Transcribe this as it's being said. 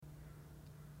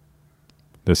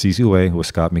The Sisu Way with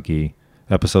Scott McGee,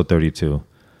 Episode 32,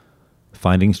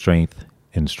 Finding Strength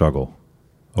in Struggle,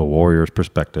 A Warrior's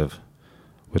Perspective,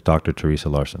 with Dr. Theresa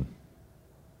Larson.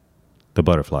 The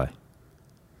Butterfly.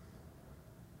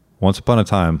 Once upon a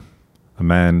time, a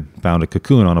man found a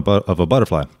cocoon of a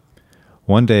butterfly.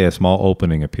 One day, a small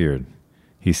opening appeared.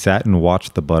 He sat and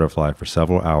watched the butterfly for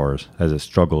several hours as it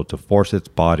struggled to force its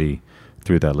body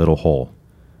through that little hole.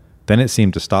 Then it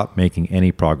seemed to stop making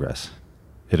any progress.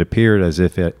 It appeared as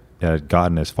if it had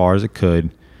gotten as far as it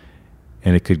could,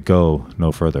 and it could go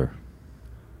no further.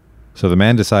 So the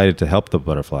man decided to help the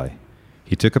butterfly.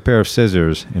 He took a pair of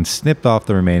scissors and snipped off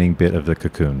the remaining bit of the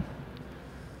cocoon.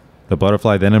 The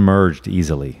butterfly then emerged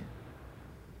easily,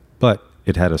 but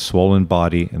it had a swollen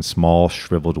body and small,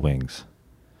 shriveled wings.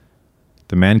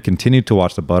 The man continued to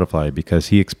watch the butterfly because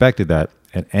he expected that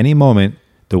at any moment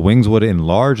the wings would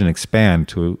enlarge and expand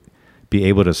to be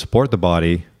able to support the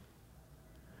body,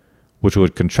 which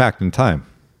would contract in time.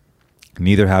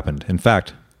 Neither happened. In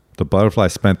fact, the butterfly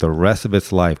spent the rest of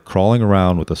its life crawling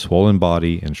around with a swollen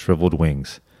body and shriveled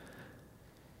wings.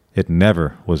 It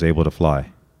never was able to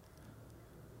fly.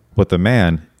 What the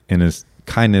man, in his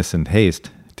kindness and haste,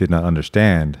 did not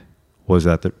understand was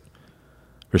that the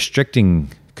restricting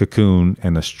cocoon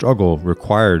and the struggle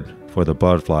required for the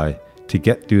butterfly to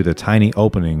get through the tiny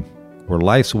opening were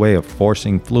life's way of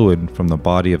forcing fluid from the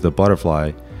body of the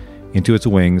butterfly into its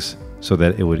wings so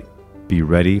that it would be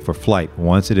ready for flight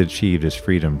once it achieved its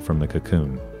freedom from the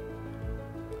cocoon.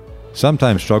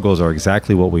 Sometimes struggles are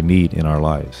exactly what we need in our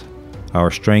lives. Our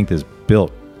strength is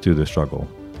built through the struggle.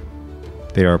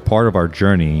 They are part of our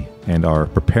journey and are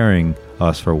preparing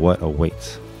us for what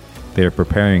awaits. They are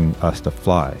preparing us to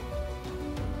fly.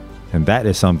 And that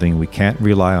is something we can't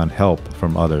rely on help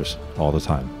from others all the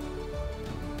time.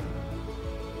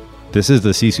 This is the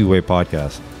Sisu Way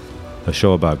Podcast, a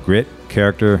show about grit,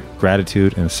 character,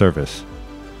 gratitude, and service.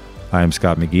 I am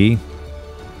Scott McGee.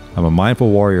 I'm a mindful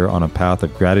warrior on a path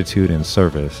of gratitude and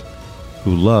service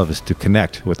who loves to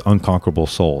connect with unconquerable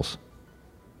souls.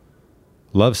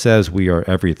 Love says we are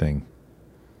everything.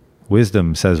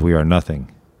 Wisdom says we are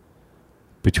nothing.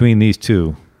 Between these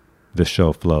two, the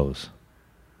show flows.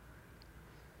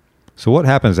 So what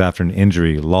happens after an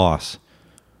injury, loss,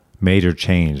 major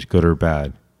change, good or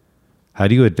bad? How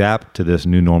do you adapt to this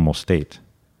new normal state?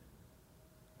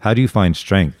 How do you find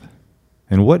strength?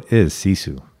 And what is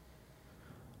Sisu?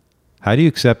 How do you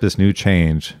accept this new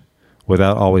change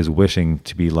without always wishing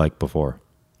to be like before?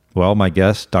 Well, my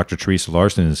guest, Dr. Theresa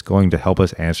Larson, is going to help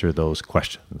us answer those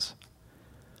questions.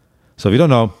 So if you don't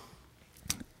know,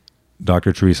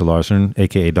 Dr. Theresa Larson,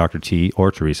 aka Dr. T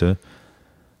or Theresa,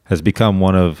 has become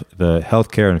one of the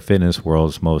healthcare and fitness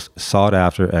world's most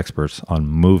sought-after experts on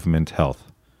movement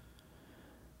health.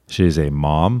 She is a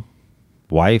mom,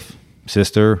 wife,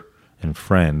 sister, and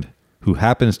friend who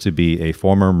happens to be a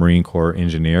former Marine Corps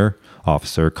engineer,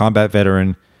 officer, combat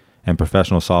veteran, and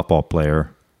professional softball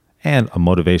player, and a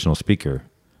motivational speaker.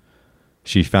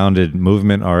 She founded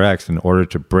Movement RX in order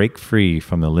to break free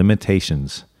from the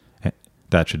limitations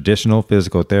that traditional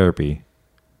physical therapy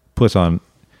puts on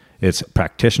its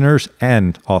practitioners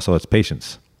and also its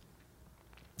patients.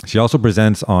 She also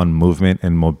presents on movement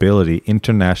and mobility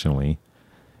internationally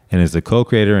and is the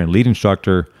co-creator and lead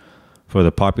instructor for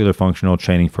the popular Functional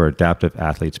Training for Adaptive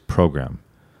Athletes program.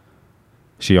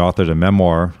 She authored a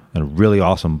memoir and a really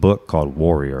awesome book called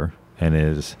Warrior, and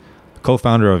is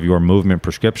co-founder of Your Movement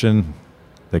Prescription,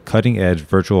 the cutting-edge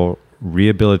virtual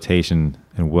rehabilitation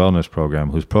and wellness program,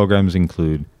 whose programs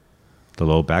include the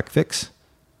low back fix,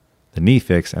 the knee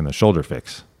fix, and the shoulder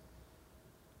fix.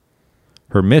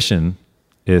 Her mission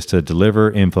is to deliver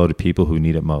info to people who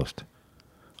need it most.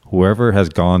 Whoever has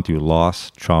gone through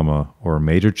loss, trauma, or a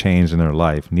major change in their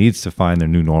life needs to find their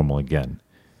new normal again.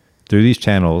 Through these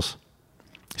channels,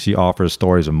 she offers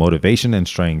stories of motivation and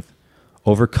strength,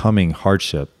 overcoming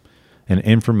hardship, and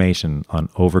information on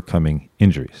overcoming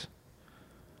injuries.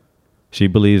 She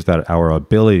believes that our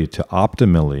ability to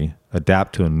optimally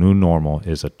adapt to a new normal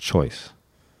is a choice.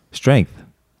 Strength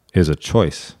is a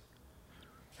choice.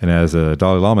 And as the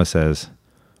Dalai Lama says,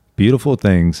 beautiful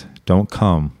things don't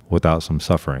come without some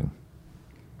suffering.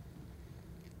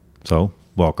 So,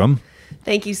 welcome.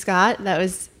 Thank you, Scott. That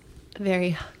was a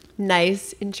very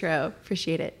nice intro.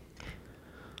 Appreciate it.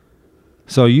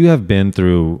 So you have been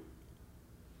through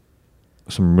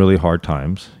some really hard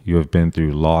times. You have been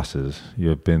through losses. You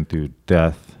have been through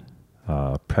death,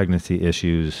 pregnancy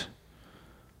issues,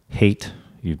 hate.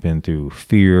 You've been through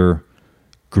fear,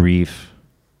 grief.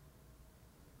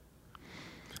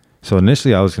 So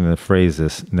initially I was going to phrase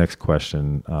this next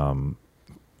question,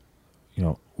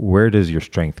 where does your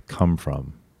strength come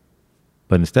from?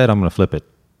 But instead I'm going to flip it.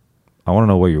 I want to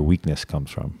know where your weakness comes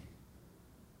from.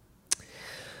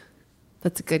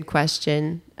 That's a good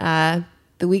question. The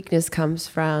weakness comes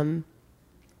from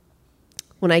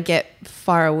when I get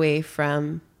far away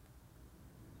from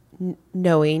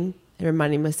knowing and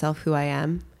reminding myself who I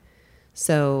am.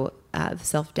 So the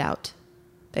self-doubt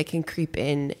that can creep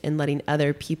in and letting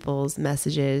other people's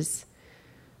messages,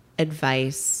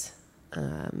 advice,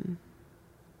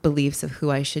 beliefs of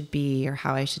who I should be or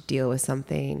how I should deal with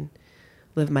something,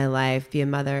 live my life, be a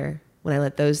mother. When I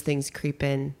let those things creep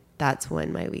in, that's where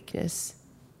weakness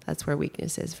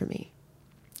is for me.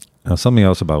 Now, something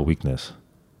else about weakness.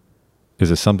 Is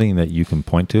it something that you can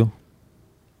point to?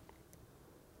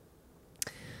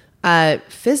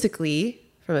 Physically,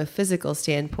 from a physical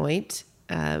standpoint,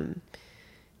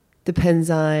 depends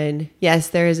on, yes,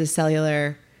 there is a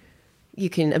cellular,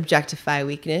 you can objectify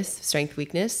weakness, strength,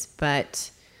 weakness, but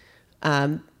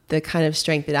the kind of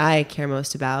strength that I care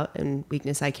most about and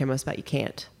weakness I care most about, you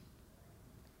can't.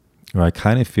 I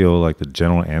kind of feel like the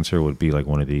general answer would be like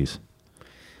one of these.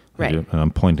 Right. And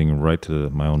I'm pointing right to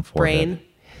my own forehead. Brain.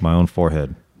 My own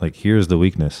forehead. Like, here's the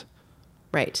weakness.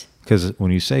 Right. Because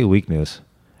when you say weakness,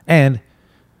 and,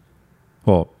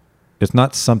 well, it's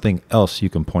not something else you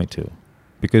can point to.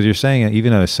 Because you're saying it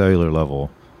even at a cellular level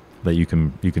that you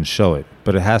can show it.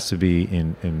 But it has to be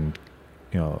in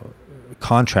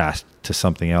contrast to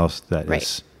something else that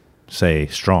is, say,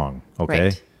 strong. Okay?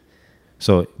 Right.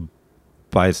 So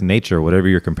by its nature, whatever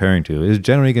you're comparing to is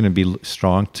generally going to be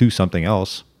strong to something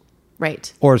else.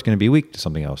 Right. Or it's going to be weak to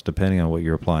something else, depending on what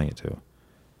you're applying it to.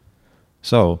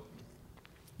 So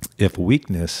if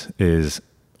weakness is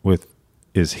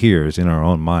in our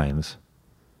own minds,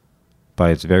 by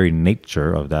its very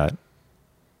nature of that,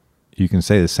 you can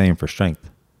say the same for strength.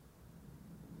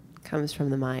 Comes from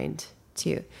the mind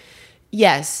too.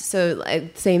 Yes. So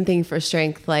same thing for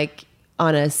strength, like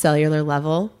on a cellular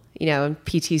level, in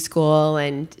PT school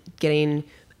and getting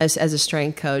as a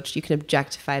strength coach, you can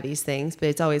objectify these things, but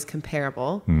it's always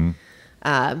comparable.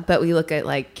 Mm-hmm. But we look at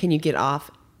like, can you get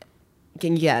out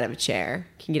of a chair?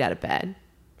 Can you get out of bed?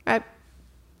 Right?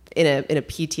 In a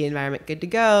PT environment, good to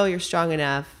go. You're strong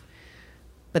enough.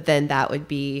 But then that would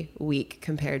be weak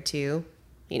compared to,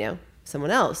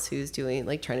 someone else who's doing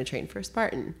like trying to train for a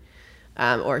Spartan,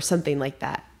 or something like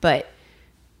that. But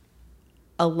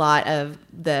a lot of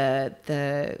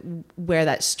the where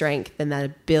that strength and that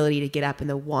ability to get up and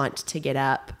the want to get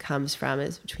up comes from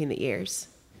is between the ears.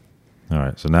 All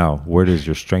right. So now, where does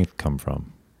your strength come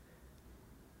from?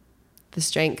 The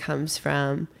strength comes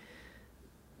from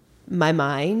my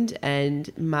mind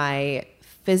and my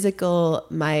physical,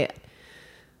 my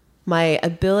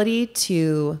ability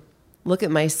to look at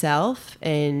myself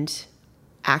and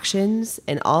actions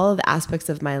and all of the aspects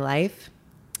of my life,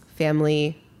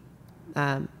 family,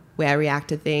 way I react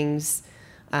to things,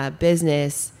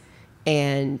 business,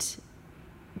 and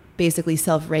basically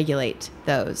self-regulate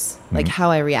those, like how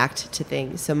I react to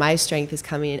things. So my strength is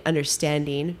coming in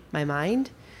understanding my mind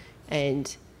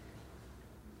and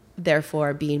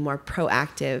therefore being more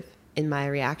proactive in my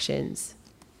reactions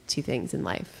to things in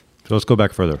life. So let's go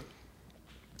back further.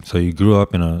 So you grew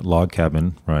up in a log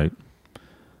cabin, right?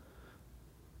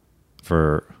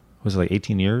 For, was it like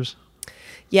 18 years?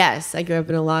 Yes, I grew up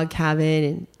in a log cabin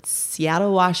in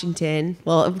Seattle, Washington.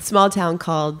 Well, a small town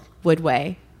called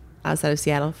Woodway outside of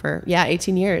Seattle for,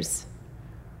 18 years.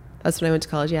 That's when I went to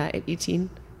college, at 18.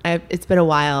 It's been a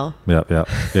while.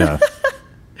 Yeah.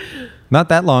 Not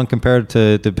that long compared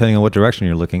to depending on what direction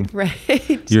you're looking.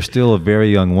 Right. You're still a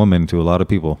very young woman to a lot of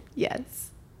people. Yes.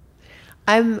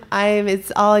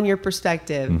 It's all in your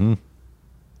perspective. Mm-hmm.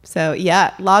 So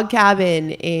log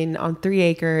cabin on 3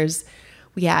 acres.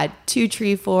 We had 2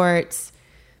 tree forts,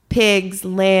 pigs,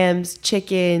 lambs,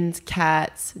 chickens,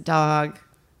 cats, dog,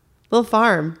 little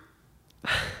farm.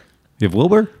 You have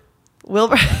Wilbur?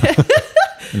 Wilbur.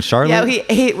 In Charlotte? Yeah, we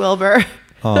ate Wilbur.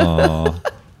 Oh,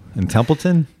 in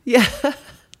Templeton? Yeah.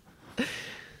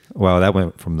 Wow, that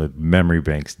went from the memory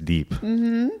banks deep.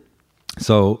 Mm-hmm.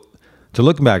 So, to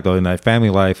look back though, in that family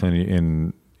life and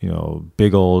in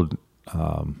big old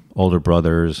older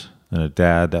brothers and a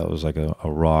dad that was like a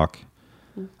rock.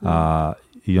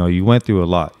 Mm-hmm. You went through a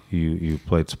lot. You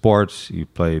played sports. You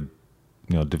played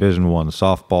Division I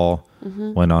softball.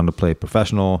 Mm-hmm. Went on to play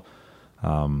professional.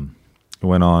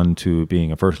 Went on to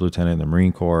being a first lieutenant in the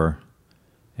Marine Corps.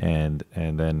 And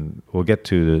then we'll get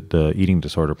to the eating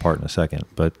disorder part in a second.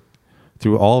 But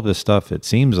through all of this stuff, it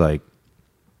seems like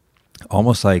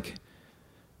almost like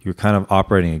you're kind of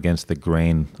operating against the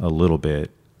grain a little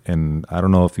bit. And I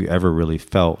don't know if you ever really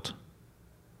felt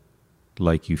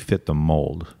like you fit the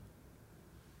mold.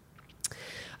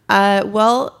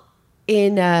 Well,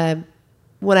 in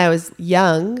when I was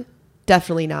young,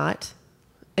 definitely not.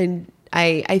 And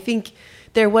I think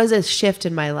there was a shift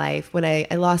in my life when I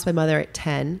lost my mother at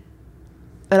 10.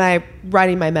 And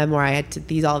writing my memoir,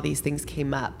 all these things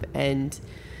came up. And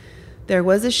there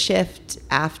was a shift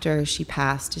after she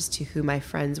passed as to who my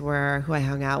friends were, who I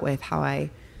hung out with, how I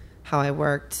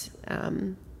worked.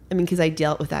 Because I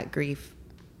dealt with that grief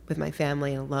with my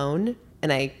family alone.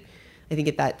 And I think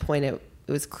at that point it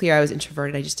was clear I was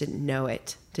introverted. I just didn't know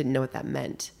it, didn't know what that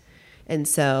meant. And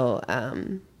so,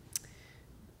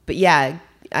 but yeah,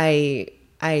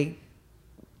 after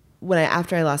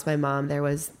I lost my mom, there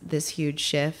was this huge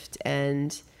shift,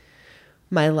 and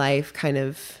my life kind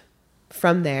of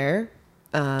from there,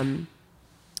 it's not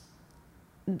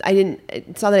that I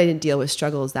didn't deal with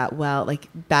struggles that well, like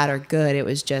bad or good. It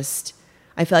was just,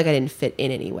 I felt like I didn't fit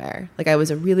in anywhere. Like I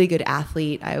was a really good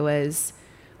athlete. I was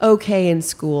okay in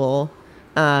school.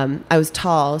 I was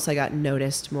tall, so I got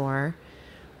noticed more.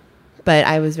 But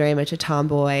I was very much a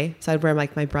tomboy. So I'd wear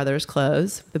like my brother's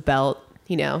clothes, the belt,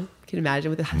 you can imagine,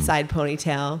 with a side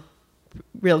ponytail,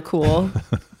 real cool,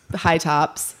 high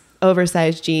tops,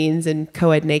 oversized jeans, and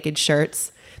co-ed naked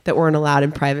shirts that weren't allowed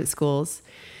in private schools.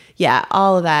 Yeah,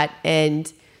 all of that.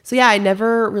 And so, yeah, I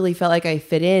never really felt like I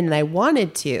fit in, and I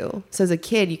wanted to. So as a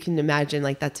kid, you can imagine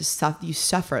like you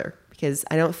suffer because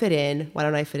I don't fit in. Why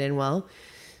don't I fit in? Well,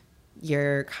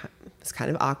 it's kind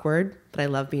of awkward, but I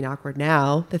love being awkward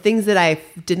now. The things that I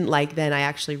didn't like then, I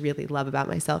actually really love about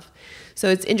myself. So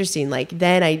it's interesting. Like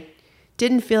then I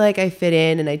didn't feel like I fit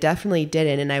in, and I definitely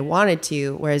didn't, and I wanted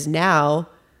to. Whereas now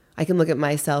I can look at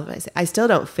myself and I say, I still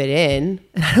don't fit in,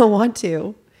 and I don't want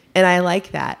to. And I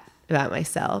like that about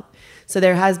myself. So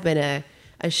there has been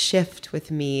a shift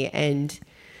with me. And,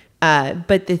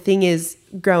 but the thing is,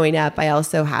 growing up, I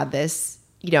also had this,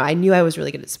 I knew I was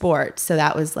really good at sports. So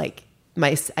that was like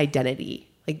my identity.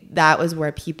 Like that was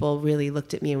where people really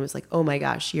looked at me and was like, oh my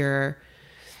gosh, I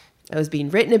was being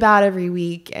written about every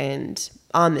week and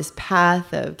on this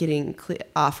path of getting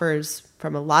offers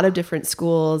from a lot of different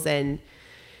schools. That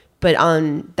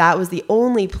was the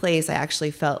only place I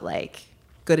actually felt like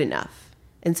good enough.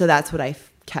 And so that's what I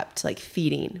kept like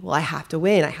feeding. Well, I have to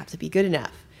win. I have to be good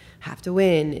enough. I have to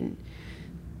win.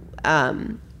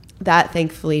 And that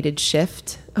thankfully did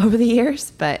shift over the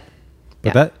years. But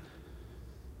yeah.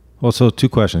 So two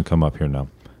questions come up here now.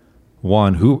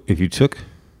 One, if you took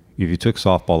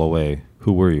softball away,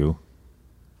 who were you?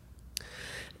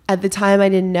 At the time, I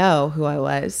didn't know who I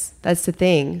was. That's the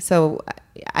thing. So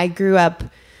I grew up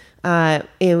in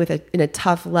a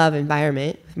tough love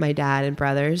environment with my dad and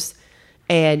brothers.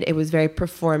 And it was very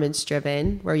performance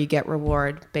driven, where you get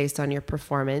reward based on your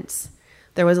performance.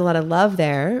 There was a lot of love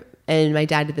there, and my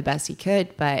dad did the best he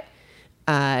could, but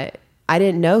I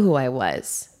didn't know who I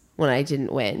was when I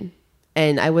didn't win.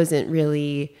 And I wasn't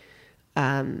really,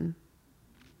 if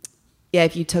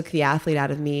you took the athlete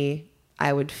out of me,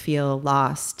 I would feel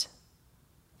lost.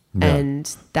 Yeah.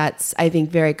 And that's, I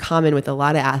think, very common with a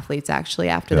lot of athletes, actually,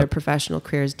 after their professional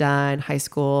career's done, high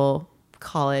school,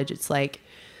 college. It's like,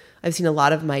 I've seen a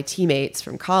lot of my teammates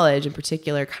from college in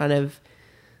particular kind of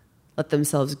let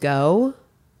themselves go.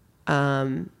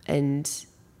 And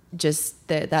just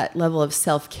that level of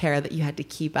self-care that you had to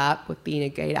keep up with being a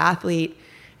great athlete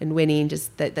and winning,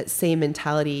 just that same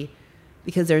mentality,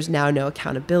 because there's now no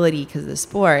accountability because the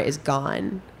sport is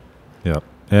gone. Yep.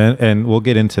 And we'll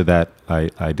get into that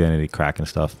identity crack and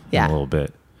stuff in a little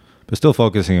bit, but still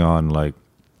focusing on like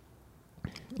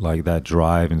that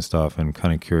drive and stuff, and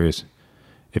kind of curious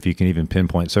if you can even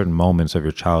pinpoint certain moments of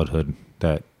your childhood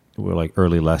that were like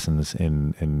early lessons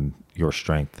in your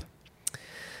strength.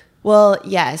 Well,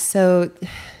 yeah. So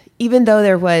even though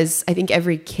there was, I think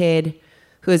every kid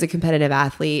who is a competitive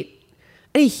athlete,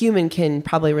 any human can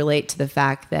probably relate to the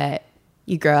fact that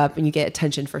you grow up and you get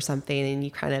attention for something and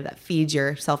you kind of, that feeds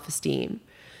your self-esteem.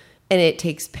 And it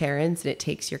takes parents and it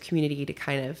takes your community to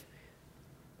kind of,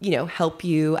 help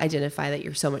you identify that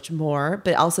you're so much more,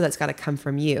 but also that's got to come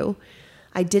from you.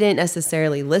 I didn't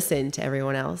necessarily listen to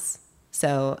everyone else.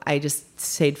 So I just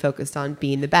stayed focused on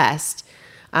being the best.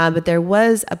 But there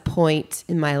was a point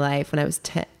in my life when I was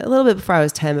 10, a little bit before I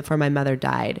was 10, before my mother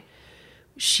died.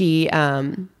 She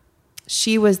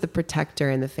was the protector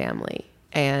in the family,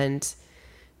 and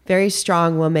very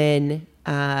strong woman.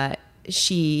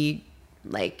 She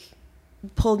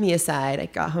pulled me aside. I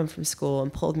got home from school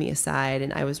and pulled me aside,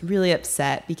 and I was really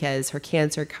upset because her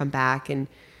cancer had come back, and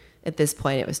at this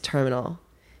point it was terminal,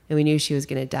 and we knew she was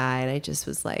going to die. And I just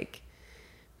was like,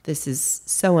 this is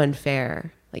so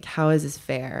unfair. Like, how is this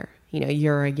fair?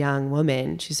 You're a young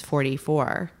woman. She's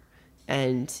 44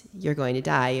 and you're going to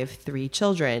die. You have 3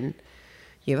 children.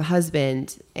 You have a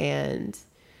husband. And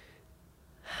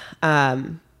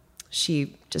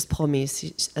She just pulled me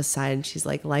aside and she's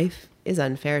like, life is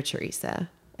unfair, Theresa,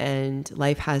 and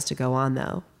life has to go on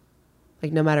though.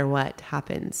 Like no matter what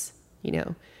happens, you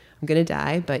know, I'm going to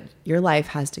die, but your life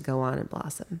has to go on and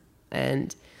blossom.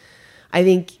 And I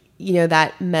think, you know,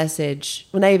 that message,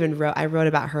 when I wrote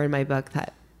about her in my book,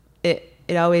 that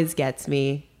it always gets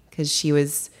me, because she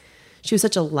was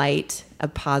such a light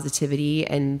of positivity.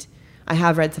 And I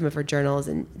have read some of her journals,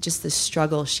 and just the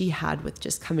struggle she had with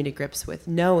just coming to grips with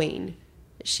knowing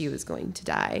that she was going to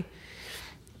die.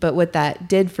 But what that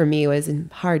did for me was, in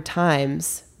hard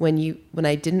times, when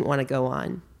I didn't want to go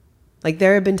on, like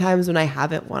there have been times when I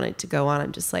haven't wanted to go on.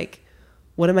 I'm just like,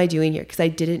 what am I doing here? Because I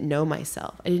didn't know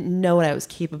myself. I didn't know what I was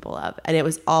capable of. And it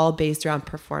was all based around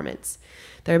performance.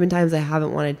 There have been times I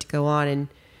haven't wanted to go on,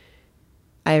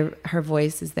 and her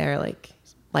voice is there, like,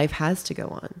 life has to go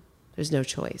on. There's no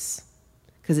choice.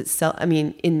 Because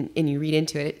and you read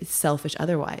into it, it's selfish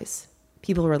otherwise.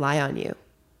 People rely on you.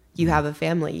 You have a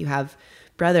family, you have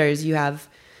brothers, you have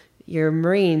your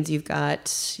Marines, you've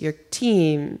got your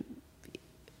team.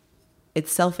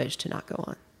 It's selfish to not go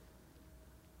on.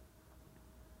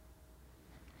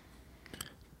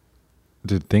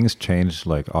 Did things change,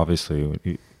 like,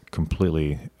 obviously,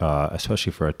 completely,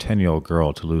 especially for a 10-year-old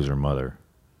girl to lose her mother?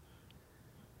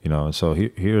 You know, and so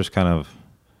here's kind of,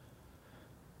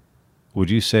 would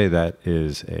you say that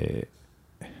is a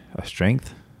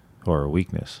strength or a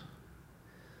weakness?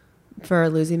 For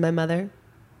losing my mother?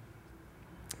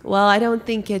 Well, I don't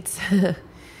think it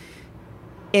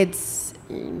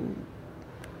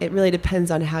really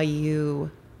depends on how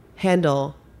you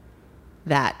handle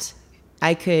that.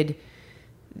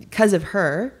 Because of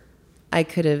her, I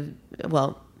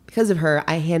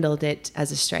handled it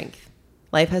as a strength.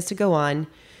 Life has to go on.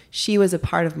 She was a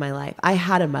part of my life. I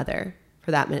had a mother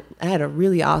for that minute. I had a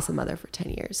really awesome mother for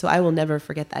 10 years. So I will never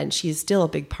forget that. And she's still a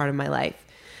big part of my life.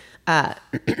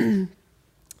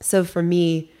 So for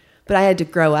me, but I had to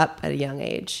grow up at a young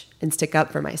age and stick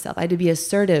up for myself. I had to be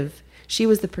assertive. She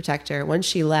was the protector. Once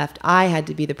she left, I had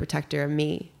to be the protector of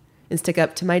me and stick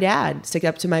up to my dad, stick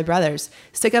up to my brothers,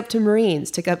 stick up to Marines,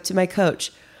 stick up to my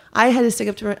coach. I have to stick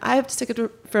up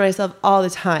for myself all the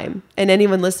time. And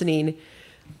anyone listening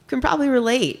can probably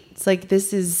relate. It's like,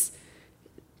 this is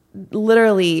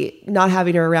literally, not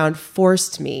having her around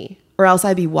forced me, or else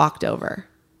I'd be walked over.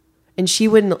 And she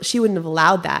wouldn't have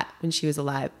allowed that when she was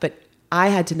alive, but I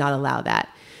had to not allow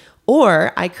that.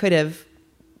 Or I could have,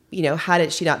 you know,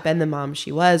 had she not been the mom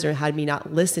she was, or had me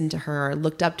not listened to her or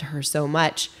looked up to her so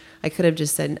much, I could have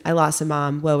just said, I lost a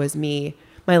mom, woe is me.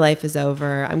 My life is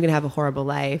over. I'm going to have a horrible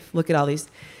life. Look at all these.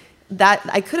 That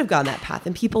I could have gone that path,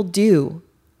 and people do,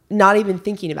 not even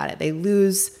thinking about it. They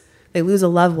lose a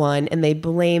loved one, and they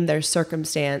blame their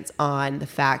circumstance on the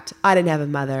fact, I didn't have a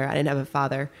mother, I didn't have a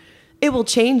father. It will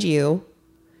change you,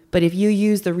 but if you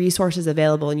use the resources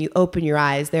available and you open your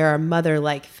eyes, there are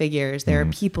mother-like figures. There are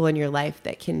people in your life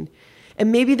that can,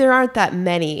 and maybe there aren't that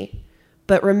many,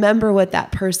 but remember what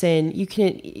that person, you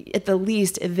can at the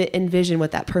least envision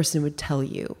what that person would tell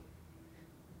you.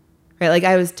 Right? Like,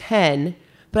 I was 10,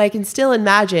 but I can still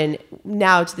imagine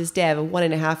now, to this day. I have a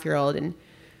 1.5-year-old, and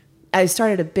I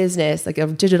started a business, like a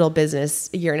digital business,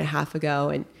 a 1.5 years ago,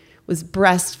 and was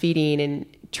breastfeeding and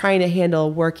trying to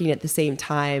handle working at the same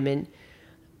time.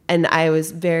 And I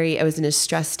was in a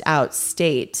stressed out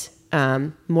state,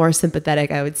 more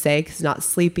sympathetic, I would say, because not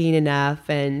sleeping enough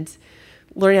and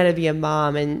learning how to be a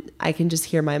mom. And I can just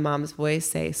hear my mom's voice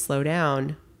say, slow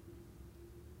down.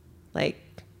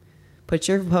 Like, put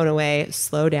your phone away,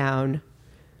 slow down.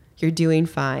 You're doing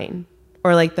fine.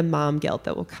 Or like the mom guilt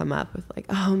that will come up with, like,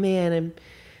 oh man,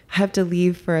 I have to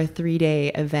leave for a 3-day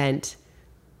event.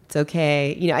 It's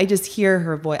okay. You know, I just hear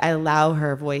her voice. I allow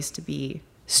her voice to be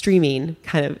streaming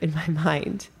kind of in my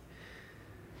mind.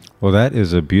 Well, that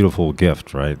is a beautiful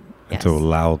gift, right? Yes. To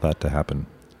allow that to happen.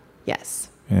 Yes.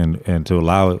 And to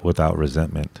allow it without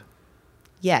resentment.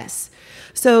 Yes.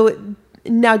 So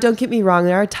now, don't get me wrong.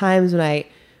 There are times when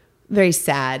very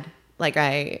sad,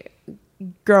 like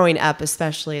growing up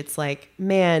especially, it's like,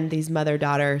 man, these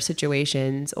mother-daughter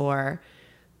situations, or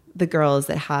the girls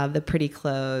that have the pretty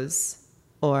clothes,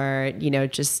 or, you know,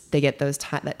 just they get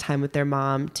that time with their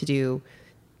mom to do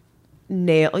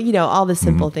nail, you know, all the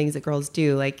simple things that girls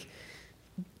do, like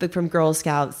from Girl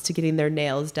Scouts to getting their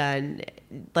nails done.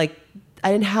 Like,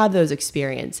 I didn't have those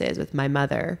experiences with my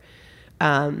mother.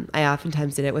 I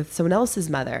oftentimes did it with someone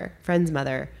else's mother, friend's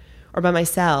mother, or by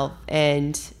myself.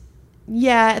 And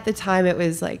yeah, at the time it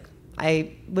was like,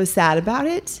 I was sad about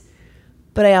it,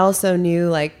 but I also knew,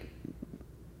 like,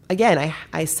 again,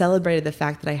 I celebrated the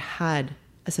fact that I had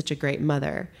such a great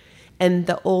mother. And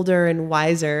the older and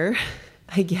wiser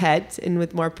I get and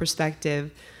with more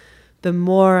perspective, the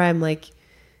more I'm like,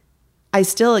 I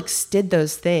still did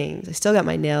those things. I still got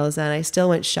my nails done. I still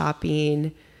went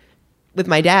shopping with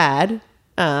my dad.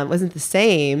 Wasn't the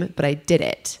same, but I did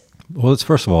it. Well, it's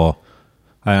first of all,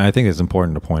 I think it's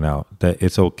important to point out that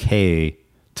it's okay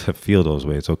to feel those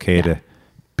ways. It's okay to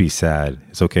be sad.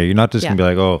 It's okay. You're not just gonna be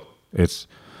like, oh, it's,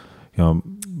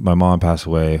 my mom passed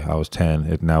away. I was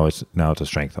 10. Now it's a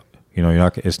strength. You're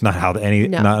not. It's not how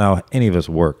not how any of us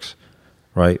works,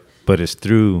 right? But it's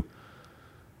through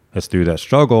that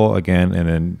struggle again, and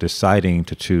then deciding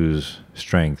to choose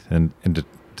strength and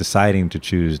deciding to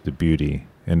choose the beauty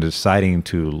and deciding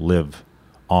to live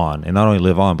on, and not only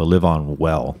live on, but live on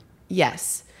well.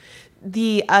 Yes.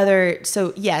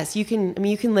 Yes, you can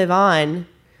live on,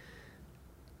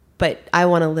 but I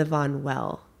want to live on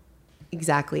well.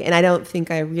 Exactly. And I don't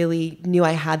think I really knew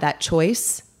I had that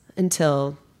choice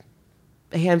until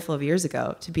a handful of years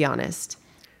ago, to be honest.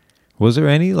 Was there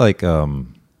any did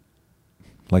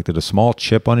a small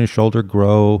chip on your shoulder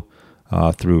grow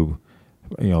through,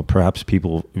 perhaps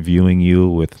people viewing you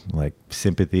with like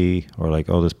sympathy, or like,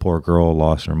 oh, this poor girl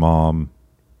lost her mom?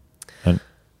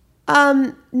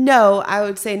 No, I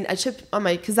would say a chip on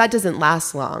because that doesn't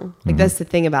last long. Like that's the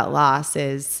thing about loss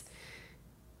is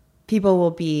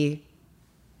people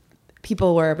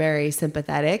were very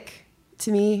sympathetic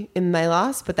to me in my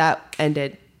loss, but that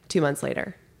ended 2 months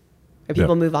later. Or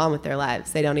people move on with their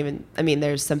lives. They don't even,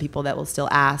 there's some people that will still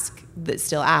ask,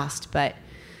 but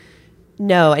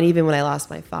no. And even when I lost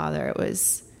my father,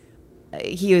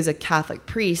 he was a Catholic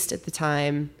priest at the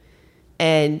time,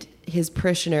 and his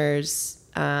parishioners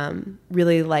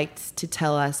really liked to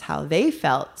tell us how they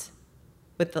felt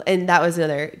and that was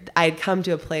I'd come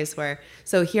to a place where,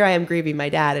 so here I am grieving my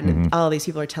dad, and all these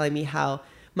people are telling me how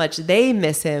much they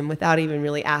miss him without even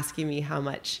really asking me how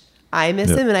much I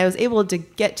miss him. And I was able to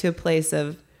get to a place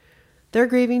of they're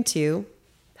grieving too,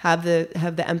 have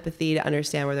the empathy to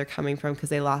understand where they're coming from because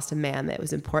they lost a man that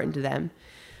was important to them.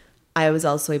 I was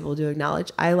also able to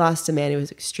acknowledge I lost a man who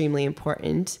was extremely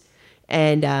important.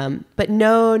 And, but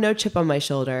no chip on my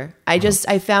shoulder. I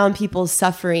found people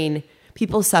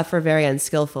suffer very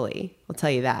unskillfully. I'll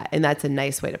tell you that. And that's a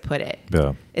nice way to put it.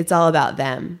 Yeah. It's all about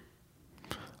them.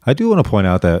 I do want to point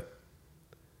out that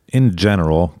in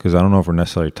general, because I don't know if we're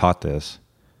necessarily taught this,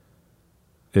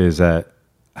 is that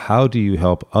how do you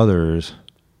help others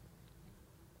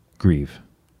grieve,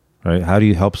 right? How do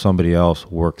you help somebody else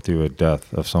work through a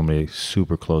death of somebody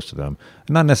super close to them?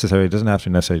 And not necessarily, it doesn't have to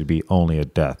necessarily be only a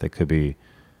death. It could be,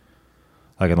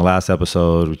 like in the last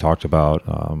episode, we talked about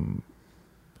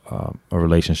a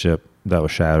relationship that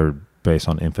was shattered based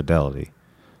on infidelity.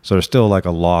 So there's still like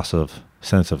a loss of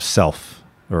sense of self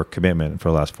or commitment for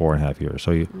the last 4.5 years.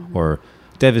 So or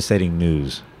devastating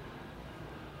news.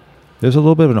 There's a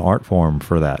little bit of an art form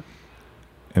for that.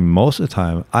 And most of the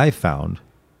time I found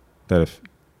that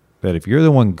if you're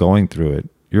the one going through it,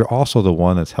 you're also the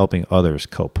one that's helping others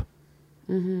cope.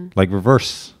 Like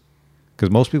reverse. Because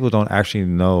most people don't actually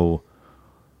know.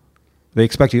 They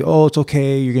expect you, oh, it's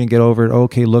okay, you're going to get over it.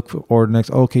 Okay, look for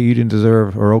next. Okay, you didn't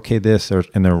deserve, or okay, this.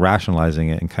 And they're rationalizing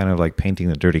it and kind of like painting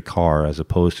the dirty car, as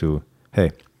opposed to,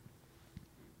 hey,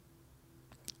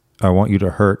 I want you to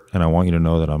hurt, and I want you to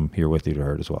know that I'm here with you to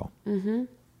hurt as well.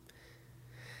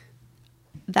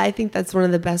 I think that's one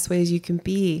of the best ways you can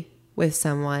be with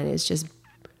someone is just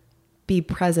be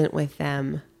present with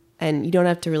them. And you don't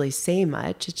have to really say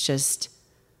much. It's just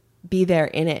be there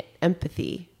in it,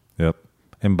 empathy. Yep.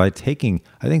 And by I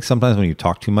think sometimes when you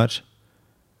talk too much,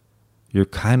 you're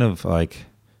kind of like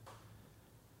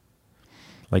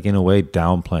in a way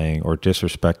downplaying or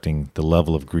disrespecting the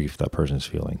level of grief that person's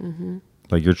feeling.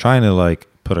 Like you're trying to like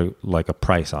put a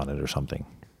price on it or something.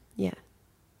 Yeah.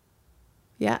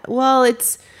 Yeah. Well,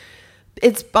 it's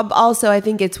also, I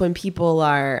think it's when people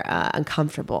are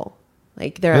uncomfortable.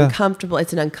 Like they're uncomfortable.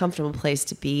 It's an uncomfortable place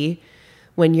to be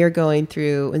when you're going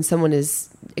through, when someone has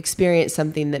experienced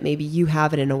something that maybe you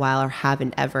haven't in a while or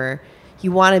haven't ever.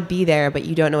 You want to be there, but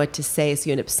you don't know what to say, so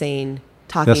you end up talking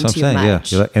That's what too I'm saying,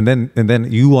 much. Yeah. Like, and then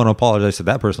you want to apologize to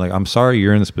that person. Like, I'm sorry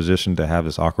you're in this position to have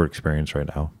this awkward experience right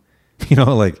now.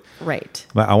 Right.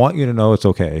 But I want you to know it's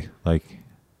okay. Like,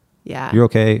 yeah, you're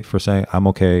okay for saying I'm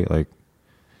okay. Like,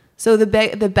 so the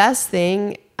best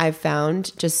thing I've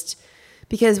found, just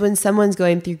because when someone's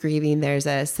going through grieving, there's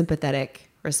a sympathetic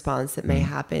response that may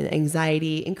happen.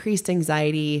 Increased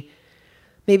anxiety,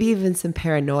 maybe even some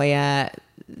paranoia,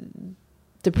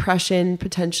 depression,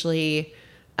 potentially,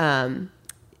 the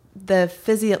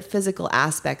physical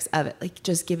aspects of it, like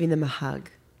just giving them a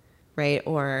hug, right?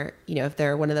 Or, if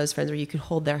they're one of those friends where you can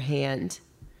hold their hand,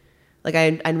 Like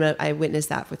I witnessed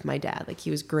that with my dad. Like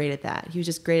he was great at that. He was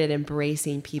just great at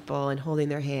embracing people and holding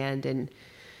their hand, and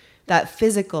that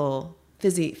physical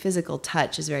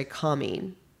touch is very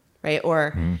calming, right?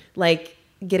 Or like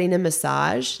getting a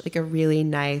massage, like a really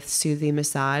nice, soothing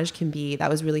massage that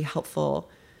was really helpful.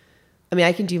 I mean,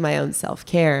 I can do my own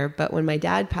self-care, but when my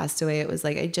dad passed away, it was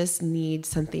like, I just need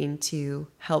something to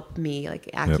help me, like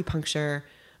acupuncture,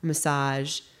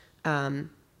 massage, to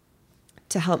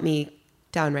help me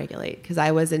downregulate, because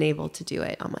I wasn't able to do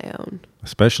it on my own.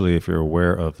 Especially if you're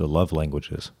aware of the love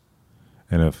languages.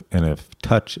 And if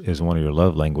touch is one of your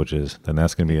love languages, then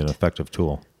that's going to be an effective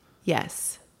tool.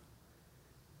 Yes.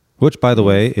 Which, by the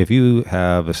way, if you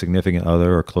have a significant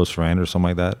other or close friend or something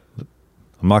like that,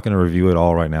 I'm not going to review it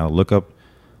all right now. Look up,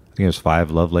 I think there's 5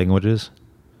 love languages,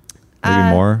 maybe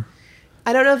more.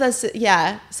 I don't know if that's,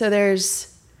 yeah. So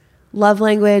there's love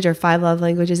language or 5 love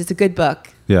languages. It's a good book.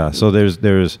 Yeah. So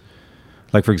there's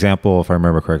like, for example, if I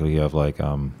remember correctly, you have like,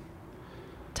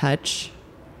 touch.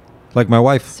 Like my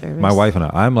wife Service. And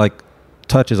I'm like,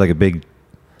 touch is like a big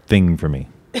thing for me.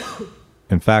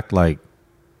 In fact, like,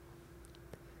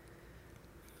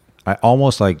 I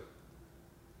almost like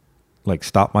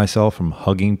stop myself from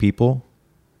hugging people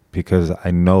because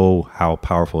I know how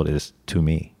powerful it is to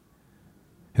me.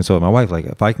 And so my wife, like,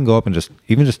 if I can go up and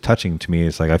even just touching to me,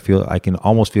 it's like I can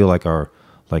almost feel like our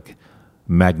like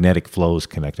magnetic flows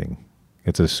connecting.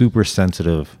 It's a super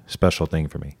sensitive, special thing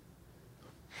for me.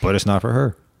 But it's not for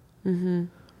her. Mm-hmm.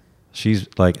 She's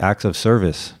like acts of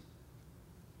service,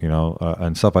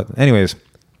 and stuff like that. Anyways,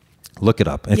 look it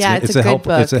up. It's a good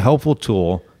book. It's a helpful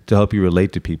tool to help you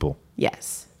relate to people.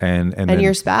 Yes. And then,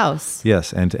 your spouse.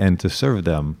 Yes, and to serve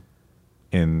them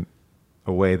in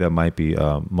a way that might be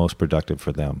most productive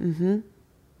for them. Mm-hmm.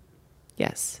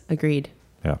 Yes, agreed.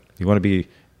 Yeah, you want to be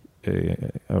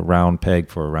a round peg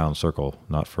for a round circle,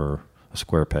 not for a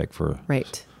square peg for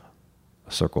right.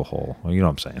 a circle hole. Well, you know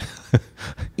what I'm saying.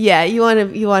 Yeah, you want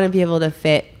to be able to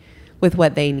fit with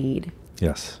what they need.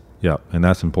 Yes. Yeah, and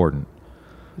that's important.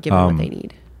 Give them what they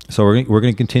need. So we're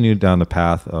going to continue down the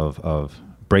path of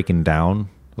breaking down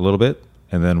a little bit,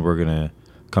 and then we're going to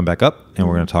come back up and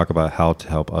we're going to talk about how to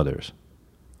help others.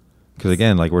 Because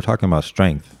again, like we're talking about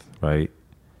strength, right?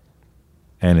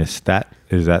 And is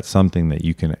that something that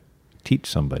you can teach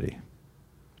somebody?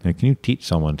 And can you teach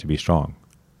someone to be strong?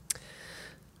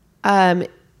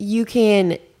 You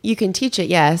can teach it.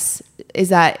 Yes.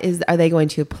 Are they going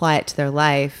to apply it to their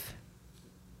life?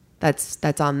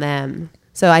 That's on them.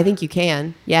 So I think you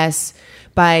can. Yes.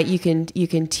 You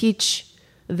can teach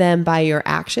them by your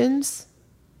actions,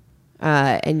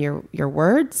 and your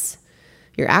words,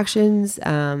 your actions,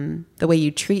 the way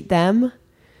you treat them,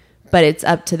 but it's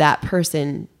up to that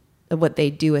person of what they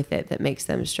do with it that makes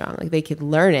them strong. Like they could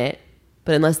learn it,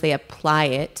 but unless they apply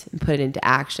it and put it into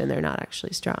action, they're not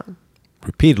actually strong.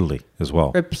 Repeatedly as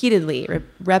well.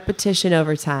 Repetition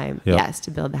over time. Yep. Yes,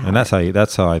 to build the habit. And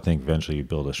that's how I think eventually you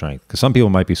build a strength. Because some people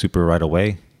might be super right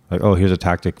away. Like, oh, here's a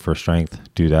tactic for strength.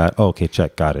 Do that. Oh, okay,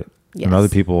 check. Got it. Yes. And other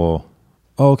people,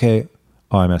 oh, okay.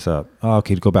 Oh, I messed up. Oh,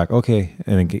 okay, go back. Okay.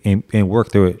 And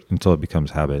work through it until it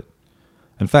becomes habit.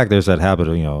 In fact, there's that habit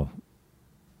of,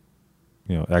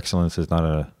 excellence is not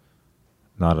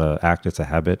a act, it's a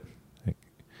habit.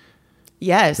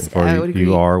 Yes, I would agree.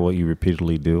 You are what you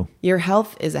repeatedly do. Your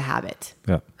health is a habit.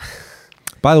 Yeah.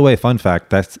 By the way, fun fact,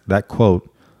 that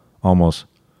quote almost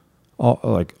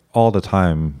all the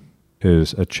time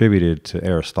is attributed to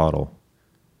Aristotle.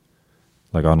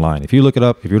 Like online. If you look it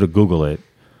up, if you were to Google it,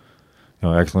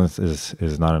 excellence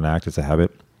is not an act, it's a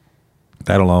habit.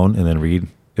 That alone, and then read.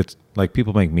 It's like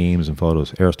people make memes and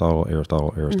photos. Aristotle.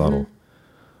 Mm-hmm.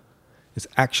 It's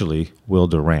actually Will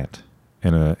Durant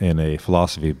in a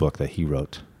philosophy book that he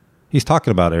wrote. He's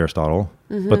talking about Aristotle,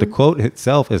 but the quote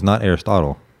itself is not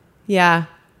Aristotle. Yeah.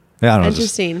 Yeah, I don't know.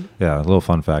 Interesting. A little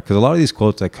fun fact. Because a lot of these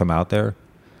quotes that come out there,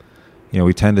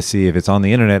 we tend to see if it's on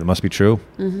the internet, it must be true.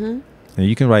 Mm-hmm. And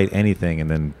you can write anything and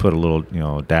then put a little,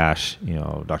 dash,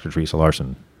 Dr. Theresa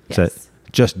Larson. Yes. Said,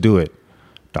 just do it,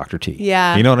 Dr. T.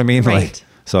 Yeah. You know what I mean? Right.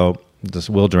 So just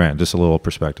Will Durant, just a little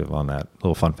perspective on that. A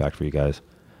little fun fact for you guys.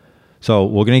 So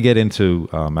we're going to get into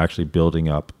actually building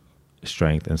up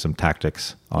strength and some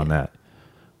tactics on that.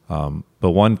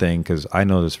 But one thing, because I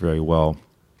know this very well,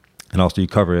 and also you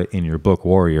cover it in your book,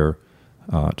 Warrior,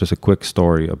 just a quick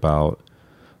story about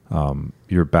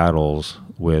your battles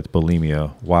with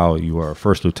bulimia while you were a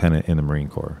first lieutenant in the Marine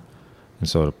Corps. And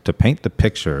so to paint the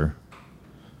picture,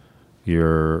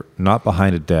 you're not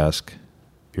behind a desk.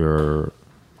 You're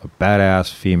a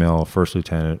badass female first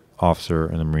lieutenant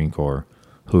officer in the Marine Corps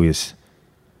who is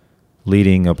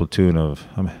leading a platoon of,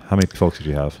 how many folks did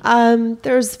you have?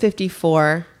 There's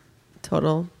 54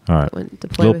 total. All right. Went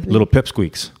deploy with me. Little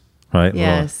pipsqueaks, right?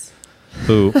 Yes.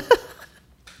 Who?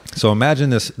 So imagine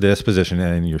this position,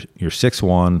 and you're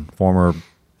 6'1", former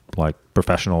like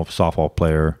professional softball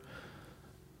player,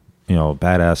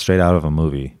 badass straight out of a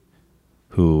movie,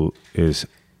 who is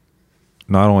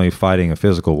not only fighting a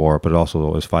physical war, but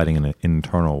also is fighting an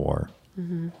internal war.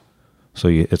 Mm-hmm. So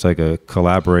it's like a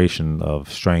collaboration of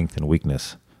strength and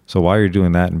weakness. So while you're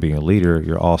doing that and being a leader,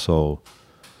 you're also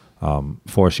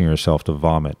forcing yourself to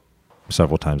vomit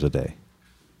several times a day.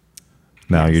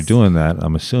 Now you're doing that,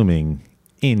 I'm assuming,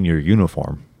 in your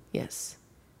uniform. Yes.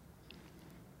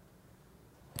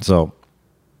 So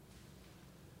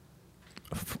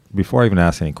before I even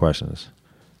ask any questions,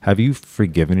 have you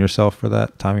forgiven yourself for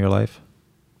that time of your life?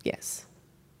 Yes.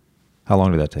 How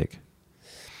long did that take?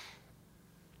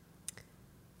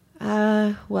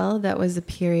 Well, that was a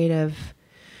period of,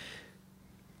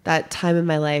 that time in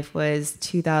my life was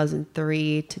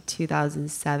 2003 to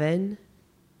 2007.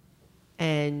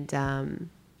 And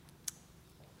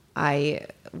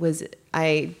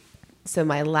so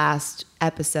my last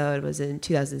episode was in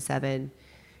 2007,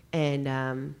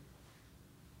 and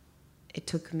it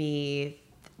took me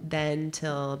then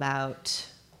till about,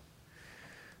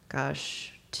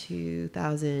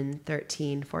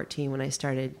 2013, 14, when I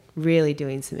started really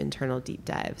doing some internal deep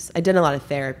dives. I'd done a lot of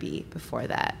therapy before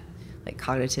that, like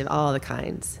cognitive, all the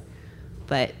kinds.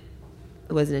 But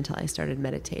it wasn't until I started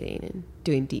meditating and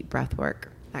doing deep breath work,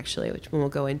 actually, which we'll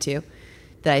go into,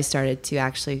 that I started to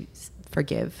actually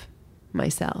forgive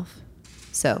myself.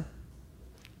 So,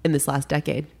 in this last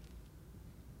decade.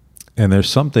 And there's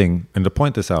something, and to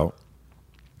point this out,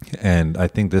 and I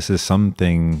think this is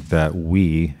something that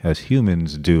we as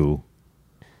humans do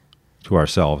to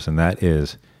ourselves, and that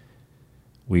is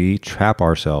we trap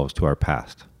ourselves to our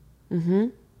past. Mm-hmm.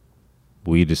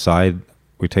 We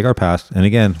take our past, and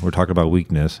again, we're talking about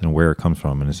weakness and where it comes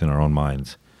from, and it's in our own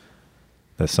minds.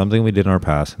 That's something we did in our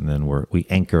past, and then we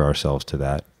anchor ourselves to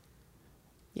that.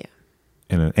 Yeah.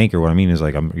 And an anchor, what I mean is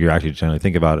like you're actually trying to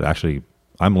think about it. Actually,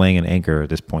 I'm laying an anchor at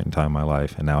this point in time in my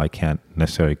life, and now I can't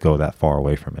necessarily go that far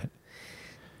away from it.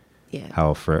 Yeah.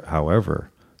 However,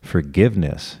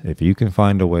 forgiveness, if you can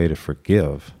find a way to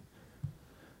forgive,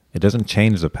 it doesn't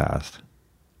change the past,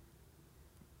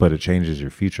 but it changes your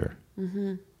future.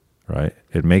 Mm-hmm. Right?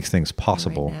 It makes things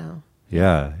possible. Right now.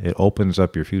 Yeah. It opens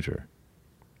up your future.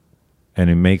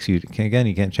 And it makes you, again,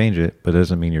 you can't change it, but it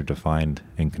doesn't mean you're defined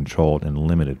and controlled and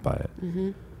limited by it.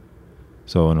 Mm-hmm.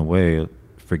 So in a way,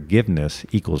 forgiveness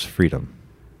equals freedom.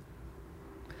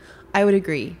 I would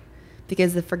agree,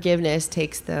 because the forgiveness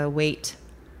takes the weight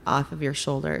off of your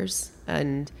shoulders,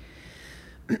 and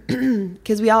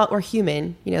because we're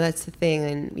human, that's the thing,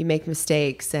 and we make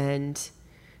mistakes, and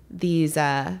these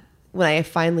when I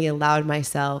finally allowed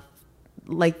myself,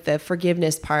 like the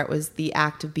forgiveness part was the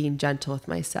act of being gentle with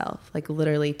myself, like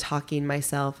literally talking to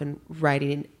myself in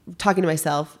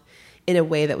a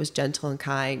way that was gentle and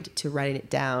kind, to writing it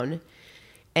down.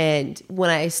 And when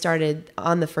I started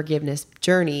on the forgiveness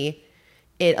journey,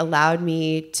 it allowed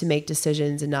me to make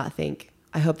decisions and not think,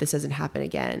 I hope this doesn't happen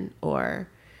again, or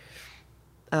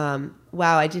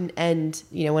wow, I didn't end.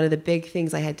 One of the big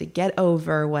things I had to get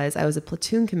over was I was a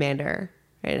platoon commander,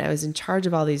 right? And I was in charge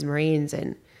of all these Marines,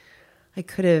 and I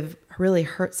could have really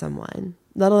hurt someone,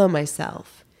 let alone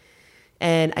myself.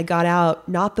 And I got out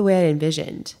not the way I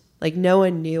envisioned. Like, no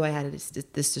one knew I had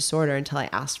this disorder until I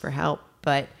asked for help,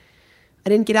 but I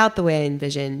didn't get out the way I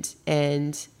envisioned.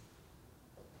 And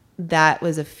that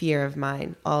was a fear of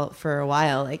mine for a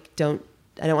while. Like, I don't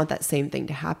want that same thing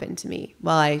to happen to me.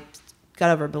 While I got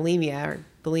over bulimia, or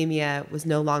bulimia was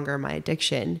no longer my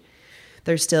addiction,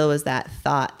 there still was that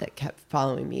thought that kept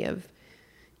following me of,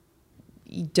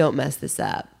 you don't mess this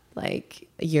up. Like,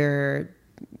 the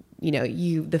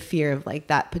fear of like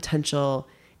that potential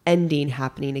ending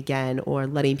happening again, or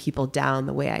letting people down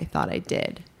the way I thought I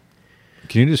did.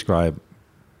 Can you describe,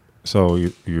 so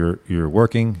you're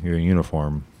working, you're in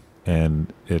uniform,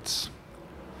 and it's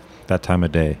that time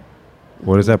of day.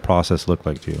 What does that process look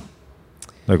like to you?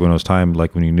 Like when it was time,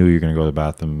 like when you knew you were going to go to the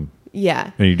bathroom.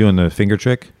 Yeah. And you're doing the finger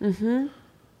trick? Mm-hmm.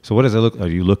 So what does it look, are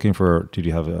you looking for, did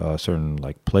you have a certain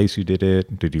like place you did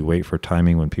it? Did you wait for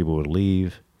timing when people would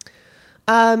leave?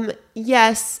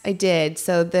 Yes, I did.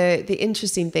 So the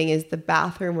interesting thing is the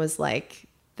bathroom was like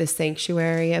the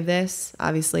sanctuary of this,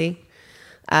 obviously.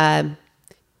 And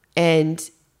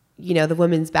the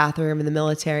women's bathroom in the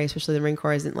military, especially the Marine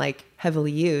Corps, isn't like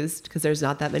heavily used because there's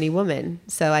not that many women.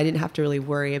 So I didn't have to really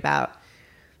worry about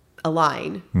a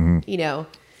line,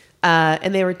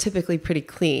 and they were typically pretty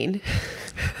clean,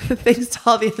 thanks to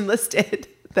all the enlisted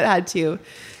that had to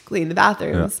clean the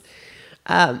bathrooms.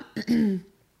 Yeah.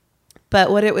 But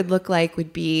what it would look like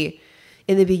would be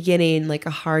in the beginning, like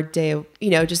a hard day of,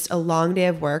 just a long day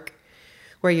of work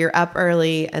where you're up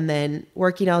early and then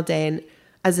working all day. And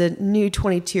as a new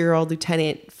 22-year-old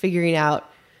lieutenant, figuring out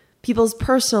people's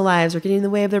personal lives are getting in the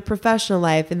way of their professional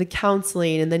life and the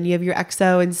counseling. And then you have your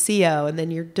XO and CO, and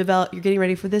then you're getting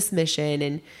ready for this mission.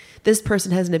 And this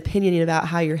person has an opinion about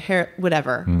how your hair,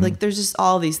 whatever. Like there's just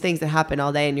all these things that happen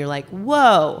all day. And you're like,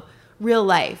 whoa, real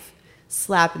life,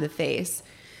 slap in the face.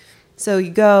 So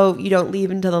you don't leave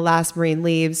until the last Marine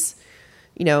leaves,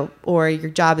 or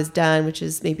your job is done, which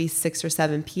is maybe 6 or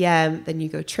 7 p.m. Then you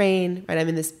go train, right? I'm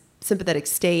in this sympathetic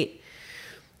state.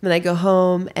 Then I go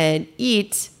home and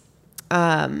eat.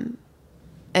 And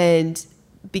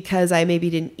because I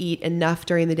maybe didn't eat enough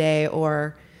during the day,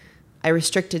 or I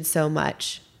restricted so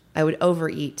much, I would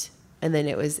overeat. And then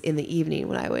it was in the evening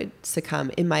when I would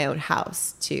succumb in my own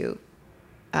house to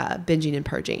binging and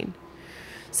purging.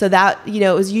 So that,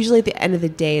 it was usually at the end of the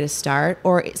day to start,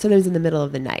 or sometimes in the middle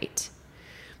of the night.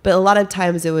 But a lot of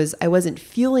times I wasn't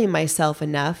fueling myself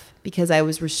enough because I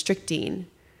was restricting.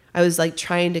 I was like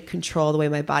trying to control the way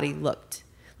my body looked.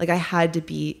 Like I had to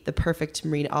be the perfect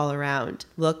Marine all around,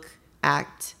 look,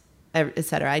 act,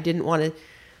 etc. I didn't want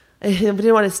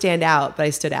to stand out, but I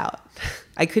stood out.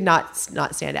 I could not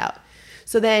stand out.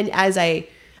 So then as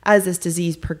this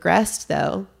disease progressed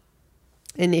though,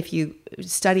 and if you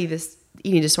study this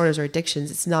eating disorders or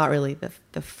addictions, it's not really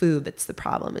the food that's the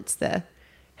problem. It's the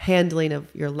handling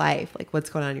of your life, like what's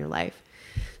going on in your life.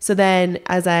 So then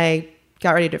as I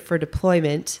got ready for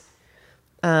deployment,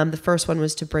 the first one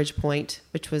was to Bridgepoint,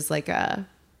 which was like not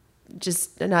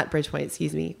Bridgepoint,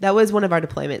 excuse me. That was one of our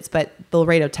deployments, but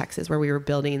Laredo, Texas, where we were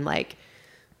building like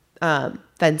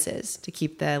fences to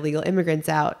keep the illegal immigrants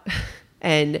out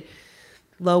and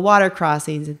low water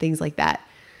crossings and things like that.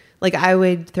 Like I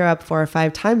would throw up 4 or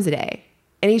 5 times a day.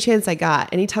 Any chance I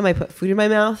got, anytime I put food in my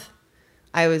mouth,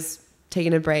 I was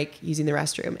taking a break using the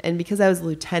restroom. And because I was a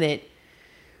lieutenant,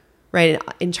 right,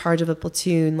 in charge of a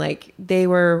platoon, like they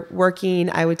were working,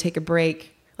 I would take a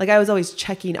break. Like I was always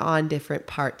checking on different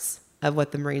parts of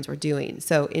what the Marines were doing.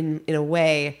 So in a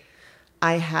way,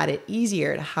 I had it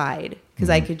easier to hide because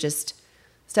I could just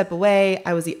step away.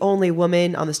 I was the only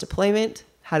woman on this deployment,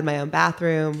 had my own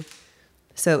bathroom,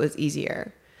 so it was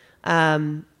easier.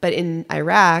 But in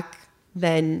Iraq,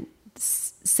 then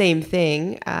same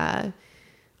thing. I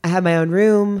had my own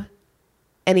room.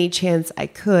 Any chance I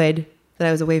could that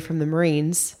I was away from the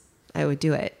Marines, I would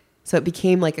do it. So it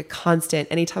became like a constant.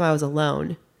 Anytime I was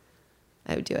alone,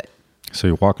 I would do it. So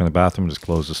you walk in the bathroom, just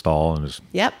close the stall and just...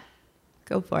 Yep.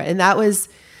 Go for it. And that was,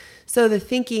 so the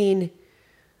thinking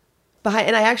behind,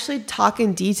 and I actually talk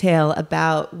in detail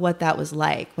about what that was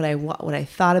like, what I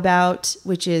thought about,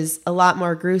 which is a lot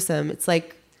more gruesome. It's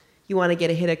like you want to get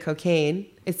a hit of cocaine.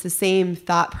 It's the same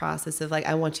thought process of like,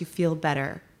 I want to feel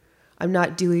better. I'm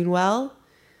not doing well.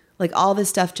 Like all this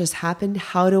stuff just happened.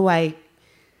 How do I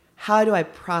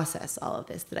process all of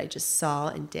this that I just saw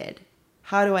and did?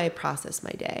 How do I process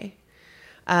my day?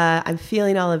 I'm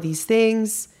feeling all of these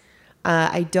things.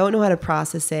 I don't know how to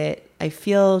process it. I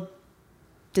feel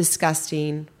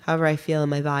disgusting, however I feel in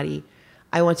my body.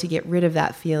 I want to get rid of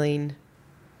that feeling.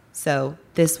 So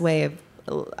this way of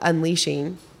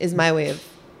unleashing is my way of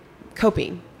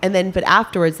coping. And then, but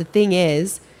afterwards, the thing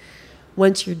is,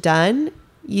 once you're done,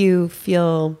 you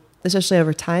feel, especially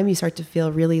over time, you start to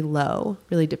feel really low,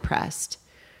 really depressed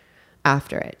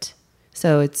after it.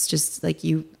 So it's just like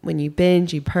when you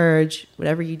binge, you purge,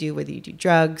 whatever you do, whether you do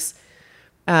drugs,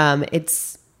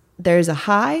 there's a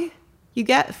high you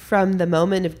get from the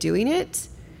moment of doing it,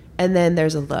 and then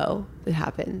there's a low that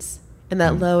happens. And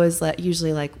that low is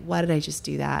usually like, why did I just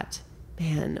do that,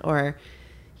 man? Or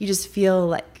you just feel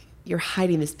like you're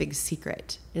hiding this big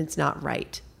secret and it's not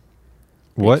right.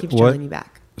 And it keeps drilling you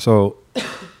back. So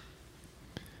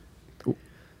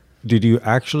did you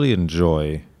actually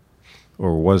enjoy,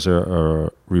 or was there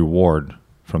a reward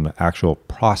from the actual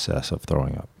process of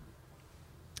throwing up?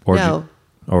 Or no.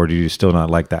 Or do you still not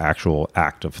like the actual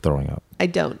act of throwing up? I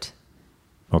don't.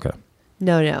 Okay.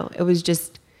 No. It was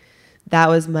just, that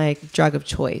was my drug of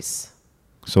choice.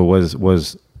 So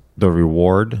was the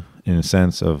reward in a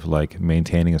sense of like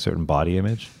maintaining a certain body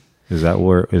image? Is that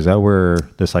where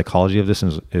the psychology of this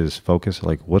is focused?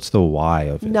 Like, what's the why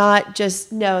of it? Not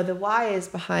just, no, the why is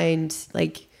behind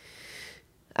like,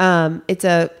 it's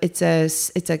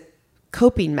a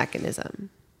coping mechanism.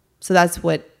 So that's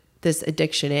what this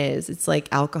addiction is. It's like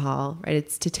alcohol, right?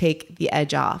 It's to take the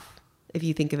edge off. If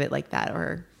you think of it like that,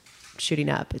 or shooting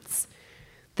up,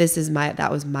 that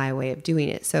was my way of doing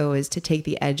it. So it was to take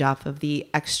the edge off of the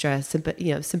extra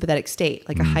sympathetic state,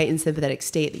 like a heightened sympathetic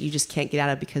state that you just can't get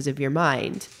out of because of your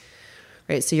mind.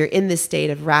 right? So you're in this state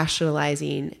of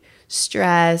rationalizing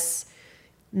stress,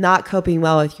 not coping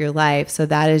well with your life. So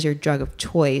that is your drug of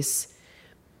choice.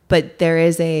 But there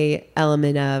is a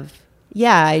element of,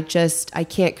 yeah, I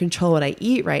can't control what I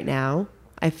eat right now.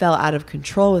 I fell out of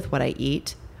control with what I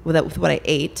eat, with what I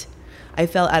ate. I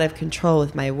fell out of control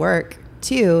with my work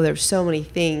too. There's so many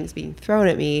things being thrown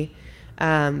at me.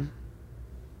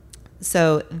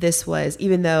 So this was,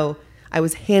 even though I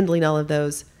was handling all of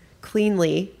those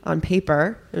cleanly on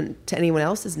paper and to anyone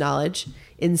else's knowledge,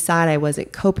 inside I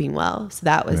wasn't coping well. So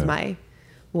that was my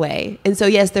way. And so,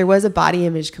 yes, there was a body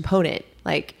image component.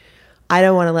 Like, I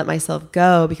don't want to let myself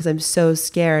go because I'm so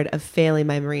scared of failing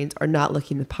my Marines or not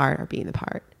looking the part or being the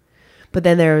part. But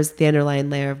then there was the underlying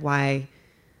layer of why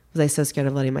was I so scared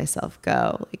of letting myself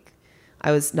go? Like,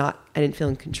 I didn't feel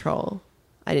in control.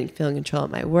 I didn't feel in control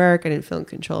of my work. I didn't feel in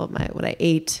control of what I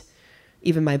ate,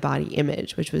 even my body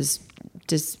image, there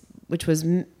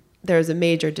was a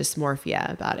major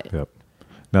dysmorphia about it. Yep.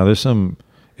 Now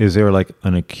is there like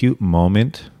an acute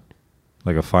moment,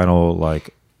 like a final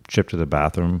like trip to the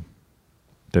bathroom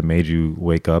that made you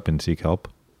wake up and seek help?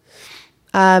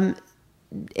 In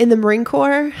the Marine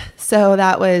Corps. So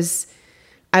I was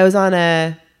on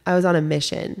a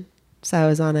mission. So I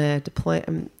was on a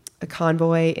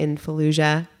convoy in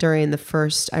Fallujah during the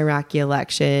first Iraqi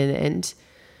election. And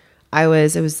it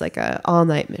was like a all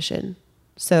night mission.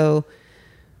 So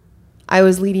I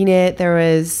was leading it. There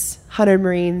was 100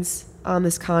 Marines on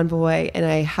this convoy and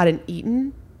I hadn't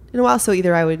eaten in a while. So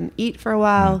either I wouldn't eat for a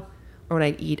while or when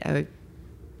I'd eat, I would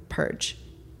purge.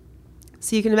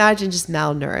 So you can imagine just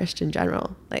malnourished in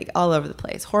general, like all over the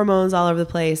place, hormones all over the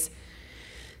place.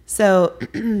 So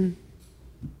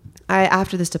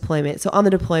after this deployment, so on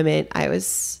the deployment,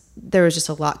 there was just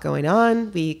a lot going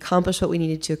on. We accomplished what we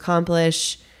needed to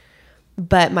accomplish,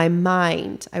 but my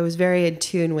mind, I was very in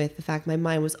tune with the fact my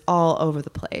mind was all over the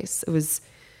place.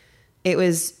 It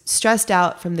was stressed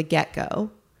out from the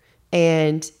get-go,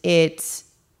 and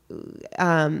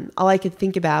all I could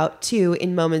think about too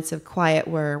in moments of quiet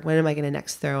were, when am I going to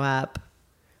next throw up,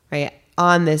 right?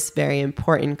 On this very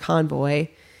important convoy.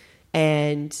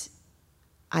 And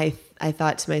I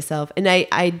thought to myself, and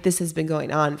this has been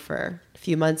going on for a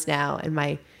few months now. And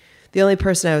the only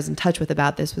person I was in touch with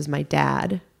about this was my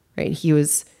dad, right? And he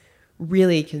was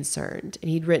really concerned, and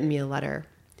he'd written me a letter,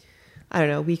 I don't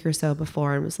know, a week or so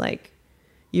before, and was like,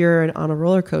 you're on a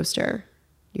roller coaster.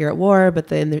 You're at war, but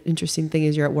then the interesting thing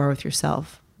is you're at war with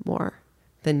yourself more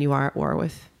than you are at war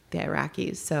with the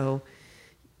Iraqis. So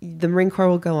the Marine Corps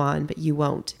will go on, but you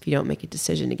won't if you don't make a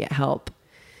decision to get help.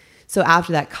 So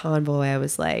after that convoy, I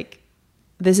was like,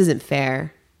 this isn't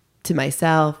fair to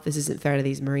myself. This isn't fair to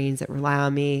these Marines that rely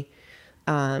on me.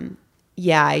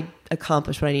 I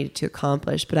accomplished what I needed to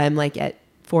accomplish, but I'm like at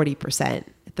 40%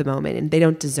 at the moment, and they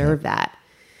don't deserve that.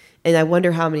 And I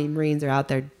wonder how many Marines are out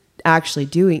there actually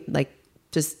doing, like,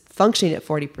 just functioning at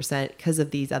 40% because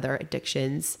of these other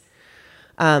addictions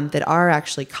that are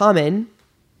actually common.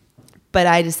 But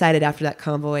I decided after that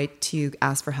convoy to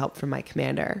ask for help from my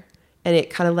commander. And it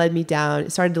kind of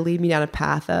started to lead me down a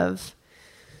path of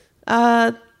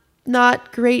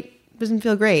not great, doesn't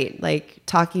feel great. Like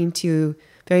talking to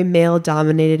a very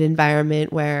male-dominated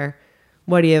environment where,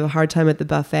 what, do you have a hard time at the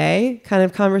buffet? Kind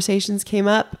of conversations came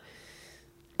up.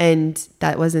 And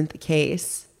that wasn't the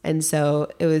case. And so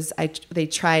they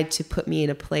tried to put me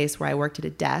in a place where I worked at a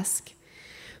desk,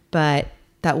 but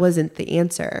that wasn't the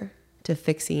answer to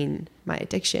fixing my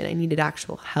addiction. I needed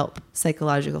actual help,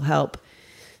 psychological help.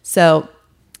 So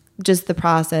just the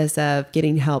process of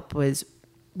getting help was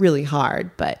really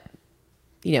hard, but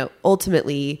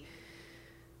ultimately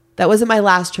that wasn't my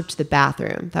last trip to the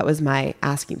bathroom. That was my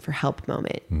asking for help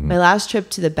moment. Mm-hmm. My last trip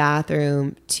to the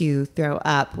bathroom to throw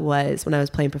up was when I was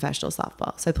playing professional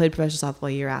softball. So I played professional softball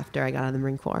a year after I got out of the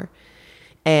Marine Corps.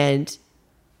 And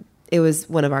it was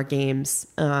one of our games.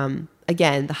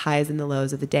 Again, the highs and the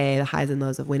lows of the day, the highs and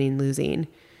lows of winning, losing.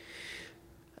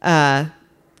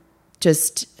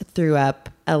 Just threw up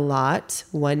a lot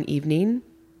one evening.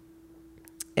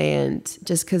 And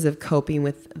just because of coping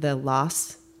with the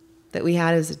loss that we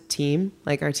had as a team,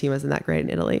 like our team wasn't that great in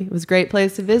Italy. It was a great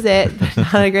place to visit, but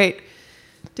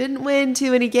didn't win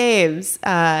too many games.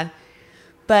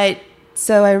 But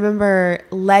so I remember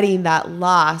letting that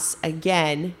loss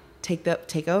again take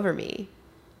over me.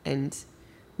 And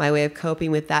my way of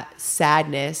coping with that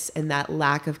sadness and that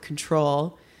lack of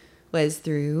control was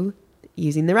through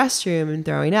using the restroom and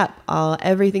throwing up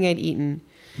everything I'd eaten.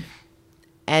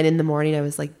 And in the morning I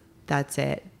was like, that's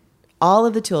it. All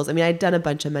of the tools. I mean, I'd done a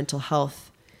bunch of mental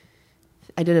health.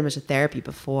 I did a bunch of therapy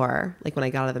before, like when I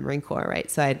got out of the Marine Corps,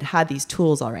 right? So I'd had these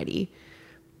tools already,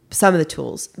 some of the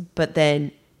tools. But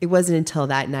then it wasn't until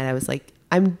that night I was like,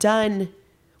 I'm done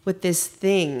with this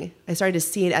thing. I started to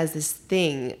see it as this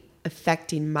thing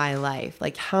affecting my life.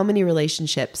 Like, how many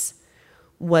relationships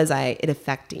was it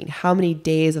affecting? How many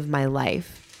days of my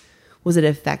life was it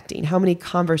affecting? How many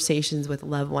conversations with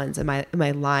loved ones am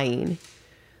I lying?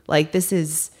 Like,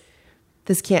 this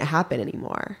can't happen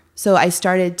anymore. So I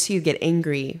started to get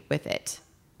angry with it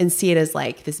and see it as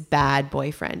like this bad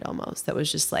boyfriend almost that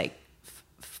was just like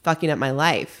fucking up my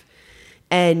life.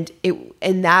 And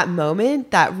in that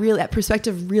moment, that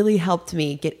perspective really helped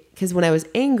me because when I was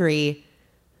angry,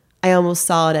 I almost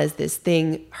saw it as this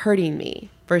thing hurting me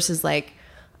versus like,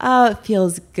 oh, it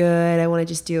feels good, I want to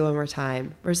just do it one more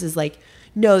time, versus like,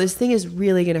 no, this thing is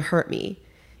really going to hurt me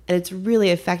and it's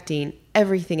really affecting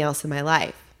everything else in my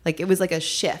life. Like, it was like a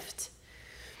shift,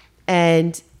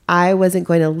 and I wasn't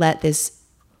going to let this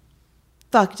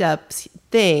fucked up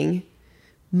thing,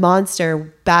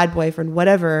 monster, bad boyfriend,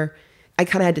 whatever, I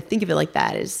kind of had to think of it like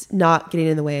that, is not getting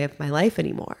in the way of my life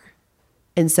anymore.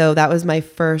 And so that was my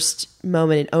first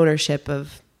moment in ownership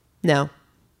of, no.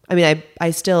 I mean,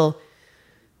 I still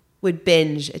would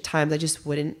binge at times. I just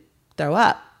wouldn't throw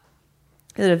up.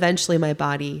 And then eventually my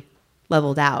body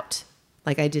leveled out.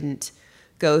 Like, I didn't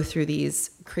go through these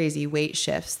crazy weight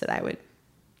shifts that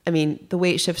the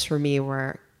weight shifts for me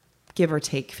were give or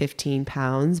take 15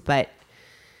 pounds, but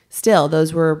still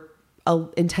those were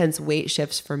intense weight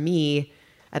shifts for me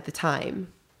at the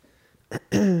time.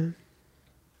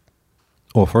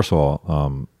 Well, first of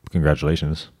all,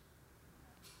 congratulations.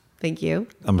 Thank you.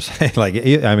 I'm saying, like,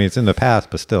 I mean, it's in the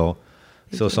past, but still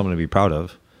something to be proud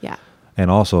of. Yeah. And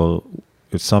also,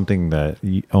 it's something that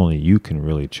only you can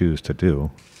really choose to do.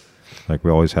 Like,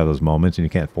 we always have those moments, and you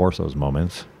can't force those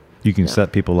moments. You can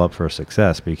set people up for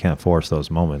success, but you can't force those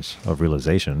moments of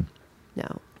realization.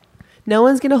 No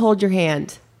one's going to hold your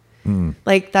hand.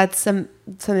 Like, that's something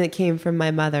that came from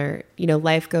my mother. You know,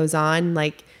 life goes on.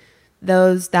 Like,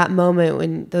 those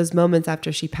moments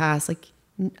after she passed, like,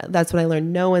 that's what I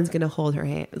learned. No one's going to hold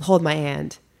my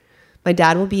hand. My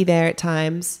dad will be there at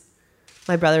times.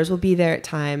 My brothers will be there at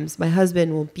times. My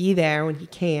husband will be there when he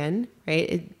can,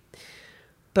 right?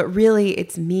 But really,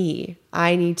 it's me.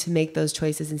 I need to make those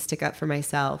choices and stick up for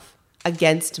myself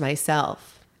against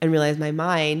myself and realize my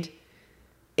mind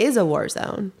is a war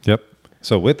zone. Yep.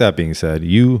 So with that being said,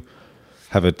 you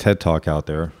have a TED Talk out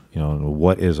there, you know,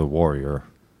 what is a warrior?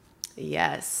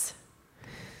 Yes.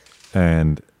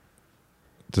 And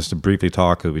just to briefly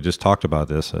talk, because we just talked about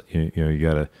this, you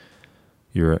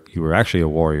were actually a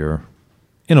warrior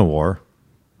in a war,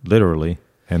 literally,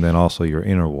 and then also your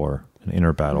inner war, an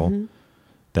inner battle,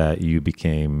 that you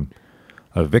became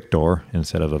a victor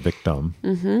instead of a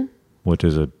victim, which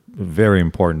is a very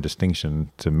important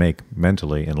distinction to make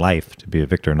mentally in life, to be a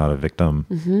victor, not a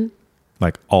victim,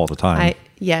 like all the time.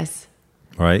 Yes.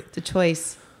 Right? It's a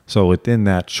choice. So within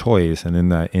that choice and in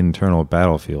that internal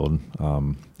battlefield,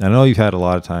 I know you've had a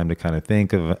lot of time to kind of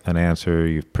think of an answer,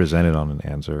 you've presented on an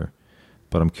answer,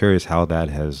 but I'm curious how that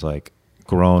has like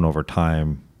grown over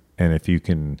time, and if you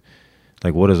can,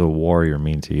 like, what does a warrior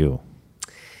mean to you?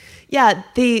 Yeah,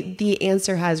 the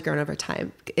answer has grown over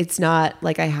time. It's not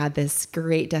like I had this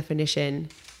great definition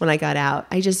when I got out.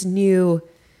 I just knew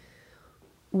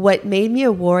what made me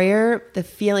a warrior. The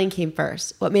feeling came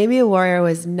first. What made me a warrior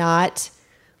was not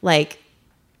like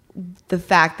the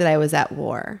fact that I was at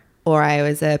war or I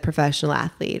was a professional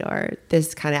athlete or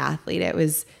this kind of athlete. It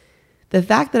was the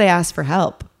fact that I asked for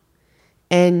help.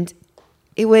 And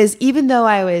it was, even though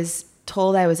I was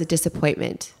told I was a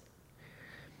disappointment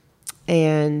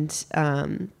and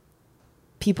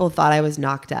people thought I was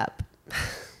knocked up,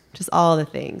 just all the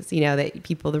things,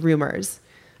 the rumors,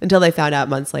 until they found out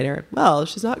months later, well,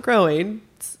 she's not growing.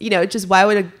 Just why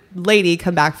would a lady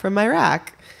come back from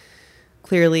Iraq?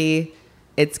 Clearly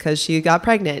it's because she got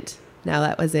pregnant. Now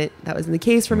that wasn't the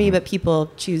case for me, but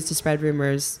people choose to spread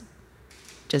rumors.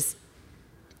 Just,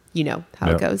 how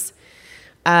it goes.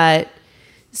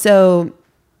 So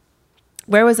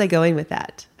where was I going with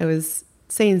that? I was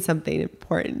saying something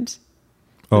important.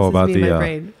 Oh, about the, my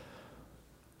brain.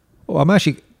 Well,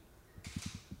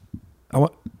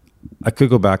 I could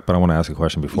go back, but I want to ask a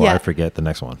question before I forget the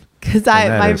next one. Because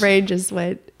my brain just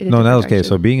went in a No, that was direction. okay.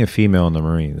 So being a female in the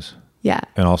Marines. Yeah.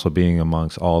 And also being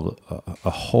amongst a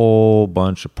whole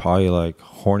bunch of probably like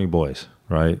horny boys,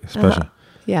 right? Especially.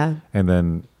 Yeah. And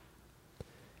then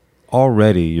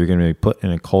already you're going to be put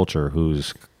in a culture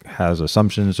has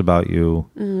assumptions about you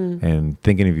and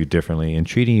thinking of you differently and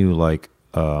treating you like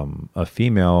a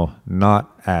female,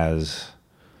 not as,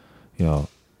 I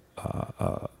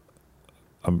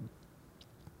don't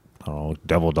know,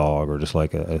 devil dog or just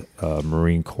like a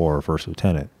Marine Corps first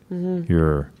lieutenant.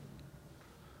 You're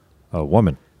a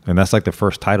woman. And that's like the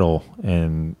first title,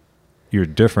 and you're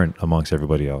different amongst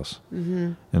everybody else.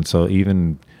 And so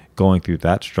even going through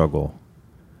that struggle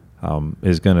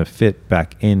is going to fit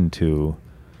back into,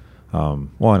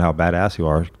 one, how badass you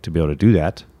are to be able to do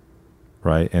that,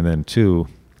 right? And then two,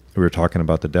 we were talking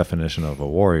about the definition of a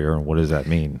warrior, and what does that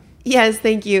mean? Yes,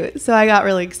 thank you. So I got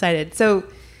really excited. So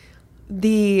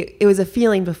it was a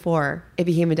feeling before it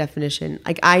became a definition.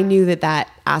 Like I knew that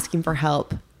asking for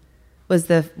help was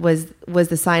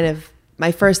the sign of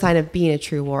my first sign of being a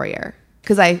true warrior,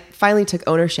 because I finally took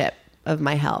ownership of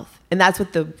my health. And that's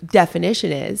what the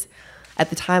definition is. At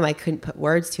the time, I couldn't put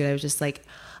words to it. I was just like,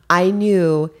 I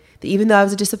knew that even though I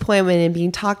was a disappointment and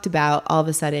being talked about, all of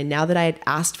a sudden, now that I had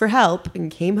asked for help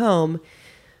and came home,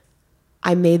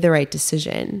 I made the right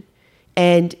decision.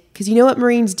 And because you know what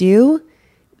Marines do?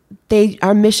 They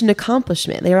are mission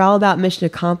accomplishment. They are all about mission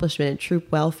accomplishment and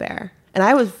troop welfare. And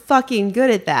I was fucking good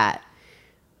at that.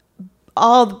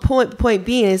 All the point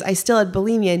being is I still had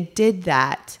bulimia and did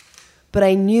that, but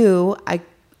I knew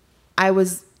I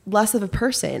was less of a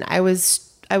person. I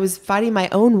was fighting my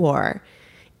own war,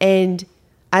 and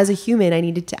as a human, I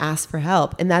needed to ask for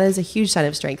help, and that is a huge sign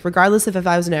of strength, regardless of if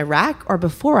I was in Iraq or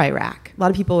before Iraq. A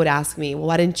lot of people would ask me, "Well,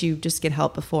 why didn't you just get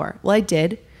help before?" Well, I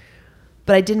did,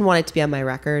 but I didn't want it to be on my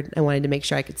record. I wanted to make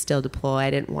sure I could still deploy. I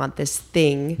didn't want this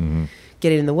thing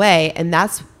getting in the way, and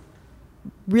that's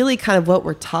really kind of what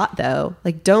we're taught, though.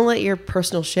 Like, don't let your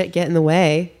personal shit get in the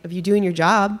way of you doing your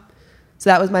job. So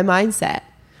that was my mindset.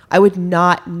 I would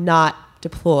not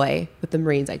deploy with the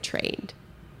Marines I trained.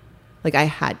 Like, I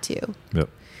had to. Yep.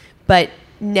 But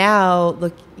now,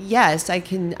 look, yes, I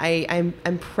can.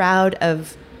 I'm proud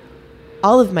of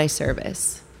all of my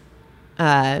service.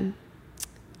 I'm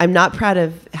not proud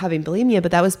of having bulimia, but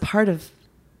that was part of.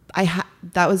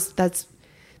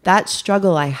 That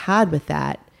struggle I had with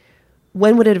that.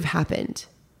 When would it have happened?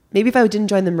 Maybe if I didn't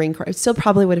join the Marine Corps, it still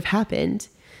probably would have happened.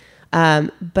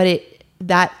 But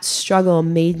that struggle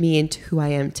made me into who I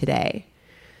am today.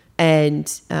 And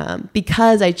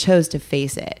because I chose to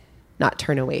face it, not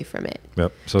turn away from it.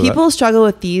 Yep. So people struggle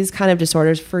with these kind of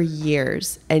disorders for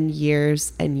years and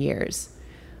years and years.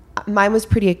 Mine was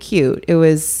pretty acute. It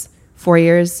was 4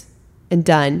 years and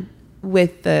done,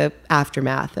 with the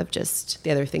aftermath of just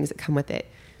the other things that come with it.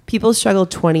 People struggle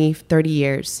 20, 30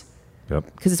 years.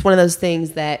 Yep. Because it's one of those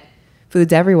things that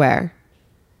food's everywhere,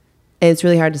 and it's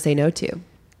really hard to say no to.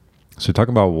 So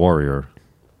talking about warrior,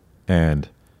 and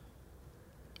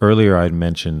earlier I'd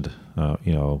mentioned, one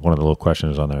of the little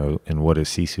questions on there, and what is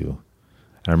Sisu? And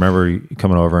I remember you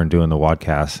coming over and doing the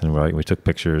wadcast, and we took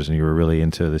pictures, and you were really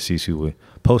into the Sisu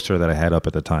poster that I had up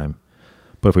at the time.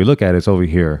 But if we look at it, it's over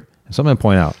here. And something to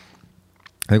point out,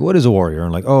 like, what is a warrior?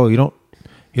 And like, oh, you don't,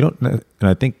 and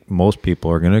I think most people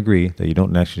are going to agree that you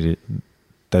don't actually,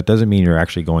 that doesn't mean you're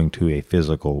actually going to a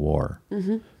physical war.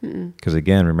 Because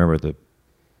again, remember, the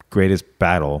greatest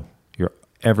battle you're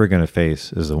ever going to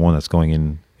face is the one that's going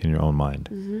in your own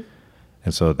mind.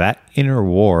 And so that inner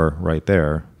war right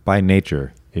there, by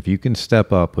nature, if you can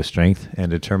step up with strength and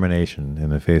determination in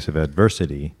the face of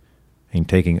adversity and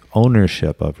taking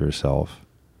ownership of yourself,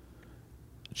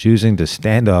 choosing to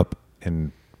stand up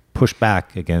and push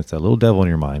back against that little devil in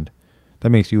your mind, that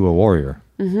makes you a warrior.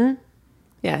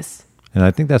 Yes. And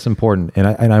I think that's important. And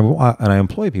I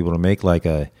employ people to make like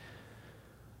a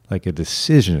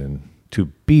decision to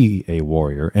be a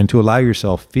warrior and to allow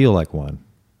yourself feel like one,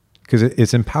 because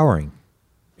it's empowering.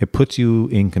 It puts you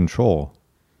in control.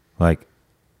 Like,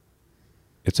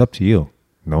 it's up to you.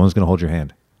 No one's going to hold your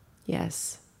hand.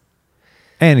 Yes.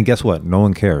 And guess what? No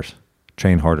one cares.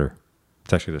 Train harder.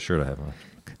 It's actually the shirt I have on.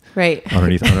 Right.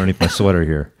 underneath my sweater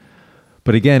here.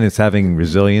 But again, it's having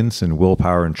resilience and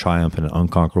willpower and triumph and an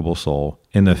unconquerable soul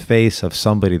in the face of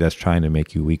somebody that's trying to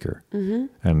make you weaker.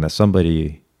 And that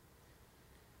somebody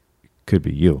could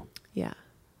be you. Yeah.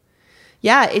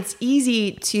 Yeah, it's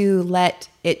easy to let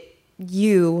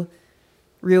you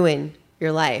ruin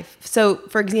your life. So,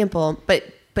 for example,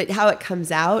 but how it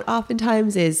comes out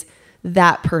oftentimes is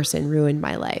that person ruined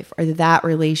my life, or that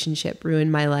relationship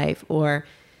ruined my life, or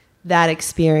that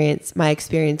experience, my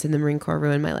experience in the Marine Corps,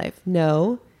 ruined my life.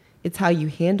 No, it's how you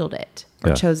handled it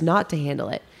or chose not to handle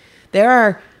it.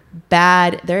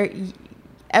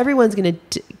 Everyone's going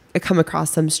to come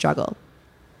across some struggle,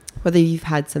 whether you've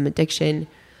had some addiction,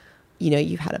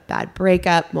 you've had a bad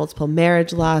breakup, multiple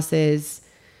marriage losses,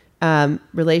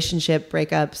 relationship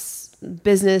breakups,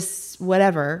 business,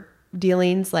 whatever,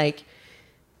 dealings. Like,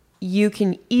 you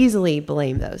can easily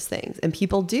blame those things, and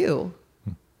people do.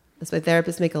 That's why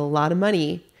therapists make a lot of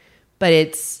money, but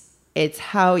it's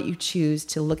how you choose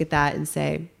to look at that and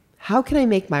say, how can I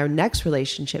make my next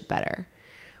relationship better?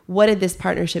 What did this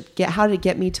partnership get? How did it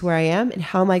get me to where I am? And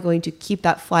how am I going to keep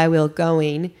that flywheel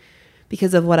going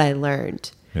because of what I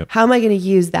learned? Yep. How am I going to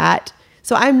use that?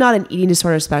 So I'm not an eating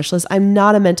disorder specialist. I'm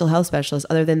not a mental health specialist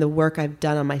other than the work I've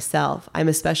done on myself. I'm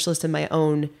a specialist in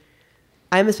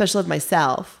I'm a specialist of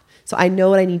myself. So I know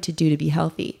what I need to do to be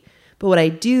healthy. But what I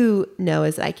do know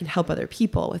is that I can help other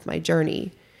people with my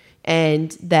journey,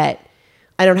 and that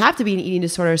I don't have to be an eating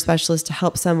disorder specialist to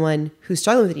help someone who's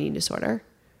struggling with an eating disorder.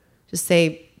 Just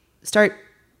start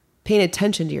paying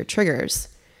attention to your triggers.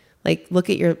 Like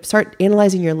start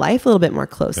analyzing your life a little bit more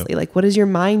closely. Yep. Like, what is your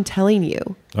mind telling you?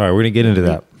 All right, we're going to get into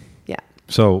that. Yeah.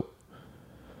 So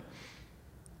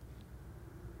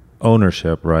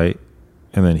ownership, right?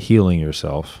 And then healing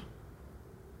yourself.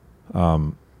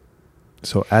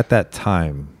 So at that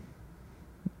time,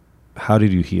 how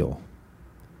did you heal?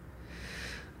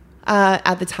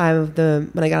 At the time of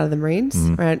when I got out of the Marines,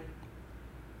 Mm-hmm. right?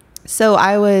 So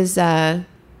I was, the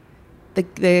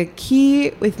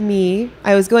key with me,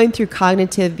 I was going through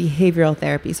cognitive behavioral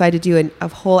therapy. So I had to do a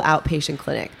whole outpatient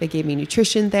clinic. They gave me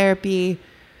nutrition therapy,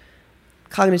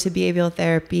 cognitive behavioral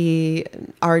therapy,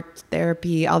 art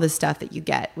therapy, all this stuff that you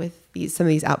get with some of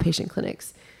these outpatient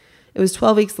clinics. It was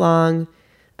 12 weeks long.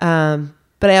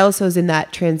 But I also was in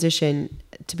that transition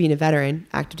to being a veteran,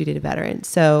 active duty veteran.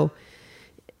 So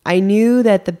I knew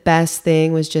that the best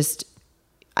thing was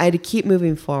I had to keep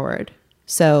moving forward.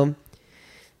 So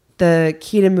the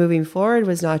key to moving forward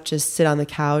was not just sit on the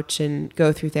couch and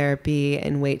go through therapy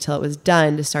and wait till it was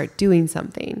done to start doing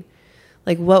something.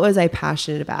 Like, what was I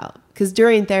passionate about? Because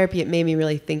during therapy, it made me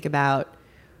really think about,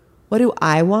 what do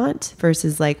I want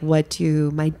versus like, what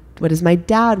does my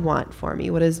dad want for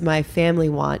me? What does my family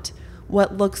want?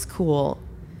 What looks cool?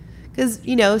 Because,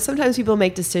 sometimes people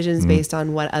make decisions based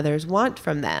on what others want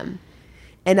from them.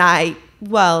 And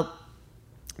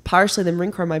partially the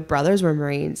Marine Corps, my brothers were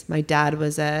Marines. My dad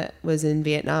was in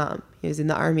Vietnam. He was in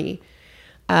the Army.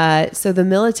 So the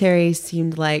military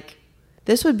seemed like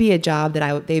this would be a job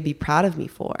that they'd be proud of me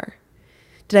for.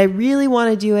 Did I really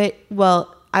want to do it?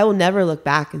 Well, I will never look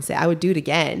back and say I would do it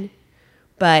again.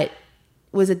 But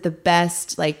was it the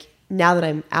best? Like, now that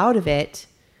I'm out of it,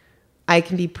 I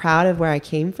can be proud of where I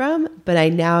came from, but I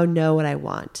now know what I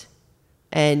want.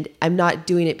 And I'm not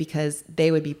doing it because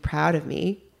they would be proud of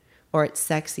me, or it's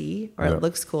sexy, or it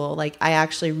looks cool. Like, I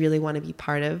actually really want to be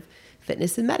part of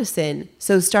fitness and medicine.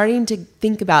 So starting to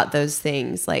think about those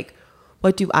things, like,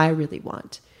 what do I really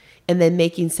want? And then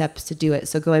making steps to do it.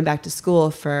 So going back to school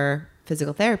for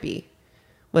physical therapy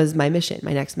was my mission,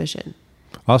 my next mission.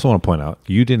 I also want to point out,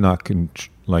 you did not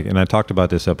and I talked about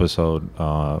this episode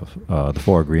of the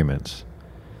 4 Agreements,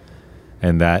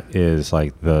 and that is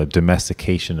like the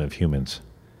domestication of humans.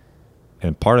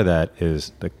 And part of that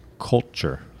is the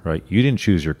culture, right? You didn't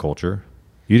choose your culture.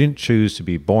 You didn't choose to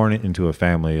be born into a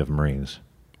family of Marines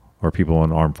or people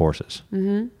in armed forces.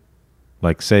 Mm-hmm.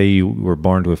 Like, say you were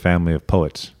born to a family of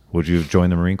poets. Would you have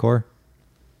joined the Marine Corps?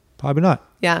 Probably not.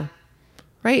 Yeah.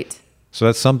 Right. So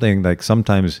that's something like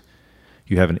sometimes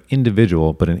you have an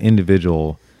individual, but an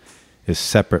individual is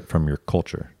separate from your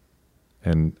culture.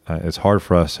 And it's hard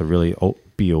for us to really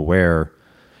be aware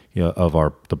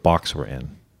of the box we're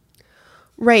in.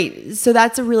 Right. So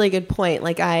that's a really good point.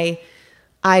 Like, I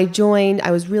joined,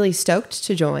 I was really stoked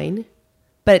to join,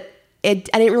 but I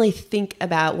didn't really think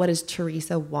about, what does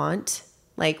Theresa want?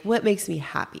 Like, what makes me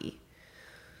happy?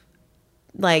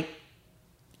 Like,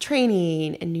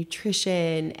 training and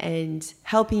nutrition and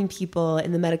helping people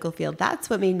in the medical field. That's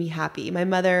what made me happy.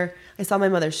 I saw my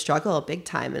mother struggle big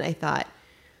time, and I thought,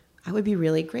 I would be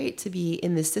really great to be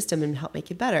in this system and help make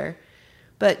it better.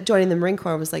 But joining the Marine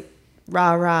Corps was like,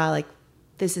 rah, rah, like,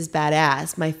 this is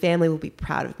badass. My family will be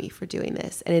proud of me for doing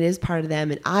this. And it is part of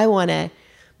them. And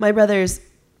my brothers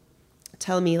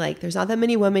tell me, like, there's not that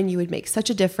many women, you would make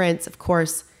such a difference. Of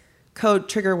course, code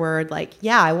trigger word, like,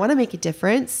 yeah, I want to make a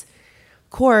difference. Of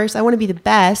course, I want to be the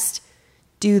best,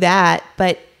 do that.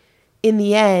 But in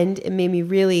the end, it made me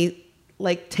really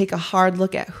like take a hard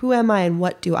look at, who am I and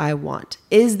what do I want?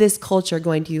 Is this culture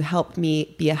going to help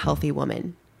me be a healthy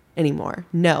woman anymore?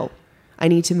 No, I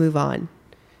need to move on.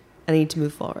 I need to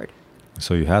move forward.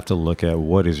 So you have to look at,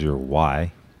 what is your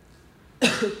why?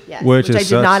 Yes, which I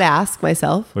did not ask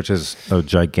myself. Which is a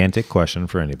gigantic question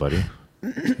for anybody.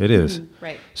 It is.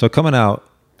 Right. So coming out,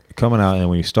 and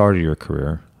when you started your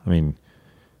career, I mean,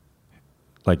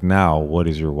 like, now, what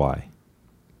is your why?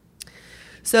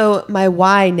 So my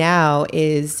why now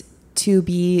is to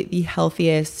be the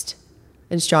healthiest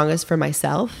and strongest for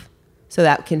myself, so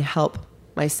that can help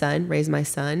my son, raise my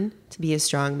son to be a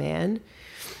strong man,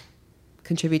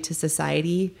 contribute to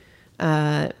society,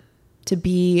 to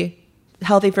be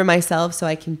healthy for myself so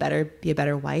I can be a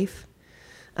better wife.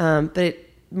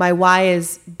 My why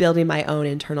is building my own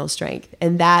internal strength,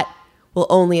 and that will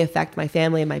only affect my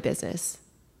family and my business.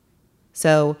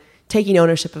 So taking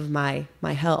ownership of my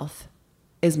health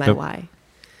is my why.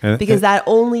 Because that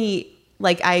only,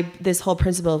 this whole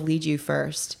principle of lead you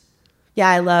first. Yeah,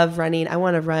 I love running. I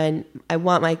want to run. I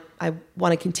want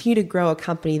to continue to grow a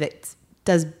company that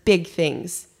does big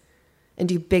things and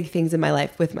do big things in my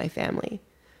life with my family.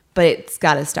 But it's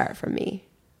got to start from me.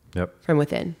 Yep. From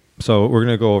within. So we're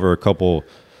going to go over a couple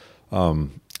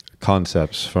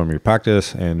concepts from your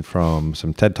practice and from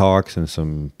some TED Talks and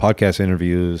some podcast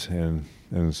interviews and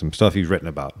some stuff you've written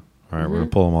about. All right, we're going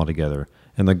to pull them all together.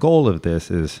 And the goal of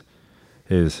this is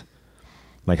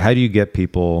like, how do you get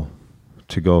people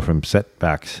to go from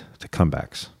setbacks to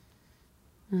comebacks?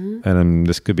 And then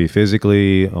this could be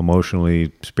physically,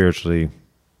 emotionally, spiritually.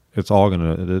 It's all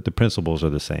the principles are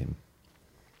the same.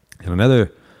 And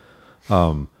another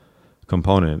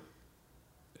component,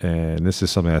 and this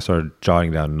is something I started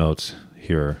jotting down notes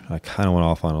here. I kind of went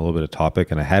off on a little bit of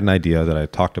topic, and I had an idea that I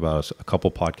talked about a couple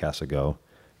podcasts ago,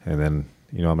 and then,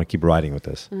 I'm going to keep riding with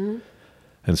this.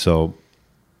 And so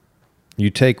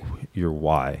you take your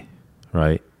why,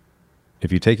 right?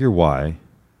 If you take your why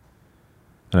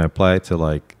and apply it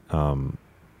to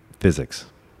physics,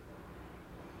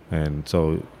 and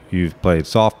so you've played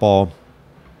softball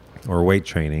or weight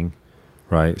training,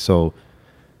 right? So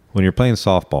when you're playing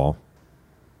softball,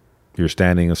 you're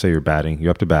standing, let's say you're batting,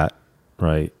 you're up to bat,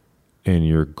 right? And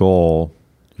your goal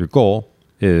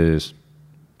is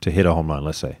to hit a home run,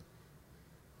 let's say.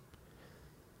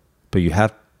 But you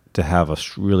have to have a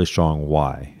really strong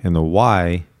why. And the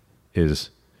why is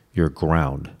your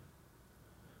ground.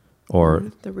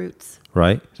 Or the roots.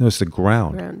 Right? So it's the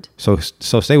ground. So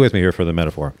stay with me here for the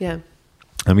metaphor. Yeah.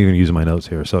 I'm even using my notes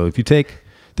here. So if you think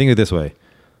of it this way,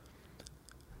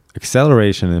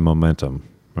 acceleration and momentum,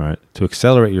 right? To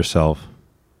accelerate yourself,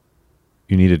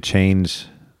 you need to change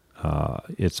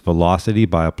its velocity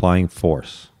by applying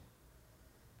force.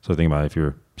 So think about it. If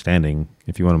you're standing,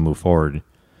 if you want to move forward,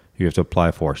 you have to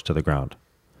apply force to the ground.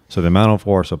 So the amount of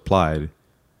force applied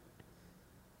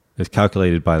is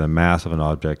calculated by the mass of an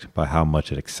object by how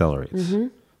much it accelerates.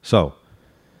 So,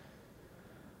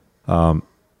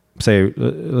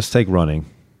 let's take running.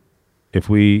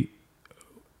 When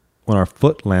our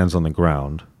foot lands on the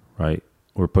ground, right,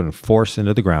 we're putting force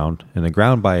into the ground, and the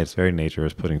ground by its very nature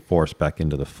is putting force back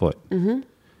into the foot.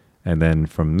 And then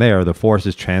from there, the force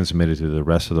is transmitted to the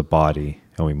rest of the body,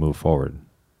 and we move forward.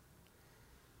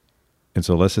 And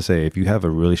so let's just say if you have a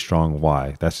really strong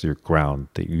why, that's your ground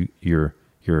that you're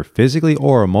physically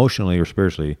or emotionally or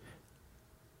spiritually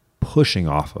pushing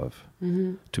off of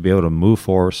to be able to move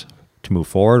forward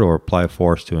or apply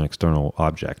force to an external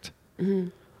object.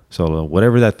 So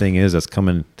whatever that thing is that's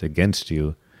coming against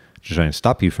you to try and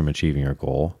stop you from achieving your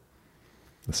goal,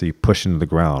 so you push into the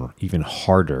ground even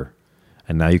harder,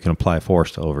 and now you can apply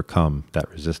force to overcome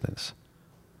that resistance.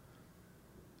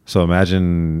 So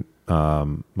imagine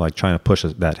trying to push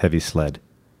that heavy sled,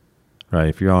 right?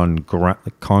 If you're on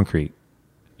concrete,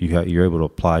 you're able to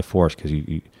apply force because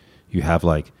you have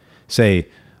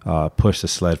push the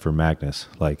sled for Magnus,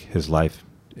 like his life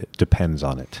depends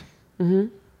on it.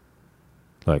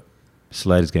 Like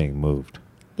sled is getting moved.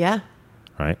 Yeah.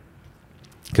 Right?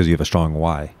 Because you have a strong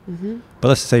why. But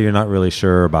let's say you're not really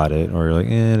sure about it, or you're like,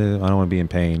 I don't want to be in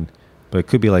pain. But it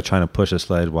could be like trying to push a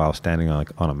sled while standing on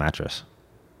a mattress.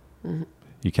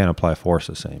 You can't apply force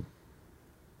the same.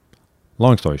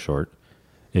 Long story short,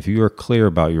 if you are clear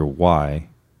about your why,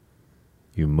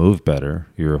 you move better,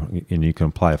 and you can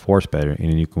apply force better,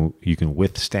 and you can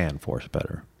withstand force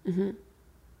better. And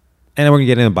then we're gonna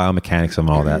get into biomechanics and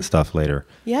all that stuff later.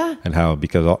 Yeah. And how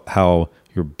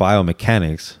your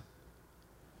biomechanics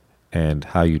and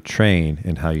how you train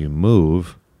and how you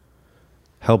move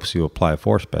helps you apply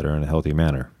force better in a healthy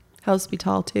manner. Helps be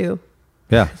tall too.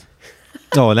 Yeah.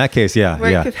 Oh, in that case, yeah.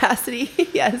 Work capacity,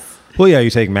 yes. Well, yeah, you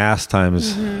take mass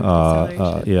times,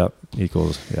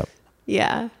 equals.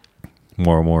 Yeah.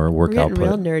 More work output.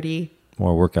 Real nerdy.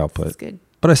 More work output. That's good.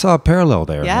 But I saw a parallel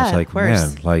there. Yeah, and it's like, of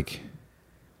course. Man,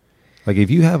 like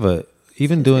if you have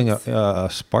doing a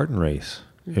Spartan race,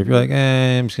 if you're like,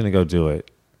 I'm just going to go do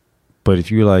it. But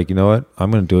if you're like, you know what, I'm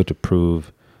going to do it to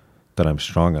prove that I'm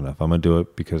strong enough. I'm going to do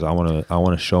it because I want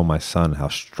to show my son how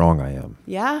strong I am.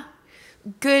 Yeah.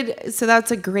 Good. So that's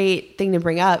a great thing to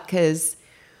bring up because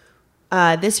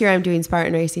this year I'm doing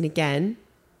Spartan racing again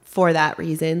for that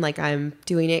reason. Like I'm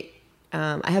doing it.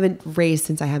 I haven't raced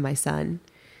since I had my son,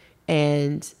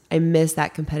 and I miss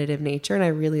that competitive nature. And I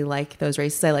really like those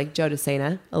races. I like Joe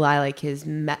DeSena a lot. I like his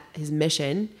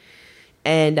mission.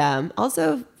 And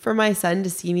also for my son to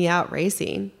see me out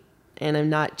racing. And I'm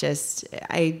not just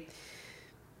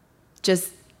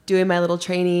doing my little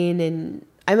training, and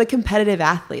I'm a competitive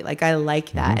athlete. Like I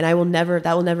like that. And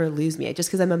that will never lose me. Just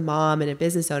because I'm a mom and a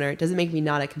business owner, it doesn't make me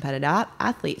not a competitive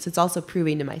athlete. So it's also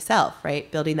proving to myself,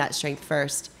 right? Building that strength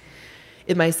first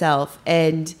in myself.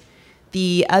 And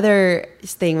the other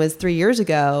thing was 3 years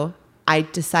ago, I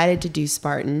decided to do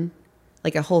Spartan,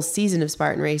 like a whole season of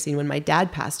Spartan racing when my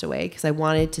dad passed away, because I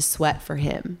wanted to sweat for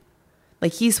him.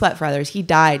 Like he sweat for others. He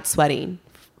died sweating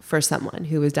for someone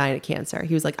who was dying of cancer.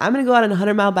 He was like, I'm going to go out on a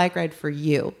 100-mile bike ride for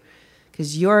you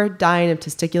because you're dying of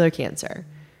testicular cancer.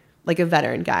 Like a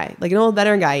veteran guy, like an old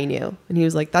veteran guy he knew. And he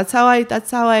was like, that's how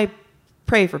I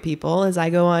pray for people, as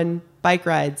I go on bike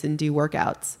rides and do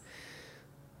workouts.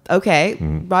 Okay,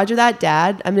 Roger that,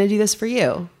 Dad. I'm going to do this for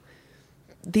you.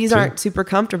 These aren't super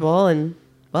comfortable, and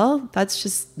well, that's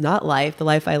just not life. The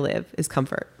life I live is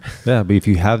comfort. Yeah, but if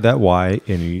you have that why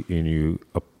and you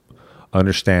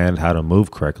understand how to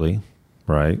move correctly,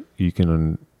 right? You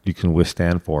can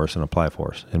withstand force and apply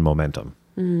force and momentum.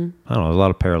 I don't know. There's a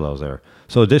lot of parallels there.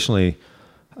 So additionally,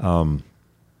 and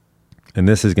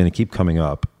this is going to keep coming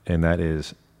up, and that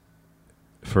is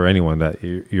for anyone, that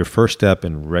your first step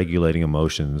in regulating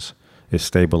emotions is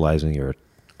stabilizing your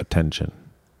attention.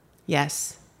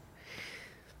 Yes.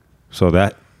 So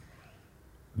that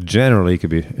generally could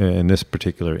be, in this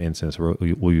particular instance,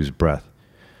 we'll use breath.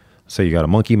 Say you got a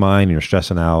monkey mind and you're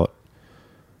stressing out.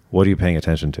 What are you paying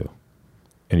attention to?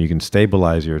 And you can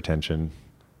stabilize your attention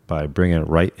by bringing it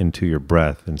right into your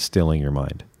breath and stilling your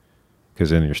mind.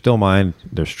 Because in your still mind,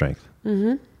 there's strength.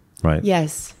 Right?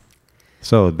 Yes.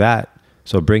 So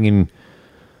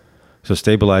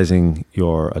stabilizing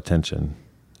your attention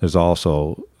is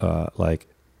also like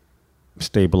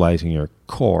stabilizing your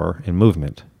core and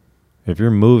movement. If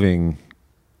you're moving,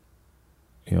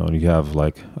 and you have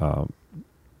like,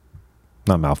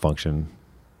 not malfunction,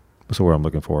 what's the word I'm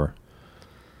looking for?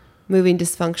 Moving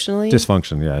dysfunctionally?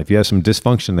 Dysfunction, yeah. If you have some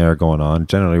dysfunction there going on,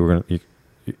 generally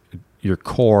your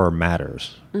core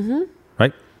matters,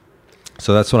 right?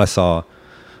 So that's when I saw,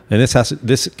 and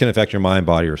this can affect your mind,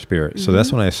 body, or spirit. So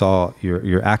that's when I saw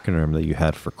your acronym that you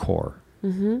had for CORE,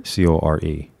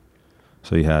 CORE.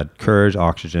 So you had courage,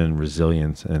 oxygen,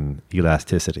 resilience, and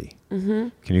elasticity.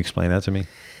 Can you explain that to me?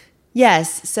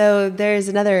 Yes. So there's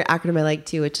another acronym I like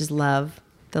too, which is LOVE.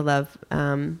 The LOVE,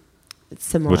 it's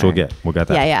similar. Which we'll get. We'll get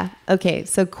that. Yeah. Okay.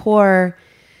 So CORE,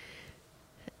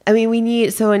 I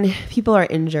mean, so when people are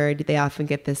injured, they often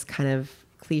get this kind of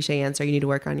cliche answer, you need to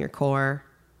work on your core.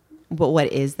 But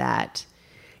what is that?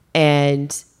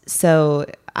 And so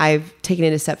I've taken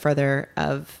it a step further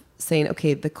of saying,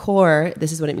 okay, the core,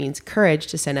 this is what it means. Courage,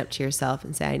 to stand up to yourself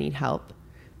and say, I need help.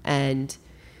 And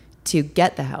to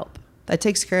get the help. That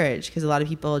takes courage, because a lot of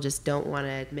people just don't want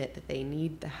to admit that they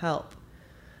need the help.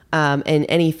 And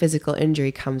any physical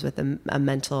injury comes with a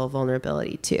mental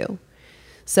vulnerability too.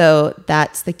 So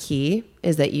that's the key,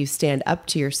 is that you stand up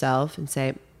to yourself and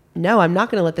say, no, I'm not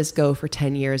going to let this go for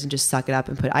 10 years and just suck it up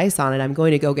and put ice on it. I'm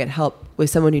going to go get help with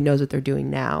someone who knows what they're doing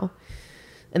now.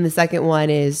 And the second one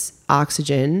is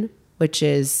oxygen, which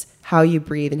is how you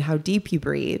breathe and how deep you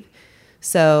breathe.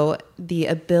 So the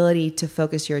ability to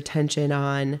focus your attention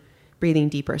on breathing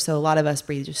deeper. So a lot of us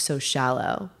breathe just so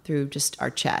shallow through just our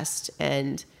chest.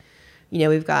 And,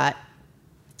 we've got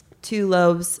 2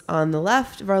 lobes on the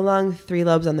left of our lung, 3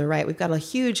 lobes on the right. We've got a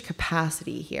huge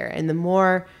capacity here. And the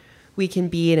more we can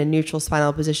be in a neutral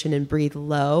spinal position and breathe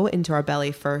low into our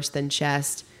belly first, then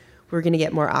chest, we're going to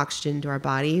get more oxygen to our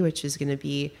body, which is going to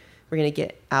be, we're going to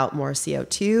get out more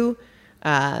CO2.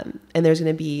 And there's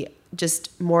going to be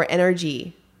just more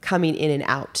energy coming in and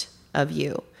out of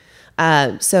you.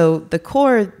 So the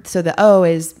core, so the O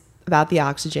is about the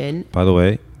oxygen. By the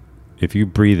way, if you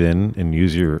breathe in and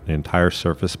use your entire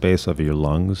surface space of your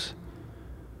lungs,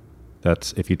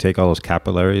 if you take all those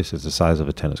capillaries, it's the size of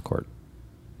a tennis court.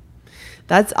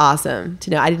 That's awesome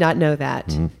to know. I did not know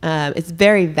that. It's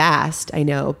very vast, I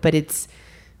know, but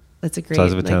that's a great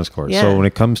size of a tennis court. Yeah. So when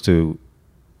it comes to,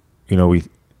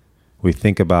 we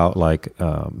think about like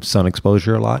sun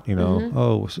exposure a lot.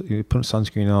 Oh, so you put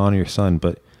sunscreen on your sun,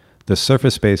 but the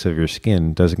surface space of your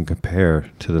skin doesn't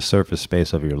compare to the surface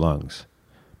space of your lungs.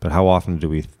 But how often do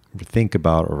we think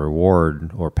about or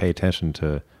reward or pay attention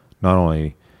to not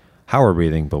only how we're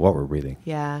breathing, but what we're breathing?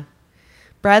 Yeah.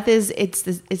 Breath it's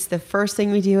the first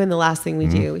thing we do and the last thing we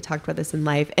do. We talked about this in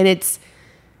life. And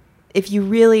if we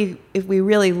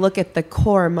really look at the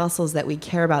core muscles that we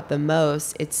care about the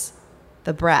most, it's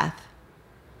the breath,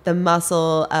 the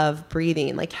muscle of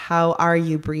breathing. Like, how are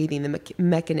you breathing? The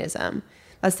mechanism.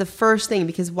 That's the first thing,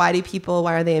 because why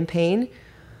are they in pain?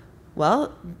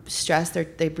 well, stress,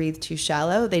 they breathe too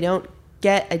shallow. They don't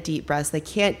get a deep breath. They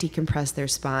can't decompress their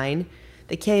spine.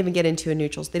 They can't even get into a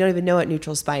neutral. They don't even know what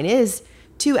neutral spine is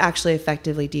to actually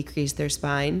effectively decrease their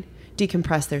spine,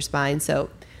 decompress their spine. So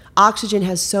oxygen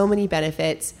has so many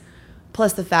benefits,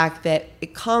 plus the fact that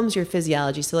it calms your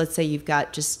physiology. So let's say you've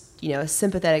got just, a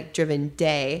sympathetic driven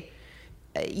day.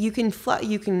 You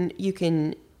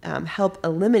can help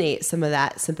eliminate some of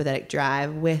that sympathetic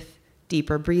drive with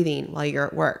deeper breathing while you're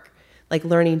at work, like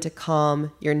learning to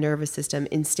calm your nervous system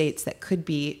in states that could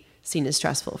be seen as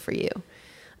stressful for you.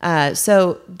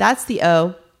 So that's the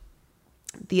O.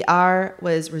 The R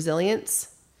was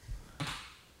resilience.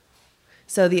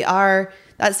 So the R,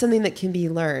 that's something that can be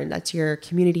learned. That's your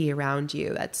community around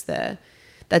you. That's the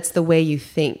way you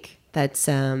think. That's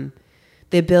the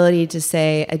ability to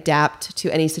say adapt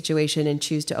to any situation and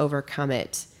choose to overcome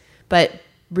it. But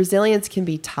resilience can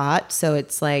be taught. So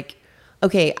it's like,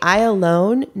 okay, I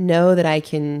alone know that I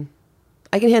can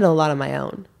handle a lot on my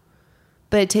own,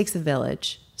 but it takes a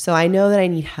village. So I know that I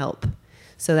need help.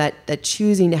 So that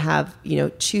choosing to have,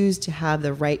 choose to have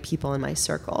the right people in my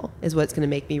circle is what's going to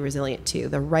make me resilient too.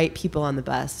 The right people on the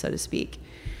bus, so to speak,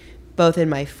 both in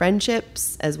my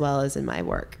friendships as well as in my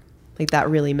work. Like that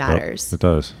really matters. Yep, it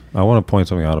does. I want to point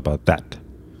something out about that.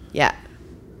 Yeah.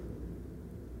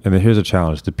 And then here's a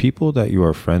challenge. The people that you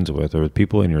are friends with or the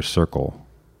people in your circle,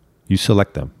 you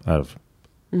select them out of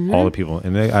all the people.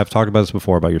 And I've talked about this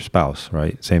before about your spouse,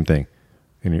 right? Same thing.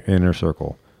 In your inner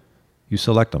circle. You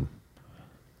select them.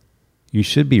 You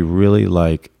should be really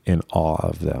like in awe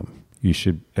of them. You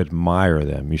should admire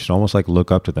them. You should almost like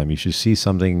look up to them. You should see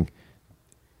something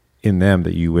in them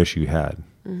that you wish you had,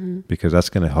 because that's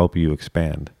going to help you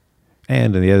expand.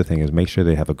 And the other thing is make sure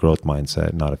they have a growth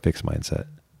mindset, not a fixed mindset.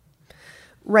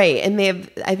 Right. And they have,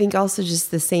 I think, also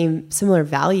just the similar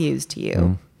values to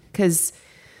you. Because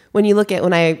when you look at,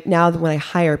 when I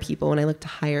hire people, when I look to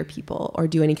hire people or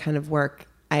do any kind of work,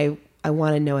 I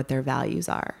want to know what their values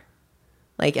are.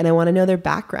 And I want to know their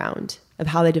background of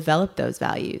how they develop those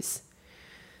values.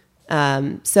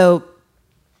 So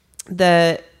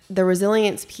the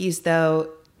resilience piece, though,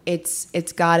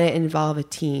 it's got to involve a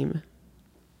team,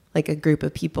 like a group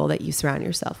of people that you surround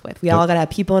yourself with. We all got to have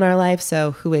people in our life.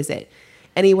 So who is it?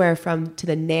 Anywhere from to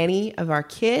the nanny of our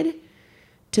kid,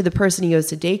 to the person who goes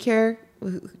to daycare,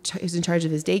 who's in charge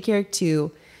of his daycare,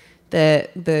 to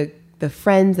the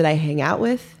friends that I hang out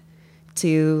with,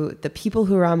 to the people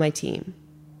who are on my team.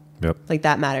 Yep. Like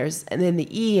that matters. And then the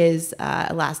E is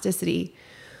elasticity,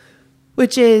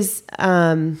 which is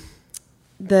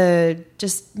the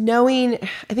just knowing.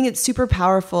 I think it's super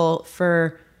powerful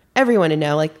for everyone to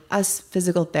know, like us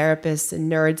physical therapists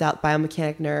and nerds out,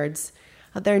 biomechanic nerds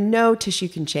out there, no tissue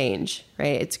can change,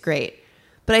 right? It's great.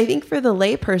 But I think for the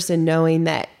layperson, knowing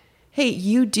that, hey,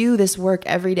 you do this work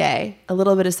every day, a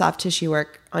little bit of soft tissue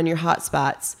work on your hot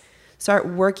spots, start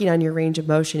working on your range of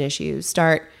motion issues,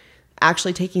 start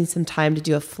actually taking some time to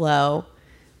do a flow,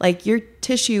 like your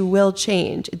tissue will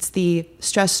change. It's the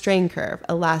stress strain curve,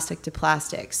 elastic to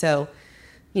plastic. So,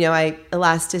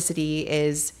 elasticity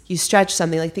is you stretch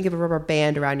something, like think of a rubber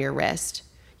band around your wrist.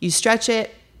 You stretch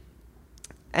it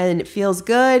and it feels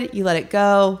good. You let it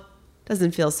go.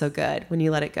 Doesn't feel so good when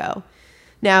you let it go.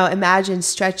 Now imagine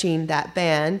stretching that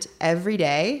band every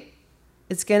day.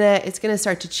 It's gonna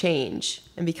start to change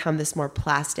and become this more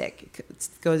plastic. It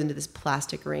goes into this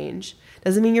plastic range.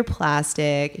 Doesn't mean you're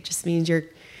plastic. It just means you're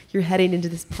heading into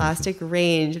this plastic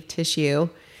range of tissue,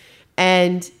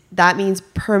 and that means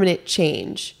permanent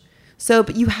change. So,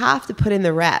 but you have to put in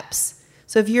the reps.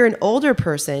 So if you're an older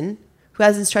person who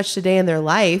hasn't stretched a day in their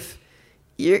life,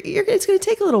 it's going to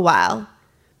take a little while,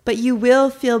 but you will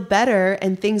feel better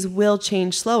and things will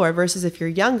change slower. Versus if you're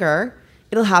younger,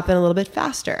 it'll happen a little bit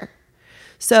faster.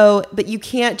 So, but you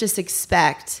can't just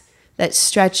expect that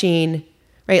stretching,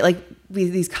 right? Like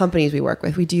these companies we work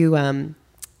with, we do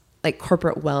like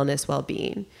corporate wellness,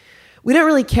 well-being. We don't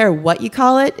really care what you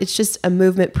call it. It's just a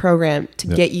movement program to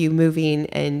get you moving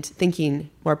and thinking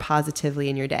more positively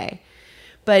in your day.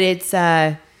 But it's,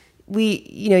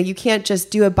 you can't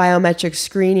just do a biometric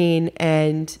screening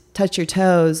and touch your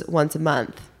toes once a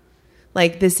month.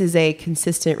 Like this is a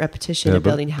consistent repetition of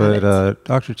building habits. But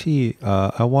Dr. T,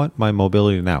 I want my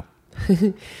mobility now.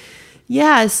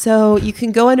 Yeah, so you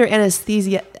can go under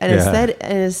anesthesiology,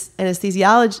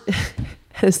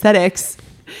 anesthetics,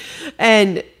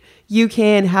 and you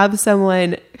can have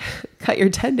someone cut your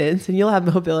tendons, and you'll have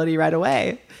mobility right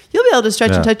away. You'll be able to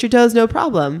stretch and touch your toes, no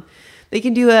problem. They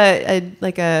can do a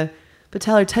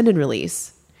patellar tendon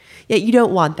release. Yet you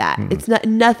don't want that. It's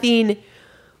nothing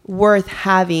worth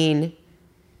having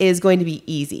is going to be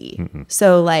easy.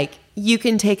 So like you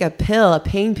can take a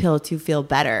pain pill to feel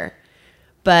better,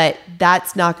 but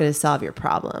that's not going to solve your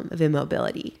problem of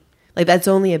immobility. Like that's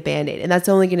only a Band-Aid, and that's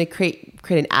only going to create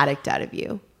an addict out of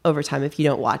you over time if you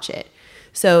don't watch it.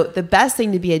 So the best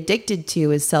thing to be addicted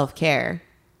to is self-care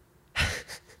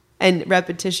and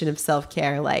repetition of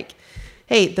self-care. Like,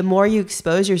 hey, the more you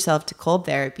expose yourself to cold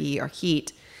therapy or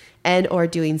heat and or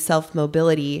doing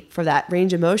self-mobility for that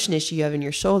range of motion issue you have in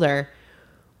your shoulder,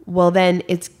 well, then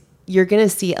you're going to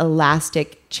see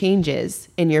elastic changes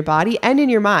in your body and in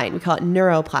your mind. We call it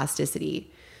neuroplasticity.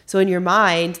 So in your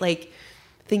mind, like,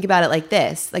 think about it like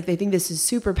this. Like, I think this is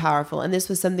super powerful. And this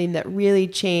was something that really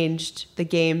changed the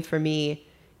game for me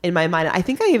in my mind. I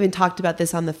think I even talked about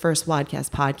this on the first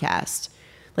podcast,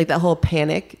 like that whole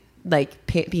panic, like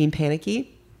being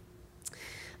panicky,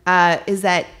 is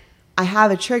that I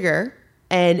have a trigger,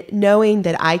 and knowing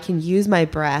that I can use my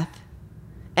breath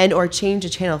and or change a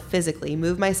channel physically,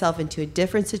 move myself into a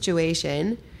different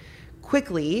situation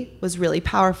quickly was really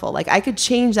powerful. Like I could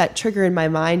change that trigger in my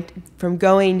mind from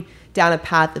going down a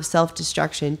path of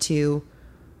self-destruction to,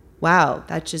 wow,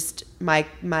 that just, my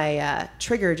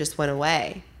trigger just went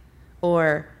away.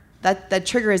 Or that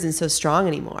trigger isn't so strong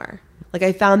anymore. Like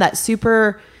I found that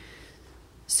super,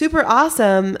 super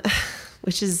awesome,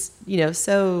 which is,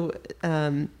 so,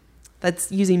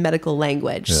 that's using medical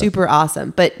language, super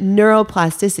awesome. But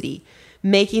neuroplasticity,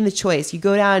 making the choice. You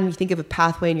go down, you think of a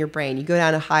pathway in your brain. You go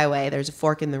down a highway, there's a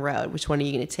fork in the road. Which one are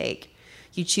you going to take?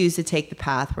 You choose to take the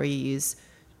path where you use,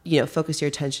 focus your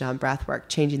attention on breath work,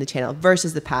 changing the channel,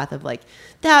 versus the path of like,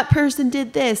 that person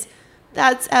did this,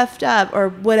 that's effed up, or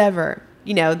whatever,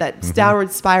 that's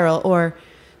downward spiral, or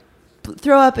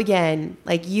throw up again.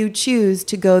 Like you choose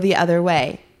to go the other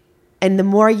way. And the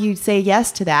more you say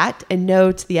yes to that and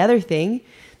no to the other thing,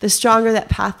 the stronger that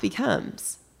path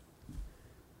becomes.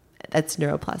 That's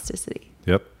neuroplasticity.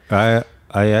 Yep. I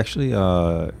actually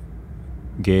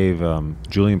gave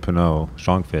Julian Pinot,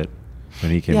 Strong Fit,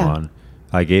 when he came on,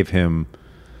 I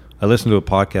listened to a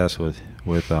podcast with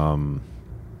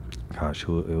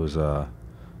it was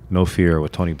No Fear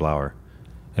with Tony Blauer.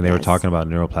 And they were talking about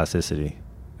neuroplasticity.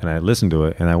 And I listened to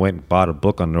it, and I went and bought a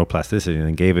book on neuroplasticity and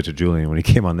then gave it to Julian when he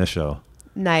came on this show.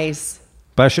 Nice.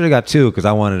 But I should have got 2 because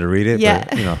I wanted to read it.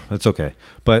 Yeah. But, it's okay.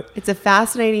 But it's a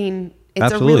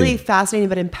absolutely. really fascinating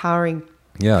but empowering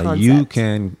concept.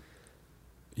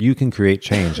 You can create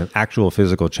change, an actual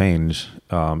physical change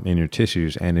in your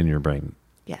tissues and in your brain.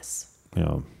 Yes. I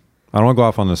don't want to go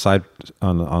off on the side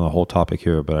on the whole topic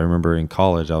here, but I remember in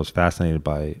college I was fascinated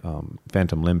by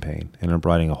phantom limb pain, and I'm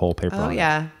writing a whole paper on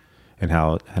it. And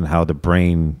how the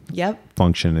brain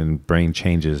function and brain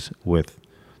changes with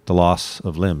the loss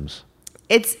of limbs.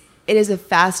 It is a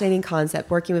fascinating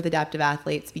concept working with adaptive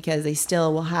athletes, because they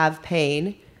still will have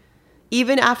pain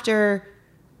even after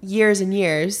years and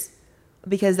years,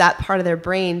 because that part of their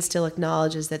brain still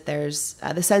acknowledges that there's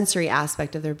the sensory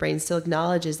aspect of their brain still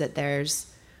acknowledges that there's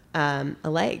a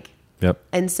leg. Yep.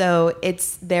 And so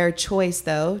it's their choice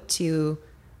though to,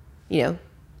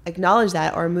 acknowledge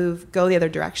that or go the other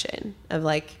direction of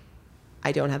like,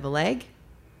 I don't have a leg,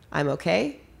 I'm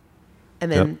okay.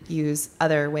 And then use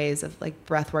other ways of like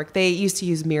breath work. They used to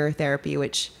use mirror therapy,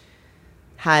 which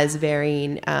has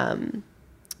varying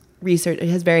research. It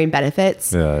has varying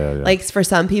benefits. Yeah. Like for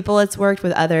some people it's worked,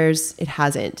 with others it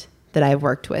hasn't, that I've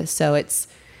worked with. So it's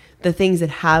the things that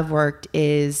have worked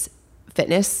is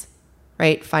fitness,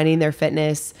 right? Finding their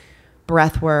fitness,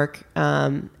 breath work,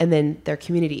 and then their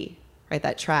community, right?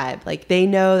 That tribe. Like they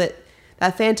know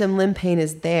that phantom limb pain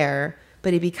is there,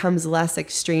 but it becomes less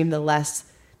extreme the less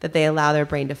that they allow their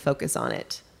brain to focus on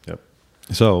it. Yep.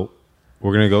 So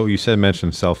we're going to go, you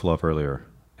mentioned self-love earlier,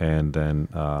 and then,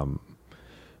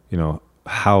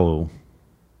 how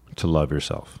to love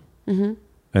yourself. Mm-hmm.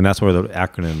 And that's where the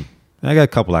acronym, I got a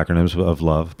couple acronyms of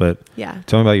love, but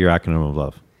tell me about your acronym of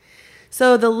love.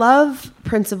 So the love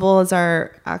principles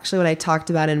are actually what I talked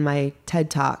about in my TED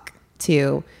Talk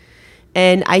too.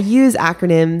 And I use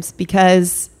acronyms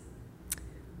because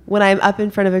when I'm up in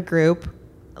front of a group,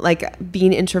 like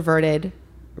being introverted,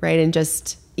 right? And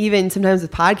just even sometimes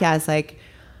with podcasts, like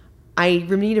I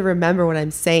need to remember what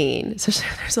I'm saying. So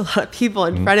there's a lot of people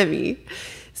in front of me.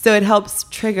 So it helps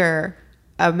trigger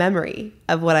a memory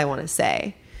of what I want to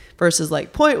say versus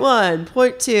like point 1,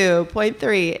 point 2, point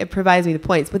 3. It provides me the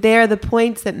points, but they are the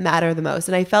points that matter the most.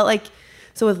 And I felt like,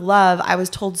 so with love, I was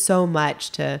told so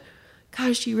much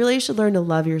gosh, you really should learn to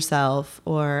love yourself.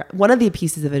 Or one of the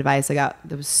pieces of advice I got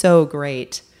that was so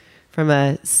great from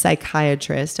a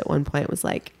psychiatrist at one point was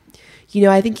like,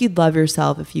 I think you'd love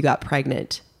yourself if you got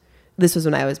pregnant. This was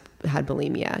when I had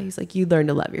bulimia. He's like, you'd learn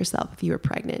to love yourself if you were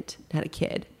pregnant and had a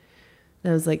kid.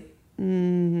 And I was like,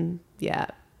 yeah,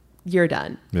 you're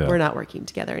done. Yeah. We're not working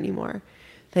together anymore.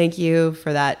 Thank you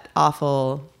for that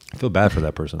awful. I feel bad for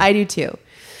that person. I do too.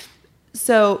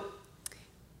 So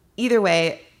either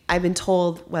way, I've been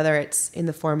told, whether it's in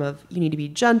the form of you need to be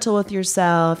gentle with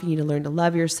yourself, you need to learn to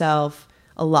love yourself,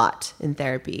 a lot in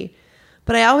therapy.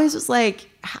 But I always was like,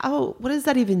 what does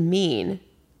that even mean?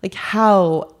 Like,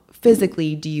 how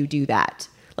physically do you do that?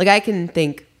 Like, I can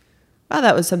think, wow,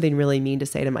 that was something really mean to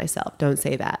say to myself. Don't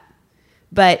say that.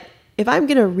 But if I'm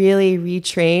going to really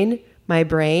retrain my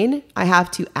brain, I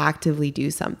have to actively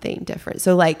do something different.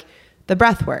 So like the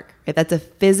breath work, right? That's a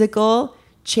physical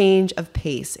change of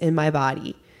pace in my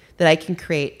body that I can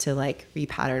create to like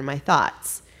repattern my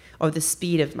thoughts or the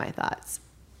speed of my thoughts.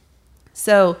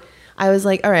 So I was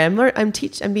like, all right,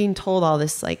 I'm being told all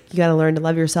this, like, you got to learn to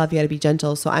love yourself. You got to be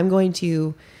gentle. So I'm going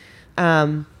to,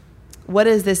 what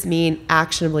does this mean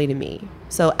actionably to me?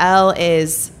 So L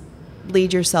is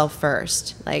lead yourself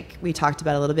first. Like we talked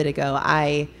about a little bit ago,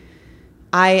 I'm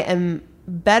a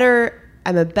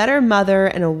better mother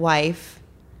and a wife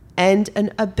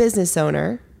and a business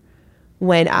owner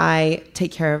when I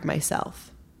take care of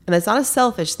myself. And that's not a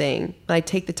selfish thing, but I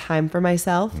take the time for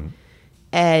myself.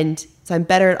 And so I'm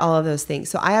better at all of those things.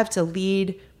 So I have to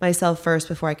lead myself first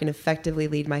before I can effectively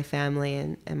lead my family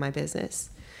and my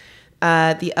business.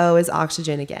 The O is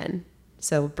oxygen again.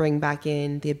 So bring back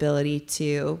in the ability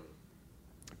to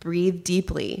breathe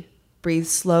deeply, breathe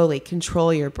slowly,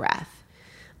 control your breath.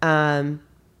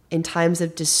 In times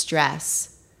of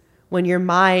distress, when your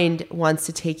mind wants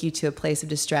to take you to a place of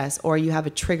distress or you have a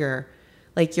trigger,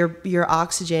 like your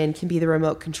oxygen can be the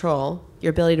remote control.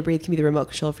 Your ability to breathe can be the remote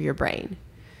control for your brain.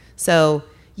 So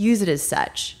use it as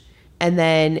such. And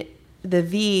then the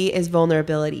V is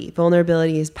vulnerability.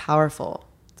 Vulnerability is powerful.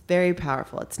 It's very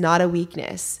powerful. It's not a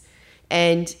weakness.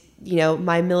 And, you know,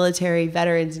 my military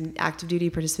veterans and active duty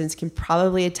participants can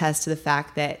probably attest to the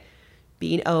fact that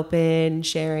being open,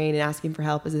 sharing, and asking for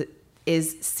help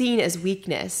is seen as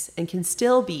weakness and can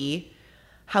still be.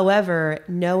 However,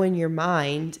 know in your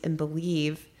mind and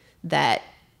believe that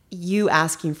you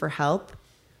asking for help,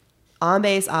 on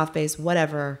base, off base,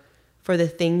 whatever, for the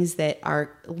things that are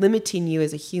limiting you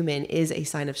as a human is a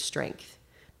sign of strength.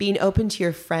 Being open to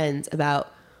your friends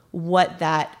about what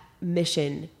that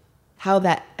mission, how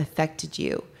that affected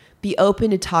you. Be open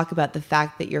to talk about the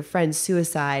fact that your friend's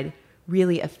suicide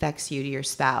really affects you to your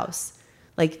spouse.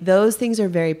 Like, those things are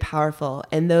very powerful,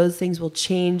 and those things will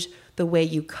change the way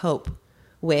you cope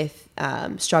with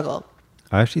struggle.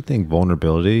 I actually think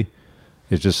vulnerability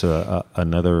is just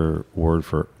another word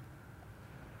for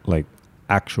like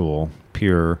actual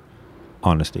pure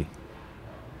honesty.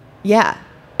 Yeah,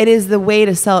 it is the way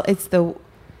to sell.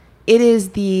 It is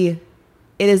the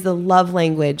love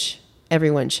language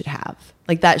everyone should have.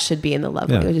 Like, that should be in the love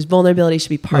language. Vulnerability should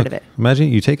be part of it. Imagine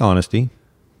you take honesty,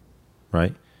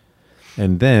 right?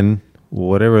 And then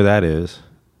whatever that is,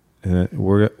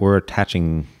 we're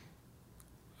attaching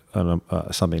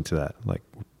something to that, like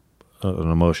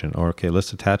an emotion. Or, okay,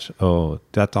 let's attach, oh,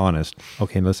 that's honest.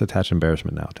 Okay, let's attach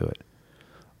embarrassment now to it.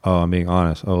 Oh, I'm being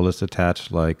honest. Oh, let's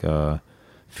attach like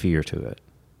fear to it.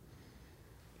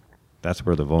 That's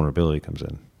where the vulnerability comes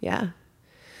in. Yeah.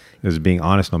 Is being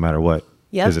honest no matter what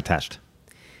is attached.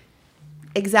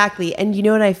 Exactly. And you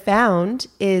know what I found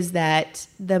is that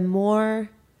the more,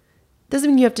 doesn't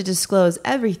mean you have to disclose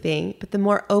everything, but the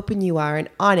more open you are and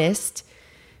honest,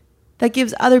 that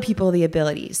gives other people the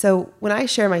ability. So when I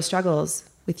share my struggles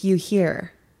with you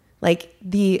here, like,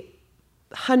 the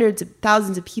hundreds of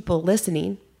thousands of people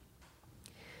listening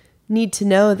need to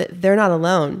know that they're not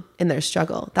alone in their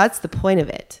struggle. That's the point of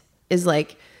it, is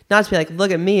like, not to be like,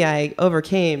 look at me, I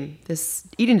overcame this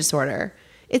eating disorder.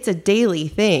 It's a daily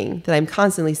thing that I'm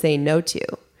constantly saying no to.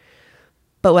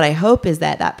 But what I hope is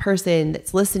that that person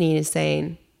that's listening is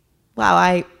saying, wow,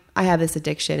 I have this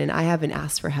addiction and I haven't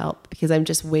asked for help because I'm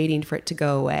just waiting for it to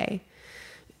go away.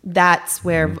 That's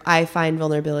where I find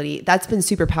vulnerability. That's been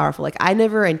super powerful. Like, I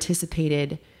never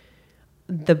anticipated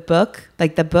the book.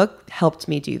 Like, the book helped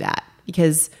me do that,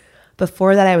 because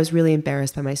before that I was really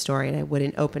embarrassed by my story and I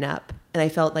wouldn't open up. And I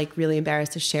felt like really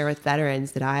embarrassed to share with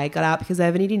veterans that I got out because I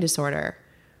have an eating disorder.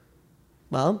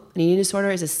 Well, an eating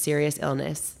disorder is a serious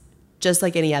illness, just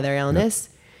like any other illness.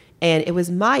 Yep. And it was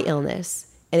my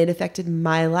illness and it affected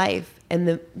my life.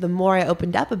 And the more I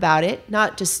opened up about it,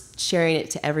 not just sharing it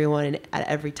to everyone at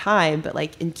every time, but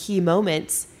like in key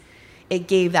moments, it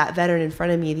gave that veteran in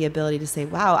front of me the ability to say,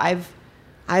 wow,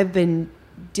 I've been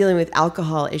dealing with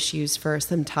alcohol issues for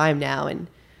some time now, and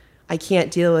I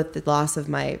can't deal with the loss of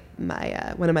my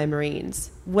one of my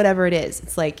Marines, whatever it is.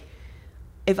 It's like,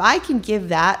 if I can give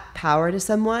that power to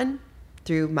someone,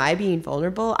 through my being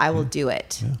vulnerable, I will do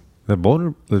it. Yeah.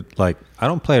 Like, I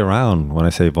don't play around when I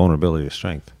say vulnerability is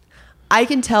strength. I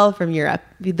can tell from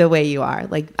the way you are.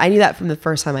 Like, I knew that from the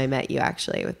first time I met you,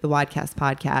 actually, with the Wadcast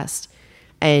podcast.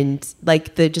 And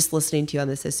like just listening to you on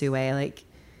the Sisu way, like,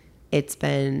 it's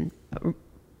been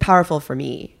powerful for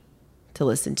me to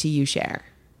listen to you share.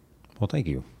 Well, thank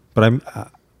you. But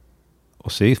we'll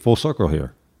see, full circle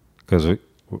here, because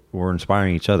we're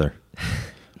inspiring each other,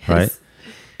 right? Yes.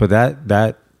 But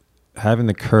that having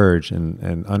the courage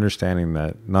and understanding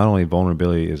that not only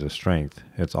vulnerability is a strength,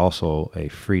 it's also a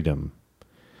freedom,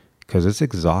 because it's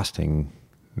exhausting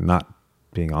not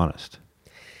being honest.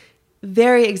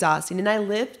 Very exhausting. And I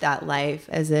lived that life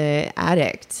as an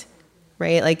addict,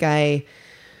 right? Like I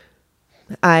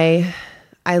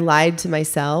lied to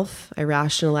myself. I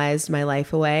rationalized my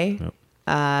life away,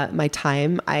 my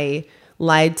time. I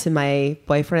lied to my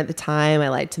boyfriend at the time. I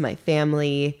lied to my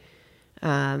family.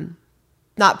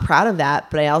 Not proud of that,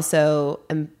 but I also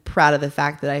am proud of the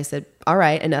fact that I said, all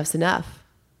right, enough's enough.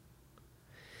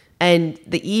 And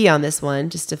the E on this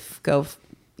one, just to go,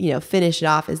 finish it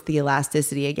off, is the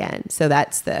elasticity again. So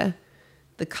that's the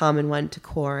common one to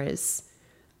core, is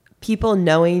people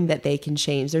knowing that they can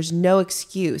change. There's no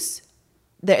excuse.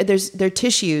 Their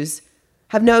tissues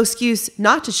have no excuse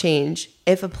not to change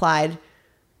if applied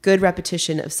good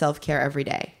repetition of self-care every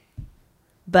day.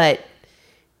 But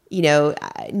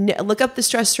look up the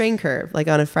stress strain curve, like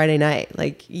on a Friday night,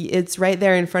 like it's right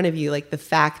there in front of you. Like the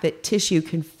fact that tissue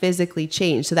can physically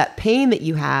change. So that pain that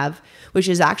you have, which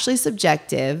is actually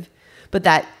subjective, but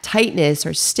that tightness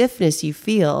or stiffness you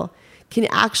feel can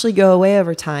actually go away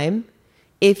over time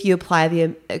if you apply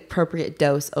the appropriate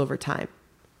dose over time.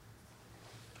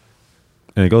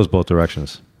 And it goes both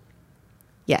directions.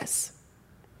 Yes.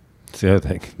 It's the other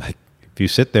thing. Like, if you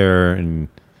sit there and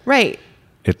right.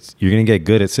 You're going to get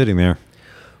good at sitting there.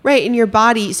 Right. In your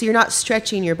body. So you're not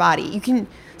stretching your body. So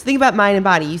think about mind and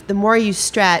body. The more you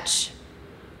stretch,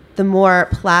 the more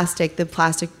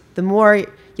the more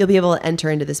you'll be able to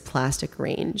enter into this plastic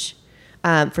range.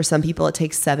 For some people, it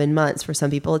takes 7 months. For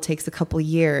some people, it takes a couple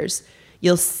years.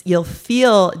 You'll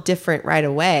feel different right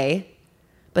away,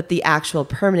 but the actual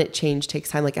permanent change takes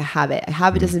time, like a habit. A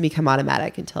habit doesn't become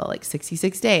automatic until like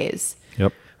 66 days.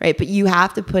 Yep. Right. But you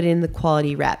have to put in the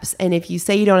quality reps. And if you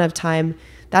say you don't have time,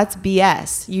 that's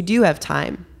BS. You do have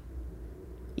time.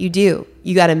 You do.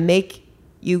 You got to make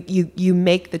you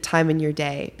make the time in your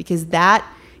day, because that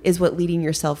is what leading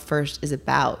yourself first is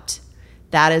about.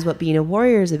 That is what being a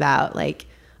warrior is about, like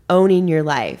owning your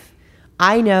life.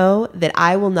 I know that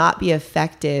I will not be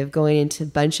effective going into a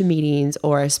bunch of meetings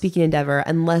or a speaking endeavor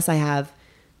unless I have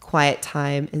quiet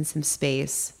time and some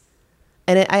space.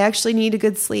 And I actually need a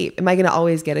good sleep. Am I going to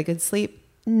always get a good sleep?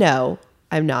 No,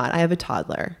 I'm not. I have a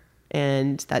toddler,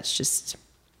 and that's just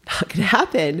not going to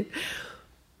happen.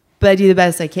 But I do the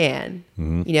best I can,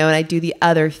 and I do the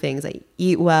other things. I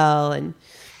eat well. And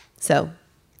so,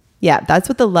 yeah, that's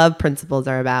what the love principles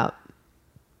are about.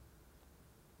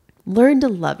 Learn to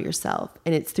love yourself,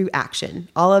 and it's through action.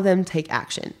 All of them take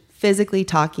action. Physically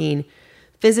talking,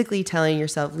 physically telling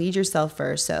yourself, lead yourself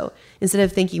first. So instead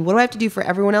of thinking, what do I have to do for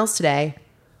everyone else today?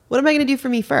 What am I going to do for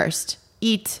me first?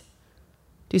 Eat,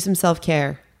 do some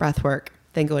self-care, breath work,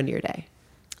 then go into your day.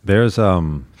 There's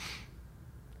another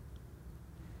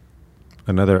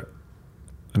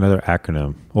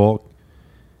acronym. Well,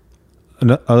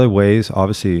 other ways,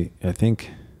 obviously, I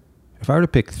think if I were to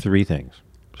pick three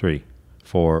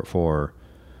for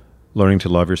learning to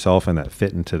love yourself and that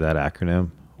fit into that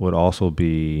acronym, would also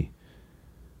be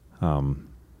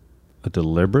a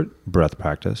deliberate breath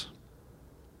practice,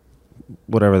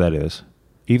 whatever that is.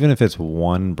 Even if it's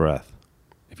one breath,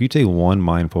 if you take one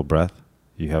mindful breath,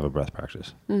 you have a breath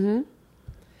practice. Mm-hmm.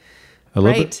 A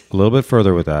little bit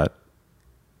further with that.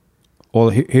 Well,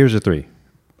 here's the three: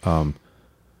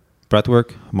 breath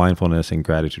work, mindfulness, and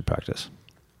gratitude practice.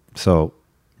 So,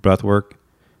 breath work,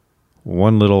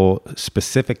 one little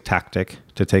specific tactic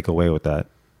to take away with that,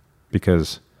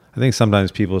 because I think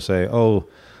sometimes people say,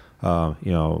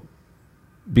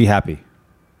 be happy,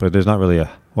 but there's not really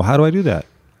well, how do I do that?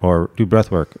 Or do breath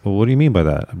work. Well, what do you mean by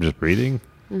that? I'm just breathing.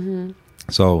 Mm-hmm.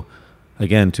 So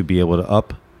again, to be able to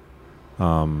up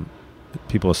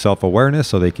people's self-awareness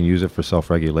so they can use it for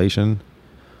self-regulation.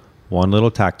 One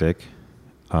little tactic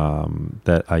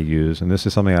that I use, and this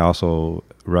is something I also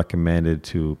recommended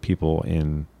to people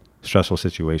in stressful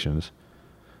situations.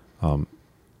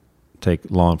 Take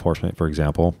law enforcement, for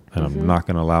example, and I'm not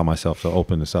going to allow myself to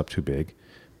open this up too big,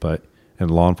 but in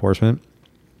law enforcement,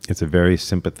 it's a very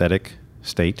sympathetic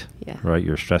state, right?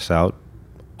 You're stressed out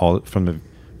all from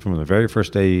the very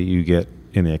first day you get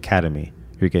in the academy.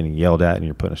 you're getting yelled at and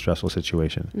you're put in a stressful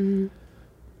situation. Mm-hmm.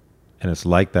 And it's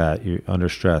like that. You're under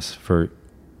stress for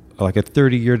like a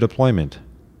 30-year deployment.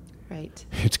 Right.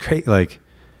 It's great. Like,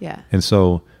 yeah. And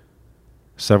so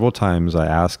several times I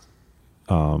ask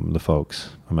the folks,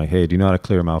 I'm like, hey, do you know how to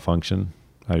clear a malfunction?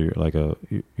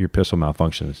 Your pistol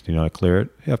malfunctions. Do you know how to clear it?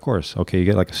 Yeah, of course. Okay, you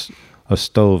get like a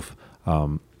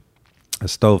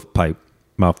stovepipe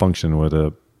malfunction where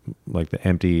the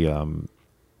empty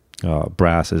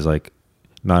brass is like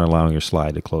not allowing your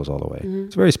slide to close all the way. Mm-hmm.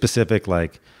 It's very specific,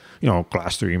 like,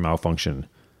 class 3 malfunction.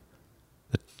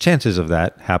 The chances of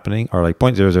that happening are like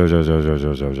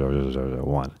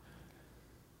 0.00000000001.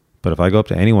 But if I go up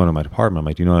to anyone in my department, I'm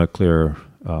like, do you know how to clear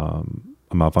a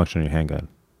malfunction in your handgun?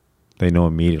 They know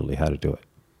immediately how to do it.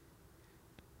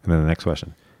 And then the next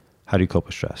question, how do you cope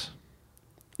with stress?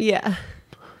 Yeah.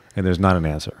 And there's not an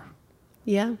answer.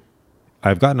 Yeah.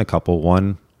 I've gotten a couple.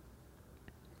 One,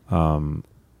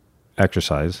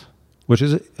 exercise, which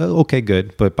is okay,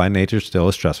 good, but by nature still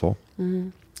is stressful. Mm-hmm.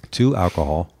 2,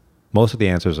 alcohol. Most of the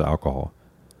answers are alcohol.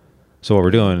 So what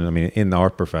we're doing, in our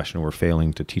profession, we're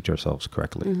failing to teach ourselves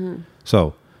correctly. Mm-hmm.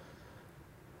 So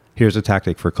here's a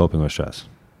tactic for coping with stress.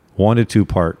 1 to 2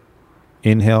 part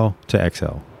inhale to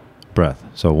exhale breath.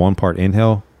 So 1 part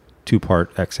inhale, 2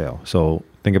 part exhale. So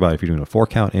think about if you're doing a 4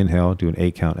 count inhale, do an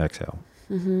 8 count exhale.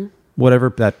 Mm-hmm.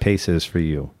 Whatever that pace is for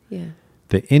you. Yeah.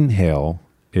 The inhale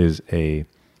is a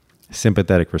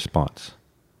sympathetic response.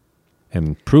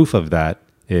 And proof of that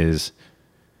is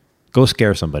go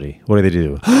scare somebody. What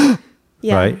do?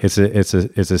 Yeah. Right? It's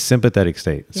a sympathetic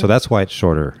state. Yeah. So that's why it's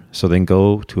shorter. So then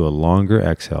go to a longer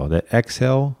exhale. That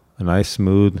exhale, a nice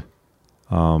smooth,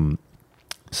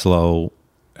 slow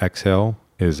exhale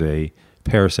is a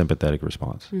parasympathetic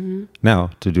response. Mm-hmm. Now,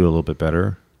 to do a little bit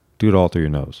better, do it all through your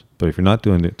nose. But if you're not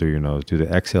doing it through your nose, do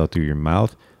the exhale through your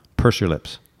mouth, purse your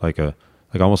lips, like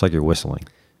almost like you're whistling.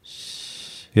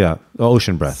 Yeah, the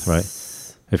ocean breath, right?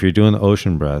 If you're doing the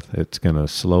ocean breath, it's going to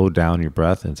slow down your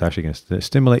breath, and it's actually going to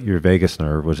stimulate your vagus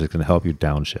nerve, which is going to help you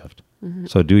downshift. Mm-hmm.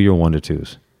 So do your 1 to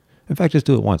 2s. In fact, just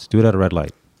do it once. Do it at a red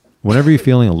light. Whenever you're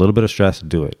feeling a little bit of stress,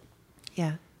 do it.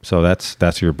 Yeah. So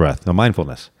that's your breath. Now,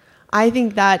 mindfulness. I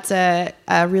think that's a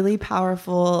really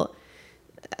powerful,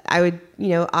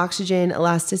 oxygen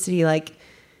elasticity, like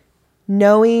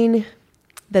knowing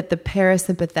that the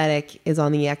parasympathetic is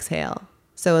on the exhale.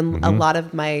 So in mm-hmm. a lot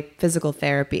of my physical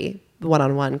therapy,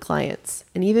 one-on-one clients,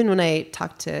 and even when I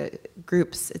talk to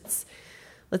groups, it's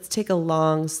let's take a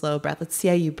long, slow breath. Let's see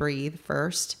how you breathe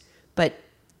first. But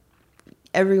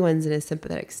everyone's in a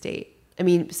sympathetic state.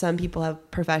 Some people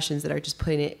have professions that are just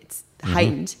putting it's mm-hmm.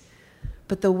 heightened.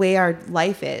 But the way our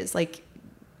life is, like,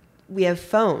 we have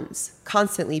phones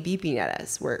constantly beeping at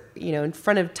us. We're, in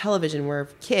front of television. We're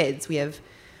kids.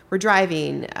 We're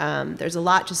driving. There's a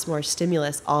lot just more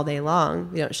stimulus all day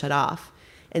long. We don't shut off.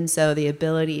 And so the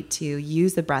ability to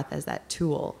use the breath as that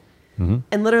tool mm-hmm.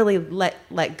 and literally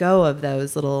let go of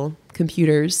those little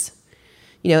computers,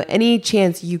 any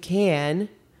chance you can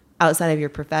outside of your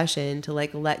profession to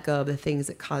let go of the things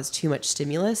that cause too much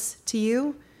stimulus to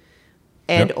you.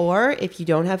 And yep. or if you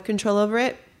don't have control over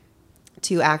it,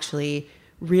 to actually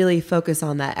really focus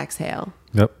on that exhale.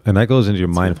 Yep. And that goes into your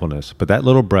mindfulness. But that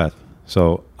little breath,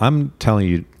 so I'm telling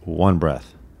you 1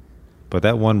 breath, but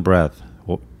that 1 breath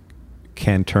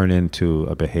can turn into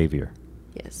a behavior.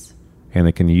 Yes. And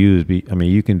it can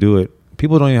you can do it.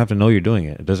 People don't even have to know you're doing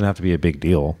it. It doesn't have to be a big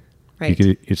deal. Right.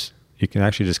 You can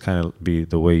actually just kind of be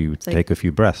the way you take a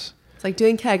few breaths. It's like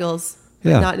doing Kegels,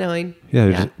 not knowing.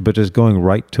 Yeah. But just going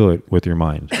right to it with your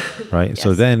mind, right? Yes.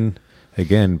 So then,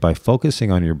 again, by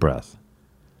focusing on your breath,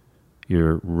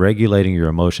 you're regulating your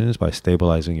emotions by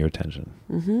stabilizing your attention.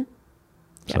 Mm-hmm.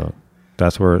 Yeah. So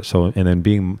that's where, and then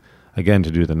being, again, to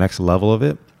do the next level of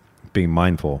it, being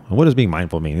mindful. And what does being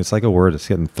mindful mean? It's like a word that's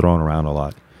getting thrown around a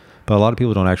lot. But a lot of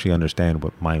people don't actually understand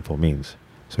what mindful means.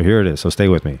 So here it is. So stay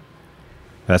with me.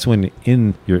 That's when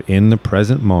you're in the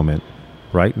present moment,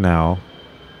 right now,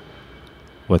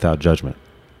 without judgment.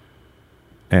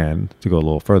 And to go a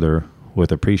little further,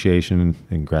 with appreciation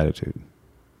and gratitude.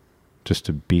 Just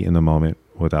to be in the moment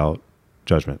without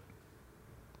judgment.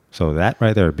 So that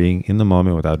right there, being in the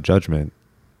moment without judgment,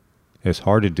 is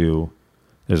hard to do.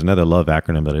 There's another love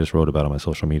acronym that I just wrote about on my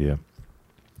social media.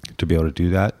 To be able to do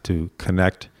that, to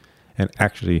connect and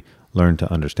actually learn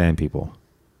to understand people.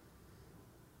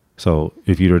 So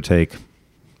if you were to take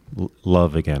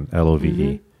love again, Love,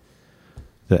 mm-hmm.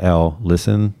 the L,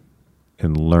 listen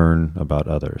and learn about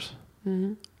others.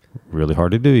 Mm-hmm. Really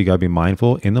hard to do. You got to be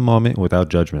mindful in the moment without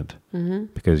judgment. Mm-hmm.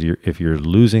 Because if you're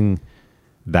losing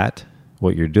that,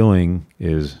 what you're doing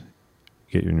is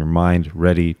getting your mind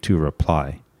ready to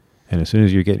reply. And as soon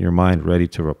as you get your mind ready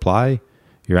to reply,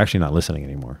 you're actually not listening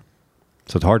anymore.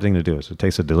 So it's a hard thing to do. So it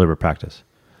takes a deliberate practice.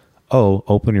 O,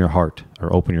 open your heart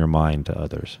or open your mind to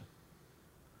others.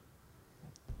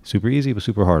 Super easy, but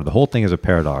super hard. The whole thing is a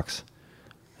paradox.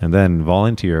 And then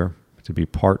volunteer to be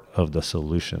part of the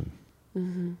solution.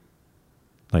 Mm-hmm.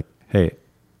 Like, hey,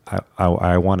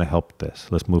 I want to help this.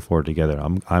 Let's move forward together.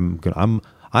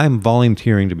 I'm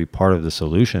volunteering to be part of the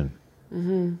solution.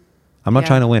 Mm-hmm. I'm not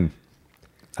trying to win.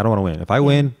 I don't want to win. If I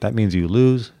win, that means you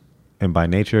lose. And by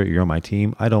nature, you're on my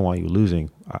team. I don't want you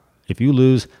losing. If you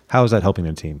lose, how is that helping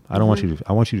the team? I don't want you to.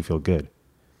 I want you to feel good.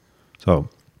 So,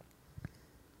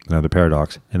 another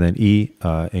paradox. And then E,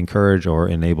 encourage or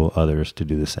enable others to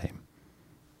do the same.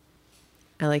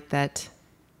 I like that.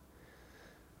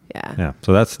 Yeah. Yeah.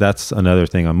 So that's another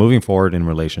thing. I'm moving forward in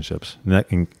relationships.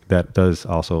 And that does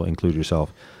also include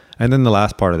yourself. And then the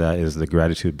last part of that is the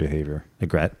gratitude behavior,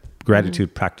 the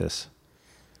gratitude practice.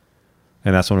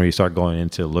 And that's when you start going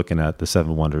into looking at the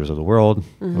 7 wonders of the world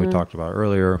we talked about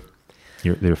earlier.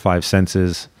 Your 5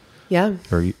 senses. Yeah.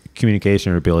 Or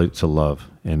communication or ability to love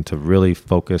and to really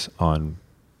focus on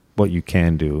what you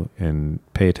can do and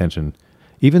pay attention.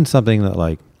 Even something that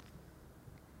like,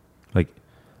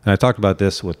 and I talked about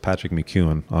this with Patrick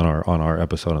McEwen on our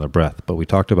episode on the breath, but we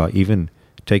talked about even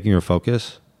taking your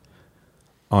focus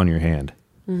on your hand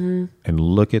and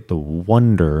look at the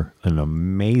wonder and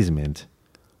amazement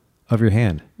of your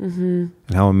hand and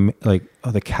how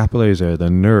the capillaries are, the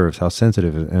nerves, how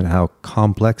sensitive and how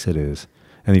complex it is.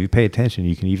 And if you pay attention,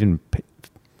 you can even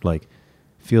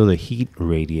feel the heat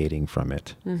radiating from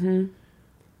it and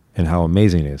how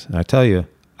amazing it is. And I tell you,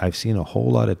 I've seen a whole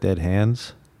lot of dead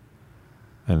hands.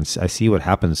 And I see what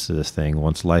happens to this thing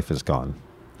once life is gone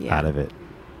out of it.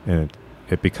 And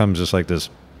it becomes just like this,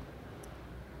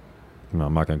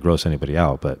 I'm not going to gross anybody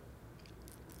out,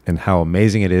 and how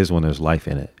amazing it is when there's life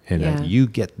in it. And that you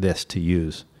get this to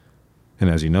use. And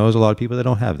as you know, there's a lot of people that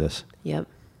don't have this. Yep.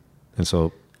 And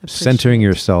so centering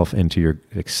yourself into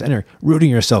rooting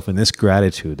yourself in this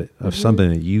gratitude of something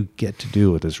that you get to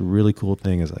do with this really cool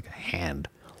thing is like a hand.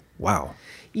 Wow.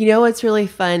 You know what's really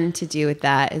fun to do with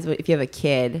that is if you have a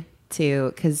kid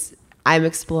too, because I'm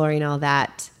exploring all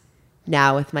that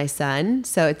now with my son.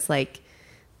 So it's like,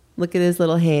 look at his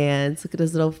little hands, look at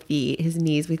his little feet, his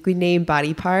knees. We name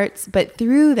body parts. But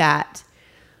through that,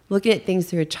 looking at things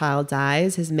through a child's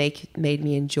eyes has made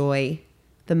me enjoy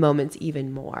the moments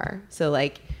even more. So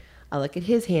like, I'll look at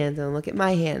his hands and I'll look at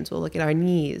my hands. We'll look at our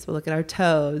knees. We'll look at our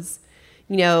toes.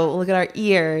 We'll look at our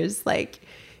ears. Like,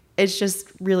 it's just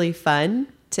really fun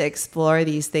to explore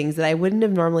these things that I wouldn't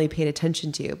have normally paid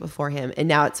attention to before him. And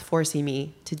now it's forcing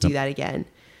me to do that again.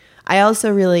 I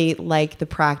also really like the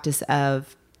practice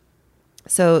of,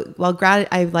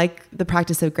 I like the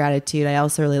practice of gratitude. I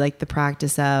also really like the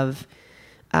practice of,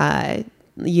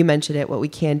 you mentioned it, what we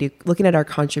can do, looking at our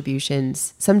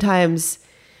contributions. Sometimes,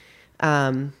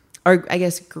 looking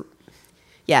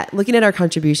at our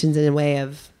contributions in a way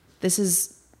of,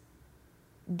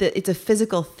 it's a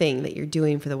physical thing that you're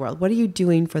doing for the world. What are you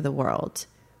doing for the world?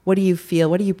 What do you feel?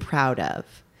 What are you proud of?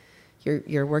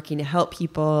 You're working to help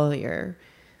people. You're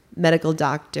a medical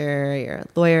doctor. You're a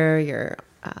lawyer. You're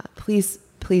a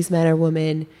policeman or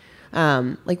woman.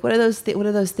 What do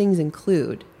those things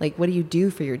include? Like, what do you do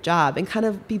for your job? And kind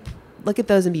of look at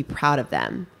those and be proud of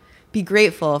them. Be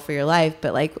grateful for your life.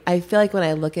 But I feel like when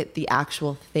I look at the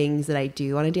actual things that I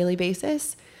do on a daily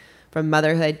basis, from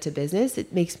motherhood to business,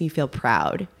 it makes me feel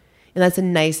proud. And that's a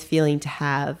nice feeling to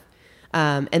have.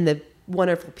 And the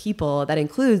wonderful people, that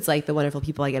includes the wonderful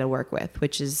people I get to work with,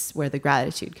 which is where the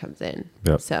gratitude comes in.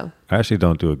 Yep. So I actually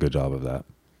don't do a good job of that.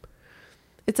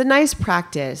 It's a nice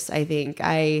practice, I think.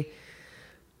 I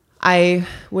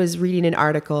was reading an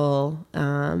article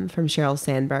from Sheryl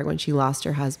Sandberg when she lost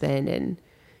her husband, and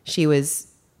she was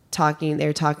talking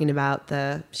about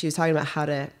how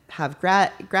to have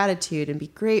gratitude and be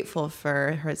grateful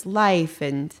for his life.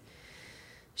 And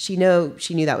she knew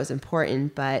that was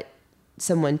important, but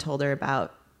someone told her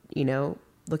about,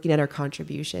 looking at her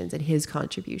contributions and his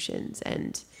contributions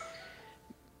and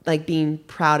being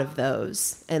proud of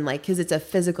those. And cause it's a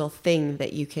physical thing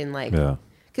that you can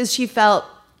cause she felt,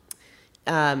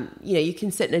 you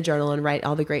can sit in a journal and write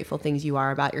all the grateful things you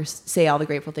are say all the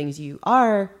grateful things you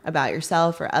are about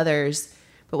yourself or others.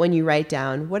 But when you write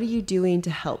down, what are you doing to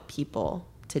help people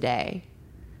today?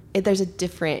 There's a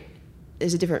different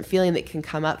feeling that can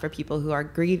come up for people who are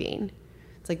grieving.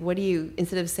 It's like,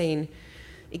 instead of saying,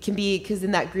 it can be, because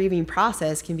in that grieving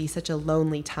process can be such a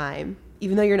lonely time,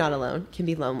 even though you're not alone, it can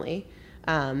be lonely,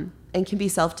 and can be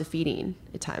self-defeating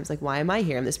at times. Like, why am I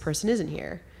here and this person isn't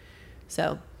here?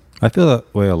 So I feel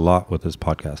that way a lot with this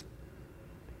podcast.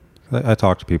 I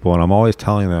talk to people and I'm always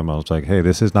telling them, I was like, hey,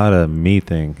 this is not a me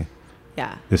thing.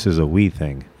 Yeah. This is a we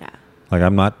thing. Yeah. Like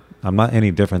I'm not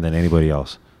any different than anybody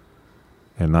else.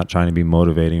 And not trying to be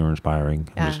motivating or inspiring.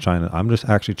 Yeah. I'm just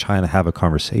actually trying to have a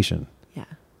conversation. Yeah.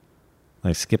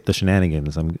 Like skip the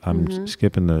shenanigans. I'm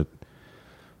skipping the,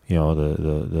 you know,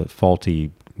 the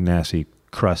faulty, nasty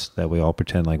crust that we all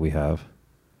pretend like we have,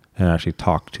 and actually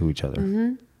talk to each other.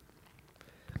 Mm-hmm.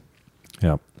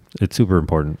 Yeah, it's super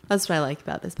important. That's what I like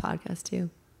about this podcast too.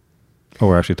 Oh,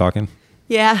 we're actually talking?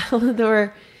 Yeah,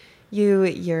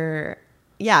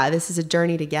 this is a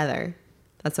journey together.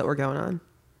 That's what we're going on.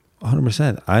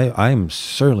 100%. I'm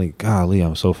certainly, golly,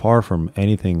 I'm so far from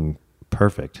anything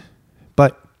perfect,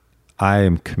 but I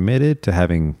am committed to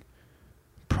having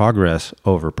progress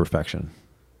over perfection.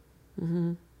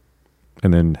 Mm-hmm.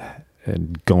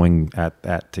 And going at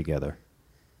that together,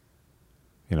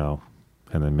 you know,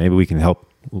 and then maybe we can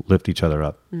help lift each other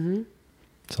up. Mm-hmm.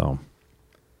 So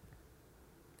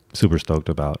super stoked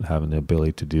about having the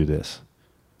ability to do this.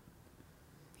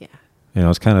 Yeah. You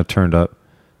know, it's kind of turned up,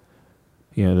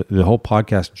 you know, the whole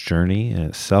podcast journey in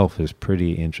itself is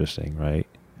pretty interesting, right?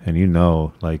 And you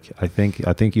know, like, I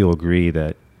think you'll agree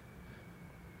that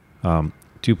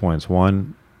 2 points.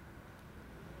 One,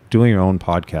 doing your own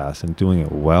podcast and doing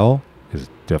it well is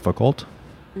difficult.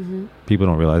 Mm-hmm. People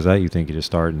don't realize that. You think you just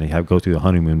start and they go through the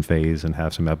honeymoon phase and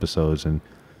have some episodes,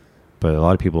 but a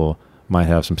lot of people might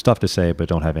have some stuff to say but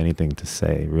don't have anything to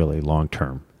say really long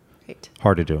term. Right.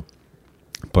 Hard to do.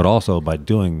 But also by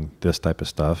doing this type of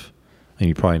stuff, and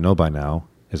you probably know by now,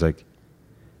 is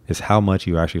how much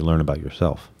you actually learn about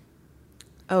yourself.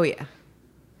 Oh yeah.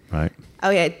 Right? Oh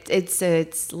yeah,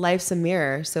 it's life's a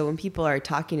mirror. So when people are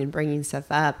talking and bringing stuff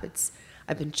up,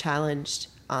 I've been challenged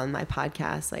on my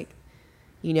podcast, like,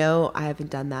 you know, I haven't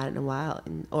done that in a while,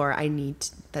 or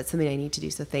that's something I need to do.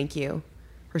 So thank you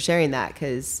for sharing that,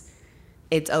 because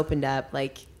it's opened up,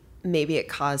 like maybe it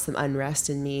caused some unrest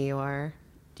in me, or,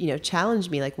 you know, challenged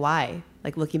me, like why?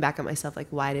 Like looking back at myself, like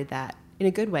why did that, in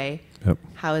a good way? Yep.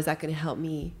 How is that going to help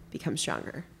me become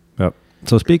stronger? Yep.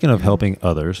 So speaking of helping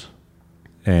others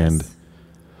and Yes.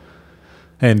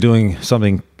 and doing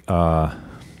something,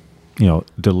 you know,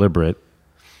 deliberate.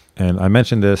 And I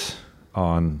mentioned this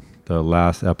on the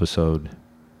last episode.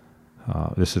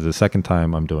 This is the second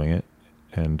time I'm doing it.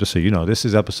 And just so you know, this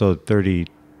is episode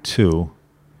 32.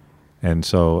 And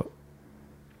so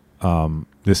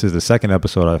this is the second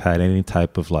episode I've had any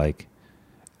type of like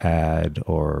ad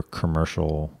or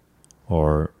commercial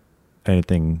or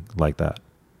anything like that,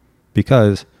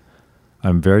 because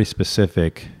I'm very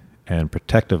specific and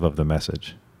protective of the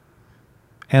message.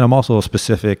 And I'm also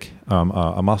specific.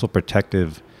 I'm also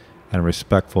protective and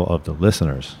respectful of the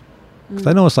listeners. Because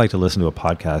I know it's like to listen to a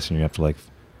podcast and you have to like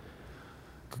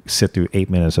sit through 8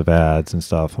 minutes of ads and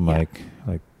stuff. I'm like,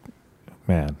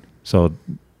 man. So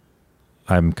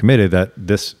I'm committed that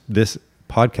this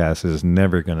podcast is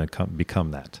never going to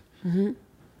become that. Mm-hmm.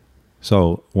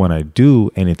 So when I do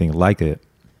anything like it,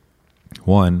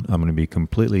 one, I'm going to be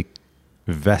completely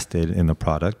vested in the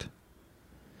product.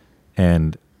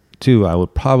 And two, I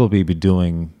would probably be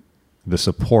doing the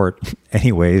support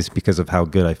anyways because of how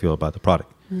good I feel about the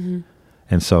product. Mm-hmm.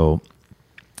 And so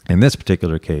in this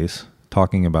particular case,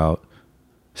 talking about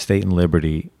State and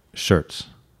Liberty shirts.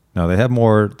 Now they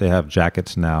have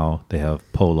jackets now, they have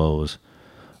polos.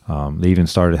 They even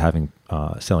started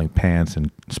selling pants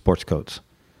and sports coats.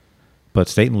 But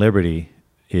State and Liberty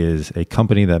is a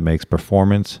company that makes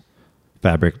performance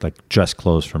fabric, like dress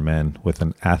clothes for men with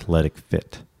an athletic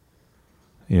fit.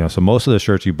 You know, so most of the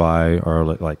shirts you buy are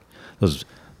like those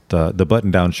the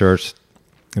button down shirts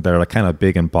that are like kind of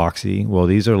big and boxy. Well,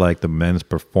 these are like the men's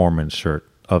performance shirt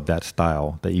of that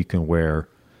style that you can wear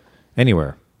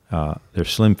anywhere. They're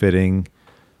slim fitting,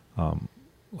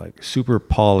 like super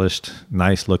polished,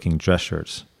 nice looking dress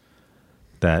shirts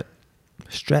that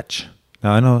stretch.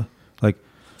 Now I know, like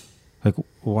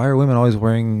why are women always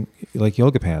wearing like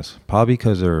yoga pants? Probably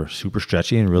because they're super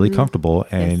stretchy and really comfortable,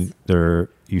 and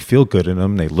you feel good in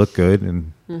them. They look good,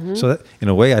 and so that, in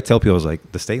a way, I tell people,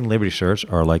 like the State and Liberty shirts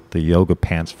are like the yoga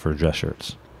pants for dress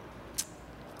shirts.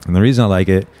 And the reason I like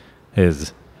it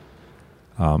is,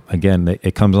 again,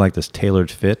 it comes in like this tailored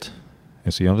fit,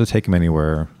 and so you don't have to take them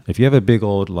anywhere. If you have a big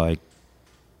old like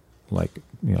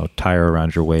tire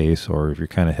around your waist, or if you're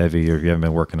kind of heavy, or if you haven't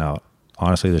been working out,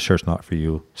 honestly, the shirt's not for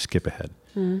you. Skip ahead.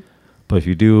 Mm-hmm. But if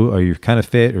you do, or you're kind of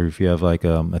fit, or if you have like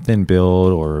a thin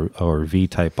build or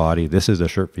V-type body, this is the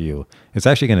shirt for you. It's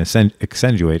actually going to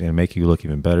accentuate and make you look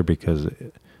even better because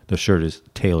the shirt is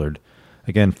tailored.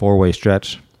 Again, 4-way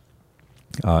stretch.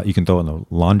 You can throw it in the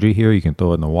laundry here. You can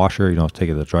throw it in the washer. You don't have to take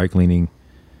it to dry cleaning.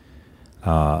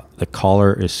 The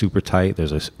collar is super tight.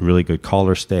 There's a really good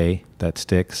collar stay that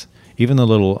sticks. Even the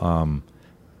little,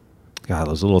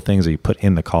 those little things that you put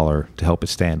in the collar to help it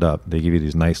stand up. They give you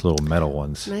these nice little metal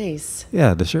ones. Nice.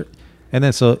 Yeah, the shirt. And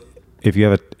then so if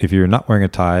you're not wearing a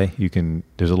tie,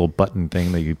 there's a little button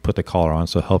thing that you put the collar on,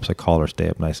 so it helps the collar stay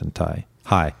up nice and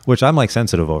high, which I'm like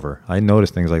sensitive over. I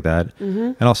notice things like that.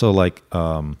 And also like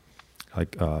the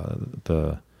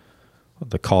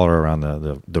collar around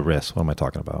the wrist. What am I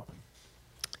talking about?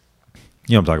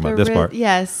 You know what I'm talking about, this part.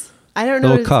 Yes. I don't know.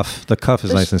 The little cuff. The cuff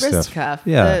is nice and wrist stiff. Cuff.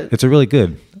 Yeah, it's a really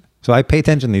good. So I pay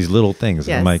attention to these little things.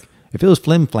 Yes. I'm like, if it was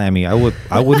flim flammy, I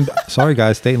wouldn't. Sorry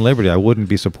guys, State and Liberty, I wouldn't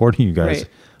be supporting you guys. Right.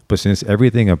 But since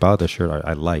everything about the shirt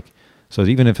I like, so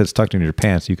even if it's tucked into your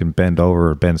pants, you can bend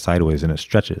over or bend sideways and it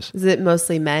stretches. Is it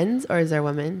mostly men's or is there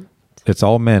women? It's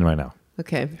all men right now.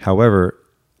 Okay. However,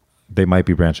 they might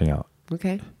be branching out.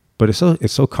 Okay. But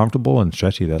it's so comfortable and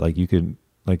stretchy that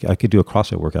like I could do a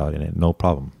CrossFit workout in it, no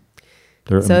problem.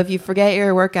 So if you forget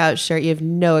your workout shirt, you have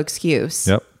no excuse.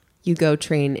 Yep. You go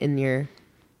train in your.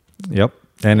 Yep.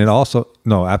 And it also,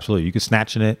 no, absolutely. You can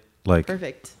snatch in it. Like,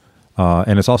 Perfect.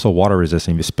 And it's also water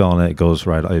resistant. If you spill in it, it goes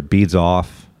right, it beads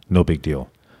off. No big deal.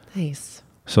 Nice.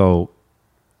 So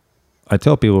I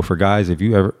tell people, for guys,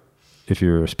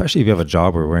 especially if you have a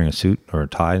job where you're wearing a suit or a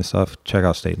tie and stuff, check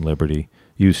out State and Liberty.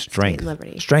 Use Strength. State and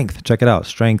Liberty. Strength. Check it out.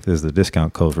 Strength is the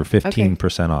discount code for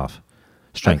 15% off.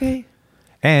 Strength. Okay.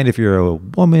 And if you're a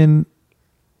woman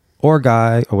or a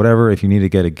guy or whatever, if you need to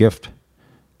get a gift,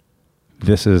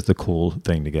 this is the cool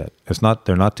thing to get.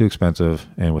 They're not too expensive,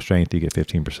 and with Strength you get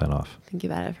 15% off. Think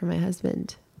about it for my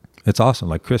husband. It's awesome,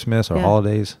 like Christmas or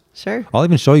holidays. Sure. I'll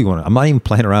even show you one. I'm not even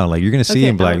playing around. Like, you're going to see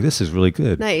and be like, this is really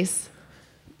good. Nice.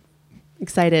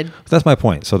 Excited. That's my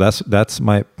point. So that's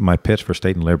my pitch for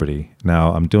State and Liberty.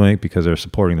 Now I'm doing it because they're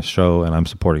supporting the show and I'm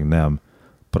supporting them,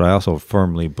 but I also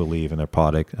firmly believe in their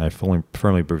product. I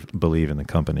firmly believe in the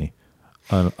company.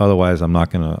 Otherwise, I'm not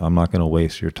gonna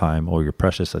waste your time or your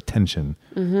precious attention,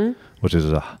 which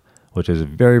is a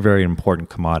very, very important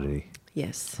commodity.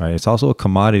 Yes. Right. It's also a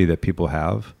commodity that people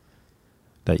have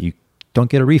that you don't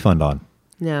get a refund on.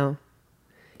 No.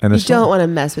 And you don't want to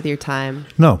mess with your time.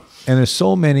 No. And there's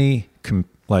so many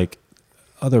like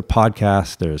other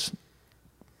podcasts. There's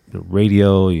the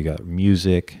radio. You got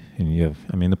music, and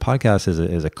the podcast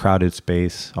is a crowded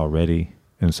space already.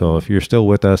 And so if you're still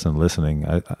with us and listening,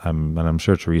 I'm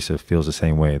sure Theresa feels the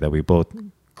same way, that we both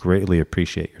greatly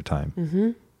appreciate your time.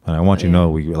 And I want you to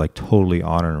know we like totally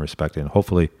honor and respect it. And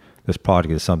hopefully this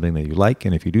product is something that you like.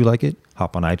 And if you do like it,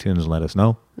 hop on iTunes and let us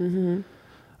know.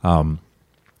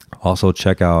 Also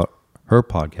check out her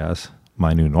podcast,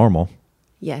 My New Normal.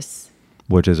 Yes.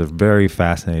 Which is a very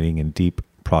fascinating and deep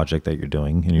project that you're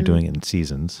doing, and you're doing it in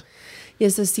seasons. Yeah,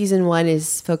 so season 1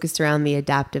 is focused around the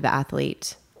adaptive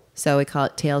athlete. So we call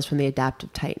it Tales from the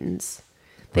Adaptive Titans.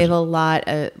 They have a lot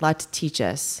to teach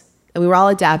us. And we were all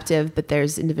adaptive, but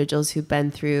there's individuals who've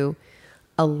been through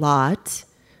a lot.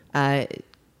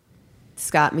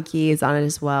 Scott McKee is on it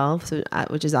as well,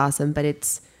 which is awesome. But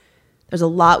there's a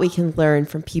lot we can learn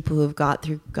from people who have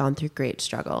gone through great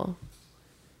struggle.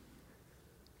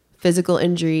 Physical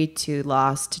injury to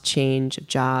loss to change of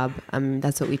job.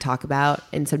 That's what we talk about.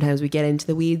 And sometimes we get into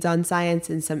the weeds on science,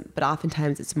 but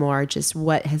oftentimes it's more just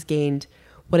what has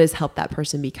helped that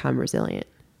person become resilient.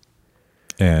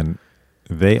 And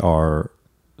they are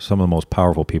some of the most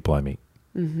powerful people I meet.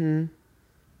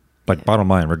 Like, bottom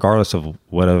line, regardless of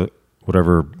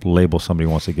whatever label somebody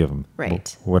wants to give them.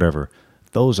 Right. Whatever.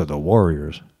 Those are the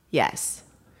warriors. Yes,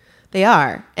 they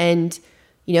are. And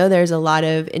there's a lot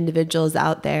of individuals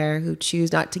out there who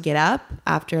choose not to get up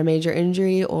after a major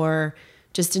injury or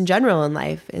just in general in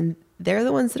life. And they're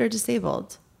the ones that are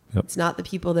disabled. Yep. It's not the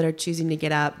people that are choosing to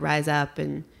get up, rise up,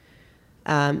 and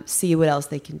see what else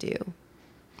they can do.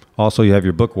 Also, you have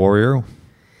your book, Warrior.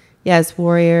 Yes,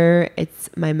 Warrior. It's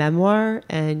my memoir,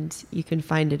 and you can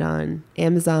find it on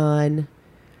Amazon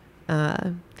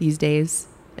these days.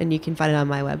 And you can find it on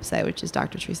my website, which is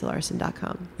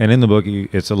drteresalarson.com. And in the book,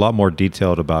 it's a lot more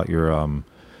detailed about your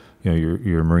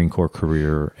Marine Corps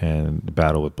career and the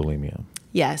battle with bulimia.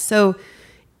 Yeah. So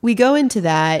we go into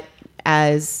that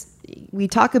as we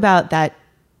talk about that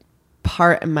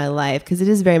part of my life, because it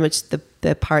is very much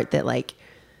the part that like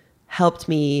helped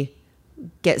me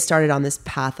get started on this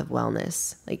path of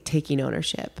wellness, like taking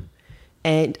ownership.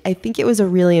 And I think it was a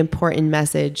really important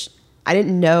message. I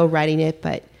didn't know writing it,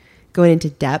 but going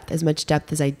into as much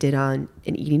depth as I did on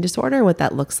an eating disorder and what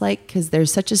that looks like, because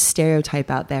there's such a stereotype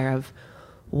out there of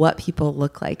what people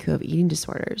look like who have eating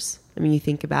disorders. I mean, you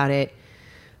think about it,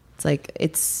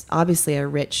 it's obviously a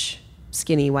rich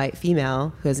skinny white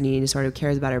female who has an eating disorder who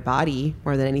cares about her body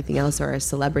more than anything else, or a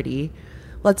celebrity.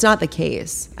 Well, it's not the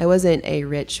case. I wasn't a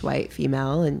rich white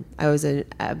female, and I was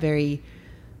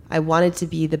I wanted to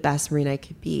be the best Marine I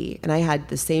could be. And I had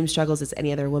the same struggles as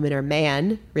any other woman or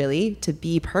man, really, to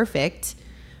be perfect.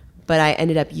 But I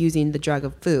ended up using the drug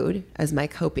of food as my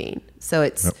coping. So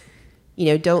it's,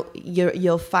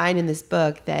 you'll find in this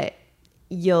book that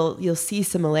you'll see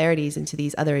similarities into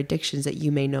these other addictions that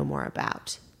you may know more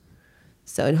about.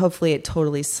 So, and hopefully it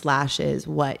totally slashes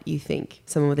what you think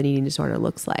someone with an eating disorder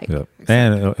looks like. Yep.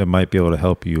 And it might be able to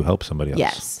help you help somebody else.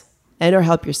 Yes. And or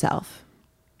help yourself.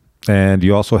 And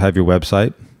you also have your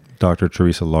website,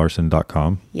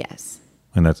 drteresalarson.com. Yes.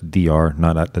 And that's DR,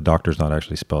 not the doctor's not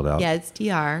actually spelled out. Yeah, it's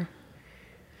DR.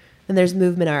 And there's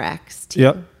Movement RX too.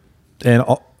 Yep. And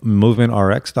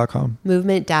movementrx.com?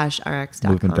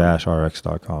 Movement-rx.com.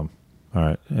 Movement-rx.com. All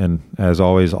right. And as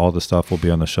always, all the stuff will be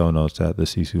on the show notes at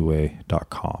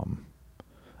thesisuway.com.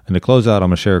 And to close out, I'm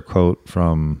going to share a quote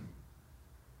from,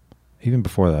 even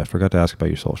before that, I forgot to ask about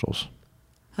your socials.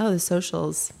 Oh, the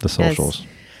socials. The socials. Yes.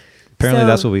 Apparently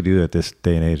that's what we do at this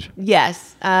day and age.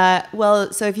 Yes.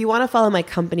 Well, so if you want to follow my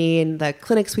company and the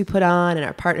clinics we put on and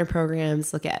our partner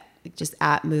programs, look at just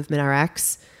at Movement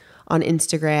RX on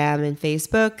Instagram and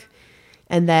Facebook.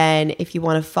 And then if you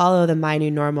want to follow the My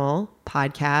New Normal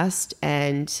podcast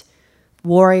and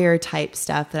warrior type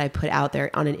stuff that I put out there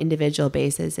on an individual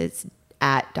basis, it's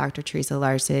at Dr. Theresa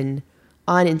Larson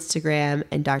on Instagram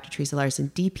and Dr. Theresa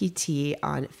Larson DPT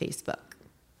on Facebook.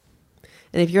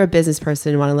 And if you're a business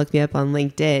person and want to look me up on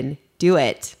LinkedIn, do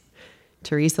it.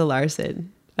 Theresa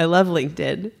Larson. I love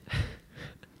LinkedIn.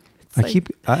 Is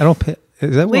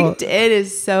that LinkedIn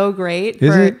is so great.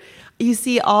 You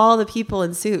see all the people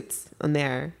in suits on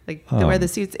there. Like they wear the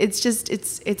suits. It's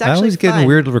actually I always fun. get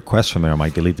weird requests from there. I'm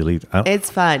like, delete. It's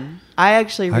fun. I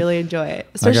actually really enjoy it.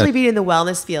 Especially being in the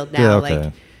wellness field now. Yeah, okay.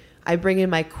 Like I bring in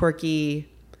my quirky,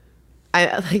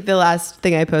 like the last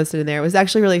thing I posted in there was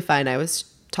actually really fun. I was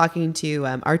talking to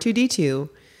R2D2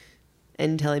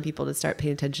 and telling people to start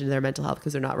paying attention to their mental health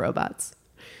because they're not robots.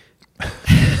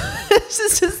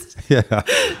 It's just yeah.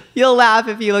 You'll laugh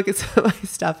if you look at some of my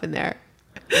stuff in there.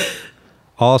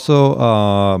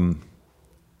 Also,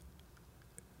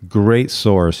 great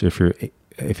source if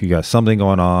you got something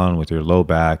going on with your low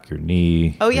back, your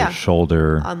knee, your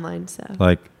shoulder, online stuff.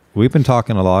 Like we've been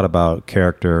talking a lot about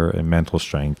character and mental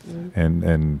strength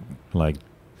and like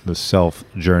the self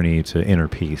journey to inner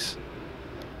peace.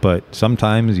 But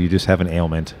sometimes you just have an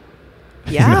ailment.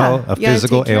 Yeah. A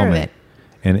physical ailment.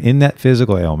 And in that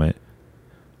physical ailment,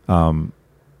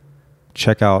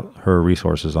 check out her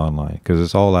resources online because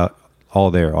it's all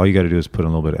there. All you got to do is put in a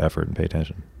little bit of effort and pay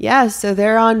attention. Yeah. So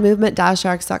they're on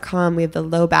movement-rx.com. We have the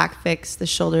low back fix, the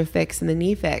shoulder fix, and the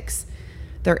knee fix.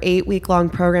 They're 8-week-long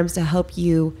programs to help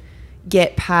you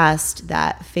get past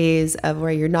that phase of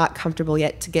where you're not comfortable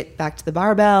yet to get back to the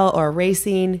barbell or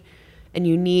racing, and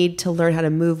you need to learn how to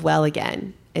move well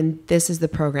again. And this is the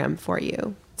program for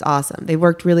you. It's awesome. They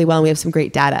worked really well, and we have some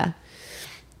great data.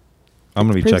 I'm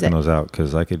going to be checking those out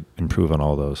because I could improve on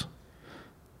all those.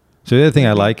 So the other thing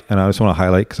I like, and I just want to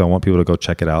highlight because I want people to go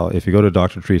check it out. If you go to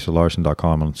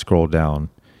drteresalarson.com and scroll down,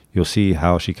 you'll see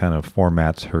how she kind of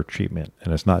formats her treatment.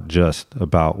 And it's not just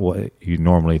about what you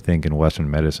normally think in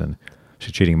Western medicine.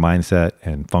 She's treating mindset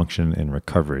and function and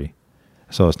recovery.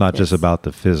 So it's not just about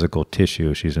the physical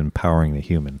tissue. She's empowering the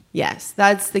human. Yes,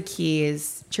 that's the key,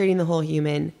 is treating the whole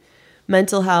human.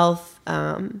 Mental health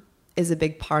is a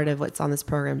big part of what's on this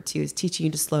program too, is teaching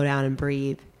you to slow down and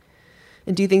breathe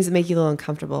and do things that make you a little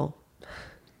uncomfortable.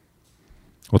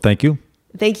 Well, thank you.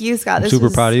 Thank you, Scott. I'm super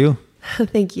proud of you.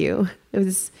 Thank you.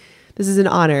 This is an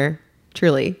honor,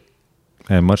 truly.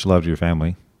 And much love to your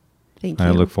family. Thank you.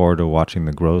 I look forward to watching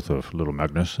the growth of little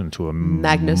Magnus into a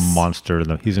monster.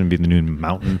 He's going to be the new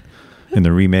mountain in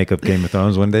the remake of Game of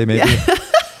Thrones one day, maybe. Yeah.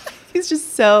 He's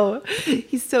so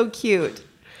cute.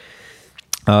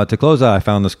 To close out, I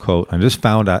found this quote. I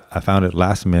found it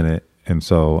last minute, and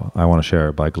so I want to share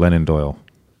it by Glennon Doyle.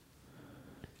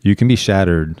 You can be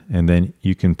shattered, and then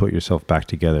you can put yourself back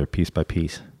together piece by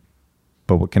piece.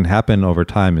 But what can happen over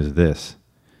time is this.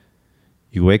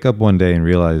 You wake up one day and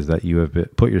realize that you have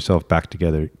put yourself back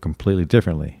together completely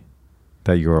differently,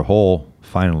 that you're whole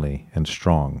finally and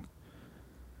strong.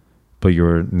 But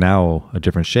you're now a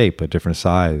different shape, a different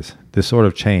size. This sort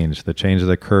of change, the change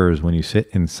that occurs when you sit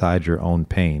inside your own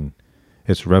pain,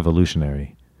 it's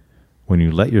revolutionary. When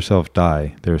you let yourself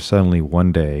die, there's suddenly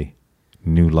one day,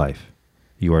 new life.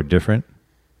 You are different,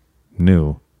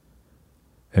 new,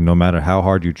 and no matter how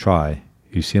hard you try,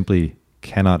 you simply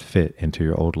cannot fit into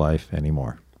your old life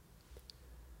anymore.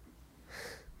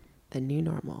 The new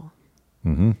normal.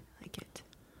 Mm-hmm. I like it.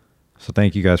 So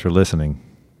thank you guys for listening.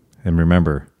 And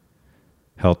remember,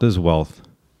 health is wealth.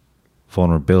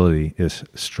 Vulnerability is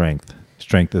strength.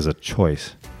 Strength is a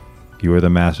choice. You are the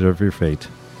master of your fate.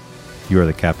 You are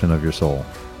the captain of your soul.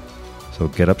 So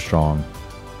get up strong.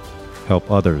 Help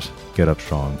others get up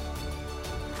strong.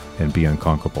 And be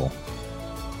unconquerable.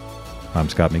 I'm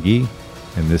Scott McGee,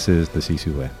 and this is the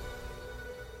Sisu Way.